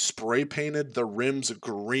remember he spray painted the rims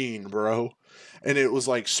green, bro. And it was,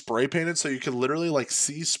 like, spray painted, so you could literally, like,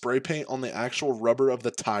 see spray paint on the actual rubber of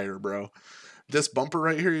the tire, bro. This bumper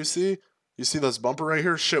right here, you see this bumper right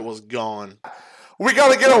here? Shit was gone. We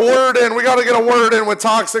gotta get a word in. We gotta get a word in with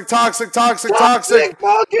Toxic. Toxic, what's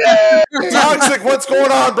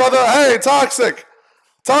going on, brother? Hey, Toxic,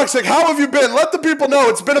 how have you been? Let the people know.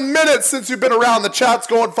 It's been a minute since you've been around. The chat's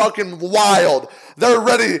going fucking wild. They're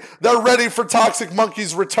ready for Toxic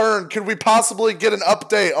Monkey's return. Can we possibly get an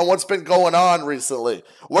update on what's been going on recently?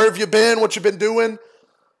 Where have you been? What you been doing?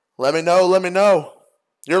 Let me know.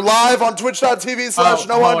 You're live on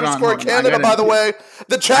twitch.tv/Noah_Canada, by the way.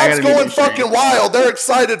 The chat's going fucking wild. They're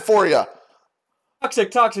excited for you.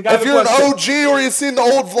 Toxic. If you're an OG or you've seen the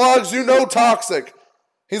old vlogs, you know Toxic.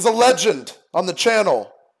 He's a legend on the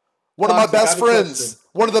channel. One of my best friends.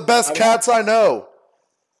 One of the best cats I know.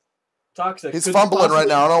 Toxic. He's could you fumbling right possibly-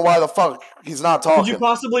 now. I don't know why the fuck he's not talking.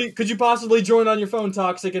 Could you possibly join on your phone,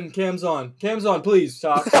 Toxic, and Cam's on? Cam's on, please,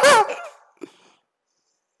 Toxic.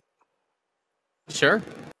 Sure.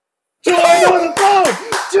 Join on the phone!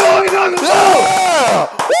 Join on the phone!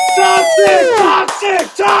 Toxic!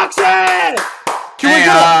 Toxic! Toxic! Can we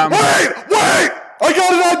get wait! I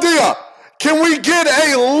got an idea! Can we get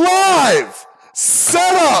a live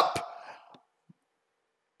setup,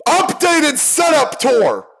 updated setup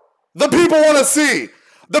tour? The people want to see.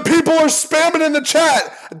 The people are spamming in the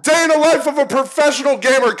chat. Day in the life of a professional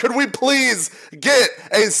gamer. Could we please get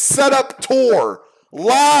a setup tour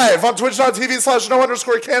live on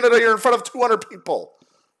twitch.tv/no_Canada here in front of 200 people?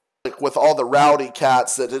 Like with all the rowdy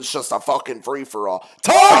cats that it's just a fucking free-for-all.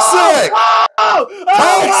 Toxic!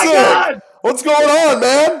 Toxic! What's going on,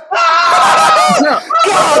 man?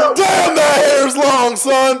 God damn, that hair's long,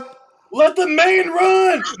 son! Let the main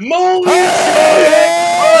run! Moly!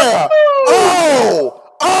 Yeah! Oh!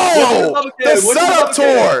 Oh! The setup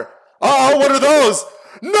tour! Oh, what are those?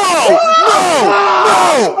 No! No!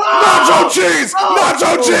 No! Nacho cheese!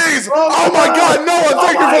 Nacho cheese! Oh my god, Noah,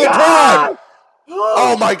 thank you for the prime!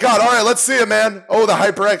 Oh my god, alright, let's see it, man. Oh, the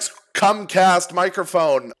HyperX Comcast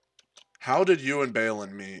microphone. How did you and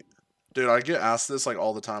Balin meet? Dude, I get asked this like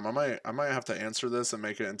all the time. I might have to answer this and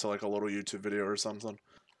make it into like a little YouTube video or something.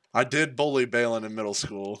 I did bully Balin in middle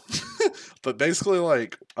school. But basically,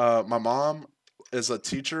 like, my mom is a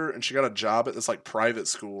teacher and she got a job at this like private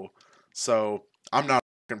school. So I'm not a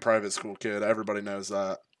fucking private school kid. Everybody knows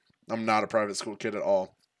that. I'm not a private school kid at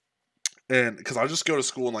all. And because I just go to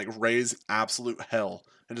school and like raise absolute hell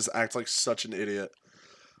and just act like such an idiot.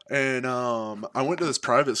 And I went to this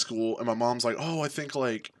private school and my mom's like, oh, I think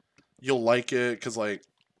like you'll like it because like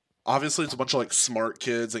obviously it's a bunch of like smart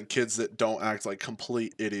kids and kids that don't act like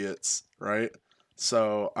complete idiots, right?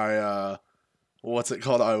 So I what's it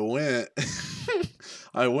called? I went.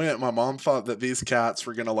 My mom thought that these cats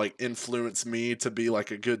were gonna like influence me to be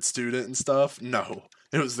like a good student and stuff. No,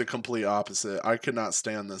 it was the complete opposite. I could not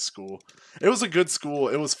stand this school. It was a good school.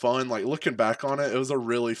 It was fun. Like looking back on it, it was a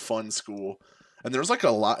really fun school. And there's like a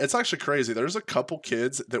lot. It's actually crazy. There's a couple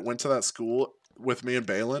kids that went to that school with me and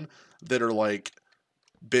Balin that are like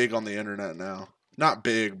big on the internet now. Not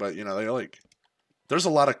big, but you know, they like. There's a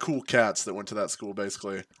lot of cool cats that went to that school,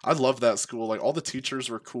 basically. I love that school. Like, all the teachers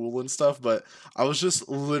were cool and stuff, but I was just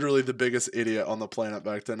literally the biggest idiot on the planet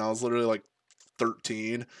back then. I was literally, like,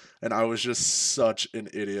 13, and I was just such an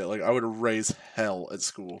idiot. Like, I would raise hell at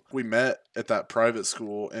school. We met at that private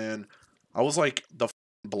school, and I was, like, the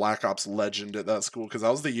Black Ops legend at that school, because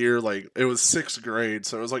that was the year, like, it was 6th grade,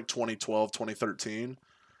 so it was, like, 2012, 2013.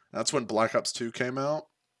 That's when Black Ops 2 came out.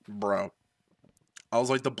 Bro. I was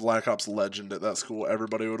like the Black Ops legend at that school.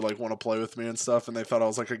 Everybody would like want to play with me and stuff, and they thought I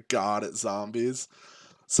was like a god at zombies.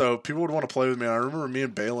 So people would want to play with me. I remember me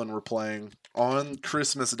and Balin were playing on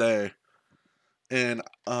Christmas Day, and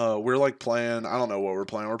we're like playing. I don't know what we're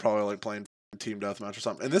playing. We're probably like playing Team Deathmatch or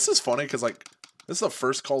something. And this is funny because like this is the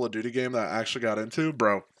first Call of Duty game that I actually got into,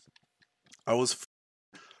 bro. I was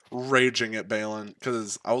raging at Balin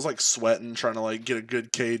because I was like sweating, trying to like get a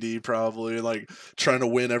good KD, probably like trying to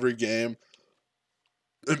win every game.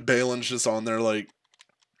 And Balin's just on there like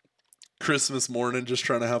Christmas morning just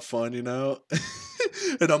trying to have fun, you know?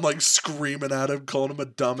 And I'm like screaming at him, calling him a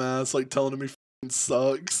dumbass, like telling him he fucking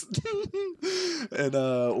sucks. And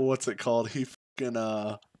what's it called? He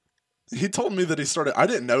told me that he started. I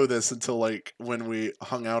didn't know this until like when we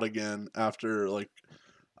hung out again after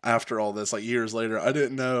all this, like years later. I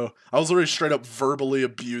didn't know. I was already straight up verbally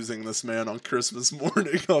abusing this man on Christmas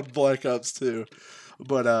morning on Black Ops 2.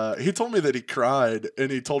 But he told me that he cried, and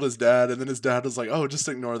he told his dad, and then his dad was like, oh, just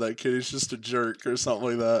ignore that kid, he's just a jerk, or something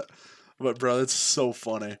like that. But, bro, it's so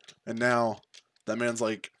funny. And now, that man's,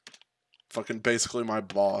 like, fucking basically my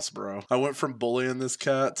boss, bro. I went from bullying this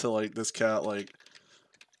cat to, like, this cat, like,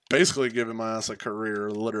 basically giving my ass a career,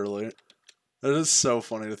 literally. It is so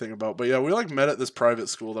funny to think about. But, yeah, we, like, met at this private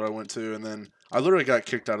school that I went to, and then I literally got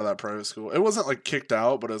kicked out of that private school. It wasn't, like, kicked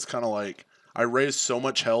out, but it was kind of like, I raised so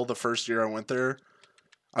much hell the first year I went there.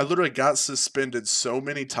 I literally got suspended so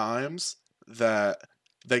many times that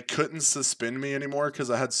they couldn't suspend me anymore because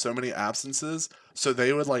I had so many absences. So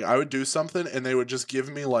they would like, I would do something and they would just give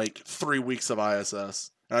me like 3 weeks of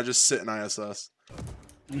ISS. And I just sit in ISS.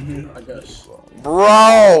 I guess.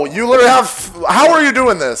 Bro, you literally have, how are you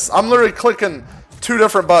doing this? I'm literally clicking 2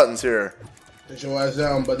 different buttons here. Get your ass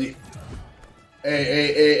down, buddy.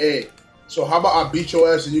 Hey. So how about I beat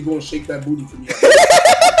your ass and you go and shake that booty for me?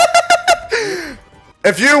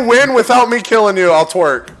 If you win without me killing you, I'll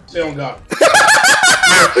twerk. Say on God.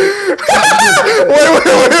 Wait.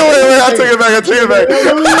 I take it back.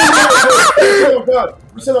 Oh God.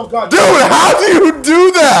 You said, oh God. Dude, how do you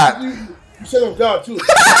do that? You said, oh God, too. You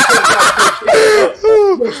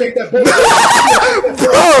gonna shake that butt.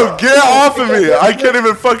 Bro, get off of me. I can't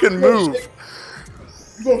even fucking move.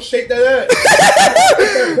 You gonna shake that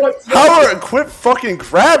ass. Howard, quit fucking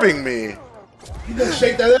grabbing me. You gonna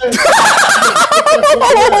shake that ass.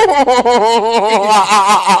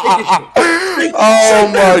 Oh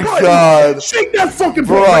my God. Shake that fucking butt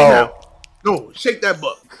Bro. right now. No, shake that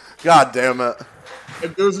butt. God damn it.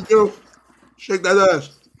 If there's a deal, shake that ass.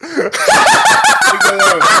 Shake that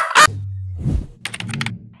ass.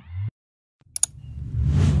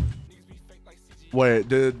 Wait,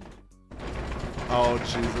 did... Oh,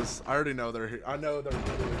 Jesus. I already know they're here. I know they're here.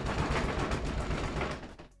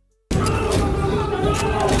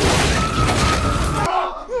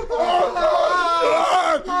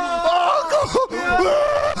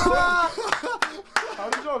 How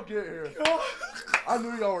did y'all get here? I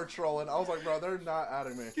knew y'all were trolling. I was like, bro, they're not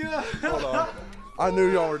adding me. Hold on. I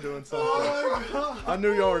knew y'all were doing something. I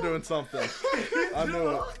knew y'all were doing something. I knew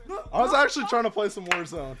it. I was actually trying to play some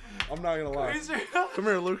Warzone. I'm not gonna lie. Come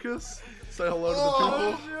here, Lucas. Say hello to the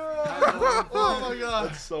people. Oh my God.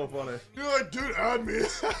 That's so funny. You're like, dude, add me.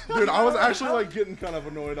 Dude, I was actually like getting kind of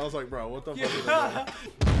annoyed. I was like, bro, what the fuck is that?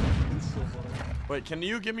 It's so funny. Wait, can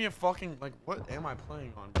you give me a fucking, like, what am I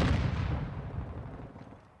playing on?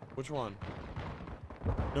 Which one?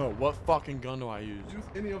 No, what fucking gun do I use? Use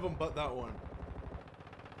any of them but that one.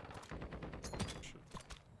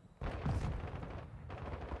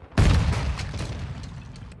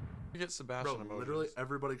 You get Sebastian Bro, emojis. literally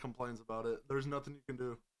everybody complains about it. There's nothing you can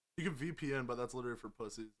do. You can VPN, but that's literally for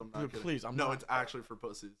pussies. I'm not Dude, kidding. please, I'm no, not. it's actually for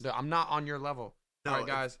pussies. Dude, I'm not on your level. No, Alright,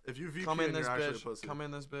 guys. If you VPN, come in this you're actually a bitch. pussy. Come in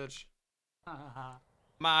this bitch.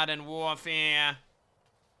 Modern Warfare.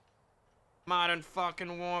 Modern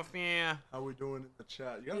fucking Warfare. How we doing in the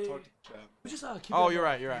chat? You gotta talk to the chat. Just, Oh, you're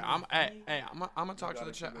right. You're right. I'm gonna talk to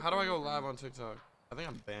the chat. How do I go live on TikTok? I think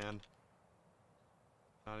I'm banned.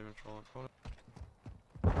 Not even trolling.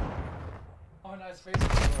 Oh, nice face.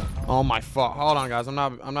 Oh my fuck! Hold on, guys. I'm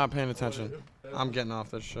not paying attention. I'm getting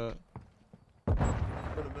off this shit.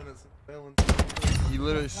 He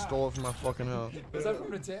literally stole it from my fucking house. Is that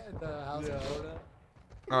from the house in Florida?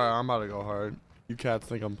 Alright, I'm about to go hard. You cats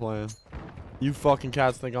think I'm playing. You fucking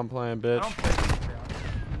cats think I'm playing, bitch.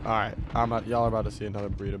 Alright, y'all are about to see another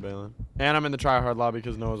breed of Balin. And I'm in the tryhard lobby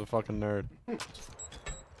because Noah's a fucking nerd.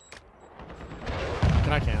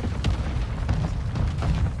 Can I camp?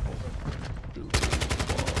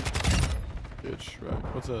 Bitch, right.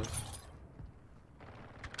 What's this?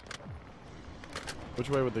 Which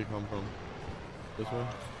way would they come from? This way?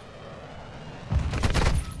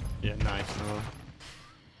 Yeah, nice, Noah.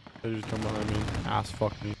 They just come behind me. Ass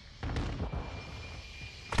fuck me.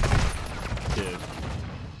 Dude.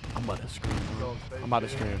 I'm about to scream. I'm about to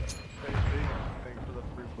scream.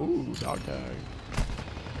 Ooh, dog tag.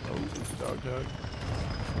 Oh, dog tag.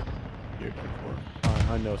 You're done for.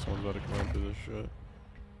 I know someone's about to come out through this shit.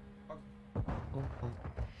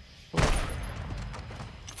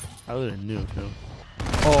 I literally knew too.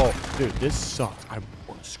 Oh, dude, this sucks. I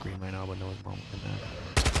want to scream right now, but no one's mom in that.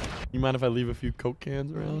 You mind if I leave a few Coke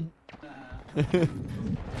cans around?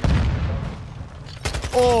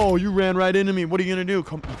 Oh, you ran right into me. What are you gonna do?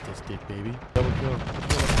 Come eat this dick, baby. Double kill.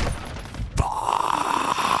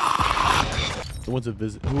 Who wants a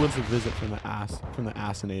visit? Who wants a visit from the ass? From the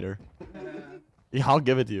assinator? Yeah, I'll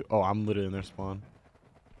give it to you. Oh, I'm literally in their spawn.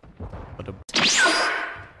 But a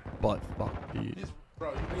butt fuck beat.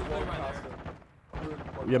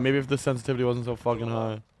 Yeah, maybe if the sensitivity wasn't so fucking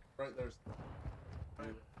high. Right there's.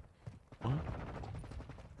 What?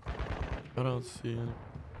 I don't see any.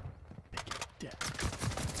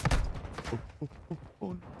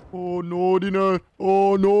 Oh no, dinner!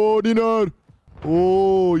 Oh no, dinner!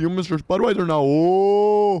 Oh, you Mr. Budweiser now!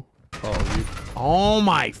 Oh! Oh, you. Oh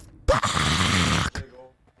my fuck!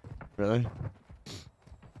 Really?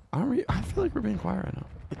 I feel like we're being quiet right now.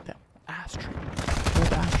 Get that ass treatment. You know what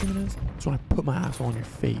the ass treatment is? It's when I put my asshole on your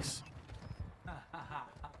face. Am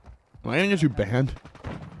I gonna get you banned?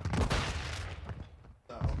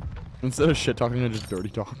 Instead of shit talking, I just dirty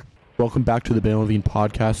talk. Welcome back to the Balin Levine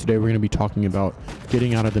podcast. Today we're going to be talking about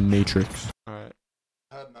getting out of the Matrix. Alright.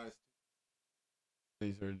 Had nice.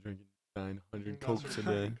 These are drinking 900 Cokes a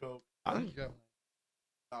day. I don't get.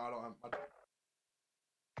 No, I don't have much.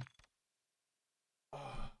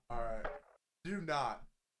 Alright. Do not.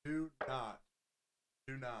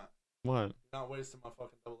 What? Not wasting my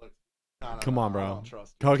fucking double X. No, Come on, I bro. don't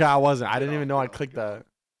trust you. Okay, I wasn't. I didn't even know I clicked that.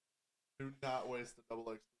 Do not waste the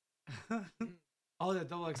double X. Oh, the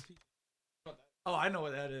double XP. Oh, I know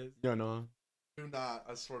what that is. Yeah, no. Do not.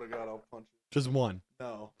 I swear to God, I'll punch you. Just one.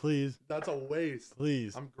 No. Please. That's a waste.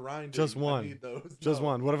 Please. I'm grinding. Just I one. need those. Just No.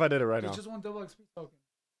 one. What if I did it right There's now? just one double XP token.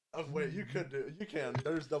 Oh, wait, you could do it. You can.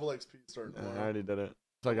 There's double XP starting I tomorrow. already did it.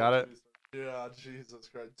 So I got it. Yeah, Jesus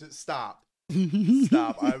Christ. Just stop.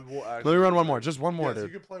 Stop. I will actually. Let me run one more. Just one more, yes,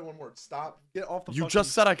 dude. you can play one more. Stop. Get off the You fucking,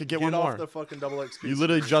 just said I could get one off more. the fucking double XP. You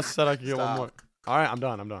literally just said I could get one Stop. more. All right, I'm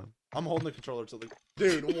done. I'm done. I'm holding the controller to the.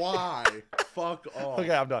 Dude, why? Fuck off.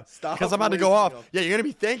 Okay, I'm done. Stop. Because I'm about to go wasting off. Yeah, you're gonna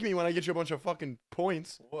be thanking me when I get you a bunch of fucking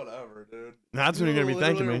points. Whatever, dude. That's when you're gonna be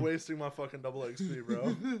thanking me. You're wasting my fucking double XP,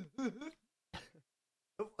 bro.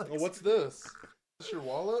 Oh, what's this? Is this your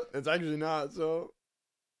wallet? It's actually not. So.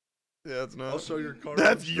 Yeah, it's not. I'll show your card.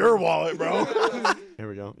 That's your wallet, bro. Here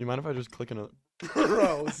we go. You mind if I just click another?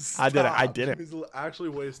 Bro, I did it. I stop. did it. He's actually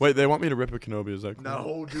wasting. Wait, they want me to rip a Kenobi. Is that cool?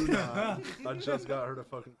 No, do not. I just got her to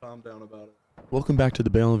fucking calm down about it. Welcome back to the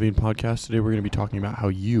Bale Levine podcast. Today we're going to be talking about how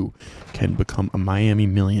you can become a Miami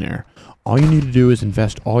millionaire. All you need to do is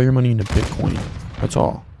invest all your money into Bitcoin. That's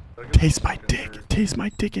all. Taste my dick. Taste my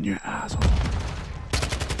dick in your asshole.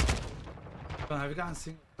 Have you gotten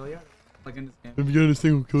single kill yet? Like in this game? Have you got a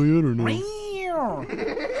single kill yet or no? Ring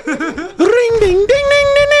Ring ding ding ding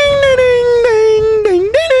ding ding ding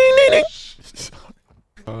ding ding ding ding.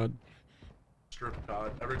 God. Strip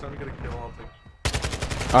God. Every time you get a kill, I'll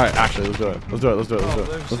take. All right, actually, let's do it. Let's do it. Let's do it. Let's do it.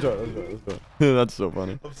 Let's do it. Let's do it. Let's do it. That's so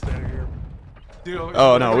funny. I'm standing here. Dude,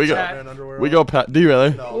 oh no, we go. Do you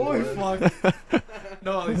really? No, holy fuck.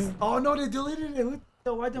 No. Oh no, they deleted it.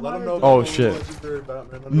 Why did Let them know Oh shit.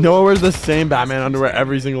 Noah wears the same Batman underwear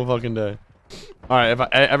every single fucking day. All right, if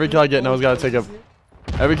every kill I get, Noah's gotta take a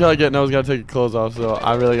clothes off. So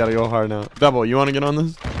I really gotta go hard now. Double, you want to get on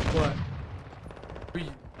this? What? We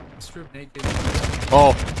strip naked.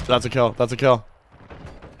 Oh, that's a kill. That's a kill.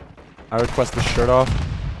 I request the shirt off.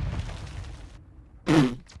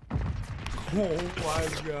 Oh my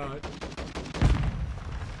god.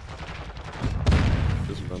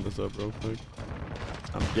 Just run this up real quick.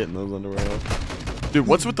 I'm getting those underwear off. Dude,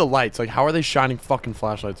 what's with the lights? Like, how are they shining fucking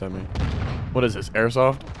flashlights at me? What is this,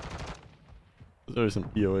 airsoft? There's some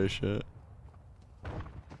EOA shit.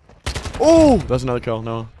 Oh! That's another kill.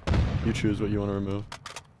 No. You choose what you want to remove.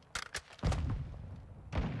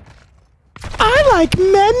 I like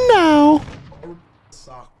men now!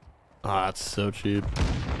 Ah, that's so cheap.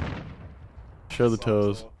 Show the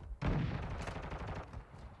toes.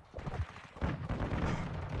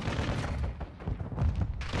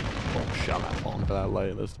 Oh shit, I'm not falling for that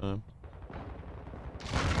light this time.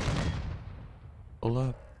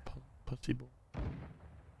 Hola, pussy boy.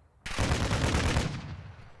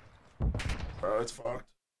 Bro, it's fucked.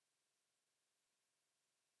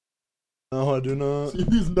 No, I do not.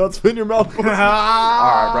 Use nuts in your mouth.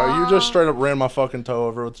 Alright, bro. You just straight up ran my fucking toe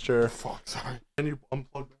over with the chair. Fuck, sorry. And you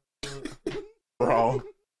unplugged it. Bro.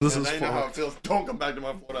 This is I know how it fucked. feels. Don't come back to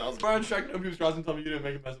my Florida house. Brian Shrek, no people's cross and tell me you didn't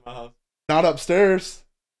make a mess in my house. Not upstairs.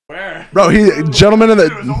 Where? Bro, gentleman in the.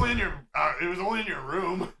 It was only in your. It was only in your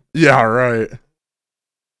room. Yeah, right.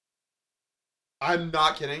 I'm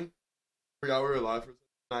not kidding. Forgot we were live for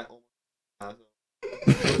tonight. Oh my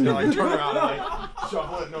like turn around and like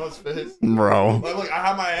shuffle it in Noah's face. Bro. Like, look,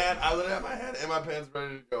 I literally have my hand in my pants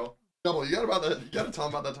ready to go. Double, you gotta tell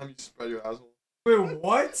him about that time you spread your asshole. Wait,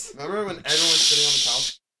 what? Remember when everyone was sitting on the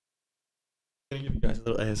couch? I'm gonna give you guys a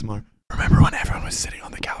little ASMR. Remember when everyone was sitting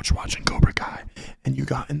on the couch watching Cobra Kai and you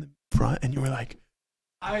got in the front and you were like,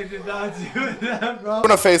 I did not do that, bro.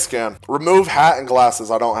 Doing a face scan. Remove hat and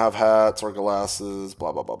glasses. I don't have hats or glasses.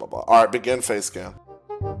 Blah, blah, blah, blah, blah. All right, begin face scan.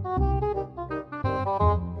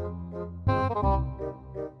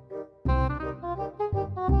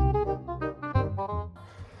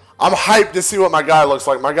 I'm hyped to see what my guy looks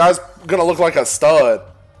like. My guy's gonna look like a stud.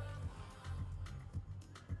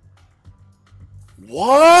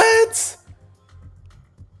 What?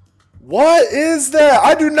 What is that?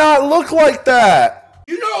 I do not look like that.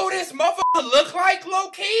 You know who this motherfucker look like,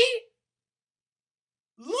 low-key?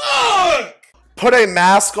 Look! Put a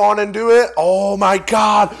mask on and do it? Oh my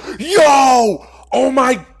god. Yo! Oh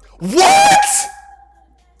my... What?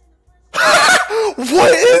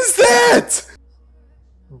 What is that?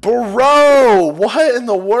 Bro, what in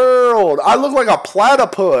the world? I look like a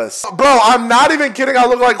platypus. Bro, I'm not even kidding. I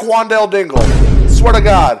look like Quandale Dingle. Swear to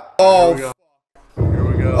God. Oh, here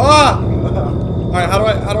we go. Ah! All right,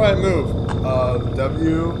 how do I move?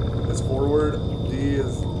 W is forward. D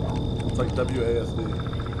is it's like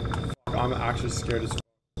WASD. I'm actually scared as.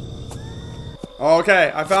 Oh,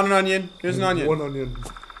 okay, I found an onion. Here's an onion. One onion.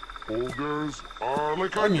 Ogres are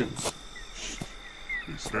like onions.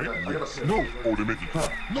 They stink. No. Oh, they make you cry.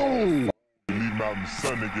 No. They leave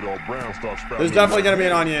There's definitely gonna be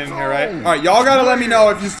an onion in here, right? All right, y'all gotta let me know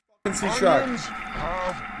if you can see Shrek.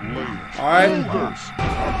 All right.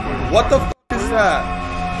 What the f is that?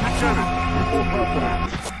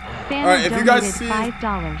 All right, if you guys see.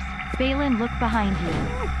 $5. Balin, look behind you.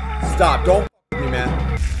 Stop! Don't f me,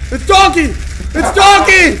 man. It's Donkey! It's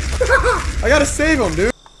Donkey! I gotta save him,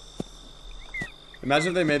 dude. Imagine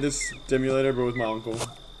if they made this stimulator, but with my uncle.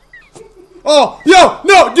 Oh, yo,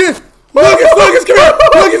 no, dude! Lucas, come here!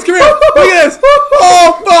 Lucas, come here! Look at this!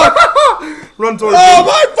 Oh, fuck! Run towards Oh, him.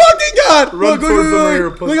 my fucking God! Run towards him or you're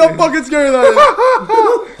a pussy. Look how fucking scary that is.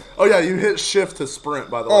 Oh, yeah, you hit shift to sprint,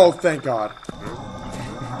 by the way. Oh, thank God.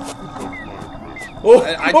 Oh,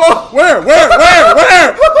 Where?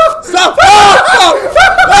 Stop!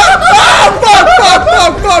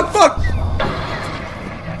 Fuck!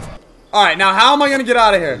 All right, now how am I gonna get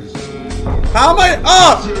out of here? How am I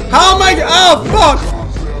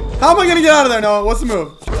gonna get out of there, Noah? What's the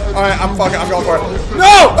move? All right, I'm going for it.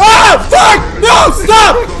 No! Ah, fuck! No,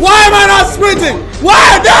 stop! Why am I not sprinting?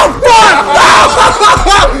 Why? No, fuck!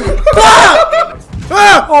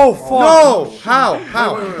 Oh, fuck. No! How?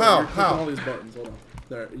 All these buttons. Hold on.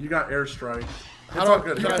 There, you got airstrike. It's all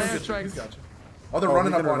good. He's got you. Oh, they're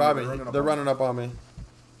running up on me. They're running up on me.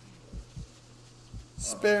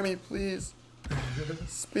 Spare me, please.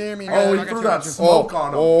 Spare me. Oh, he threw that smoke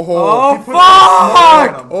on him. Oh,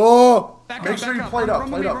 fuck! Oh. Make sure you plate up.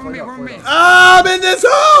 I'm in this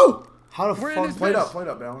hole! How the fuck? Plate up,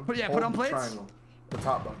 Balin. Put on plates. Triangle. The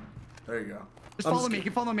top button. There you go. Just follow me. You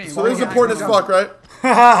can follow me. So this is important as fuck, right?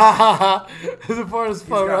 This is important as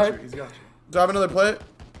fuck, right? He's got you. Do I have another plate?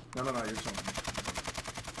 No, you're something.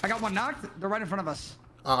 I got one knocked. They're right in front of us.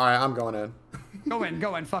 Alright, I'm going in. Go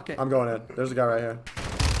in. Fuck it. I'm going in. There's a guy right here.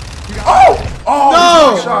 Oh!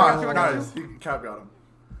 No! Shot. Guys, Cap got him.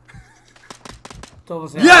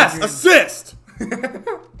 Yes! Assist!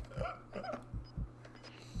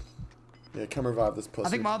 Yeah, come revive this pussy. I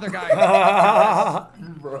think my other guy.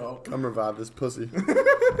 Bro. Come revive this pussy.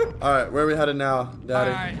 Alright, where are we headed now,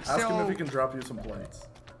 Daddy? Alright, Ask him if he can drop you some plates.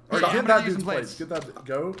 Or Yeah, get that dude's plates. Get that.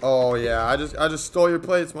 Go. Oh yeah, I just stole your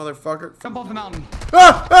plates, motherfucker. Jump off the mountain.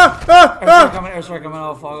 Airstrike coming.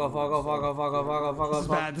 Oh,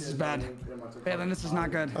 fuck. This is bad. Balin, this is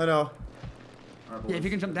not good. I know. Yeah, if you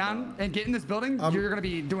can jump down and get in this building, you're gonna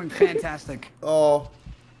be doing fantastic. Oh.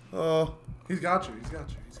 He's got you.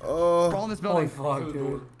 Oh. Crawl in this building. Holy fuck,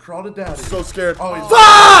 dude. Crawl to daddy. So scared. Oh, he's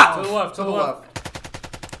fuck! To the left.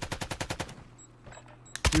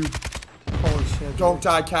 Holy shit. Don't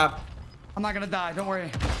die, Cap. I'm not gonna die. Don't worry.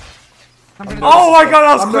 I'm gonna Oh my God,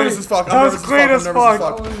 that was I'm clean. nervous as fuck. That was clean as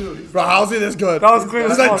fuck. Bro, how's he this good? That was clean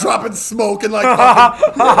He's as like fuck. dropping smoke and like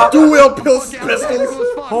fucking dual-wheel pistols.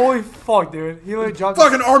 Holy fuck, dude. He literally dropped.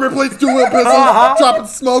 Fucking armor plates, dual-wheel pistols, dropping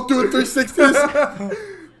smoke, doing 360s.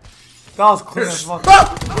 That was clean as fuck.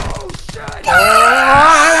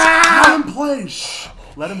 Let him play. Shh.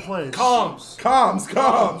 Let him play. Comms. Fuck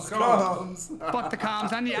the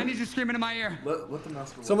comms. I need you screaming in my ear. Let the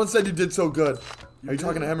master. Someone said you did so good. Are you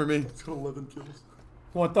talking to him or me? He's got 11 kills.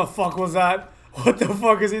 What the fuck was that? What the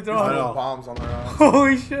fuck is he throwing? I know. Bombs on their ass.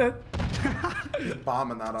 Holy shit. He's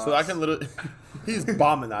bombing that ass. So that can literally... He's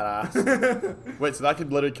bombing that ass. Wait, so that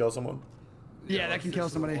could literally kill someone? Yeah, that can kill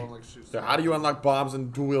somebody. So how do you unlock bombs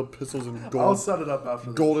and dual-wheel pistols and gold? I'll set it up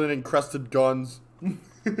after this. Golden encrusted guns.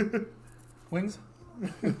 Wings?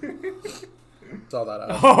 Saw that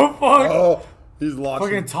ass. Oh fuck. Oh, he's launching.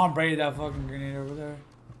 Fucking Tom Brady, that fucking grenade over there.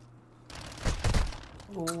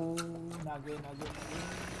 Oh, not good.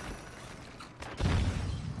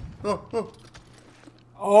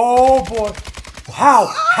 Oh boy. How?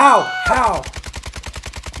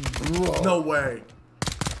 Bro. No way.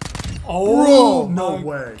 Oh, no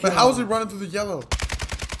way. But how is he running through the yellow?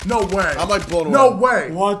 No way. I'm like blown away. No way.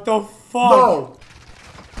 What the fuck? No.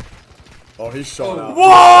 Oh, he's showing out.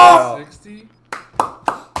 Whoa! 60.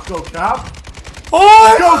 Go, Cap.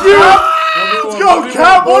 Oh, go, Cap. Let's go,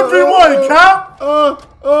 Cap. 1v1, Cap.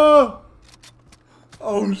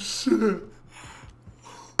 Oh, shit.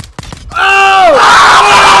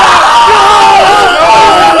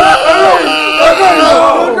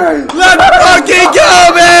 Let's fucking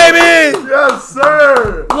go, baby! Yes,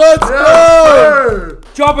 sir. Let's go! Sir.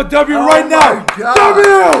 Drop a W right now. God.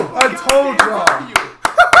 W! I told y'all.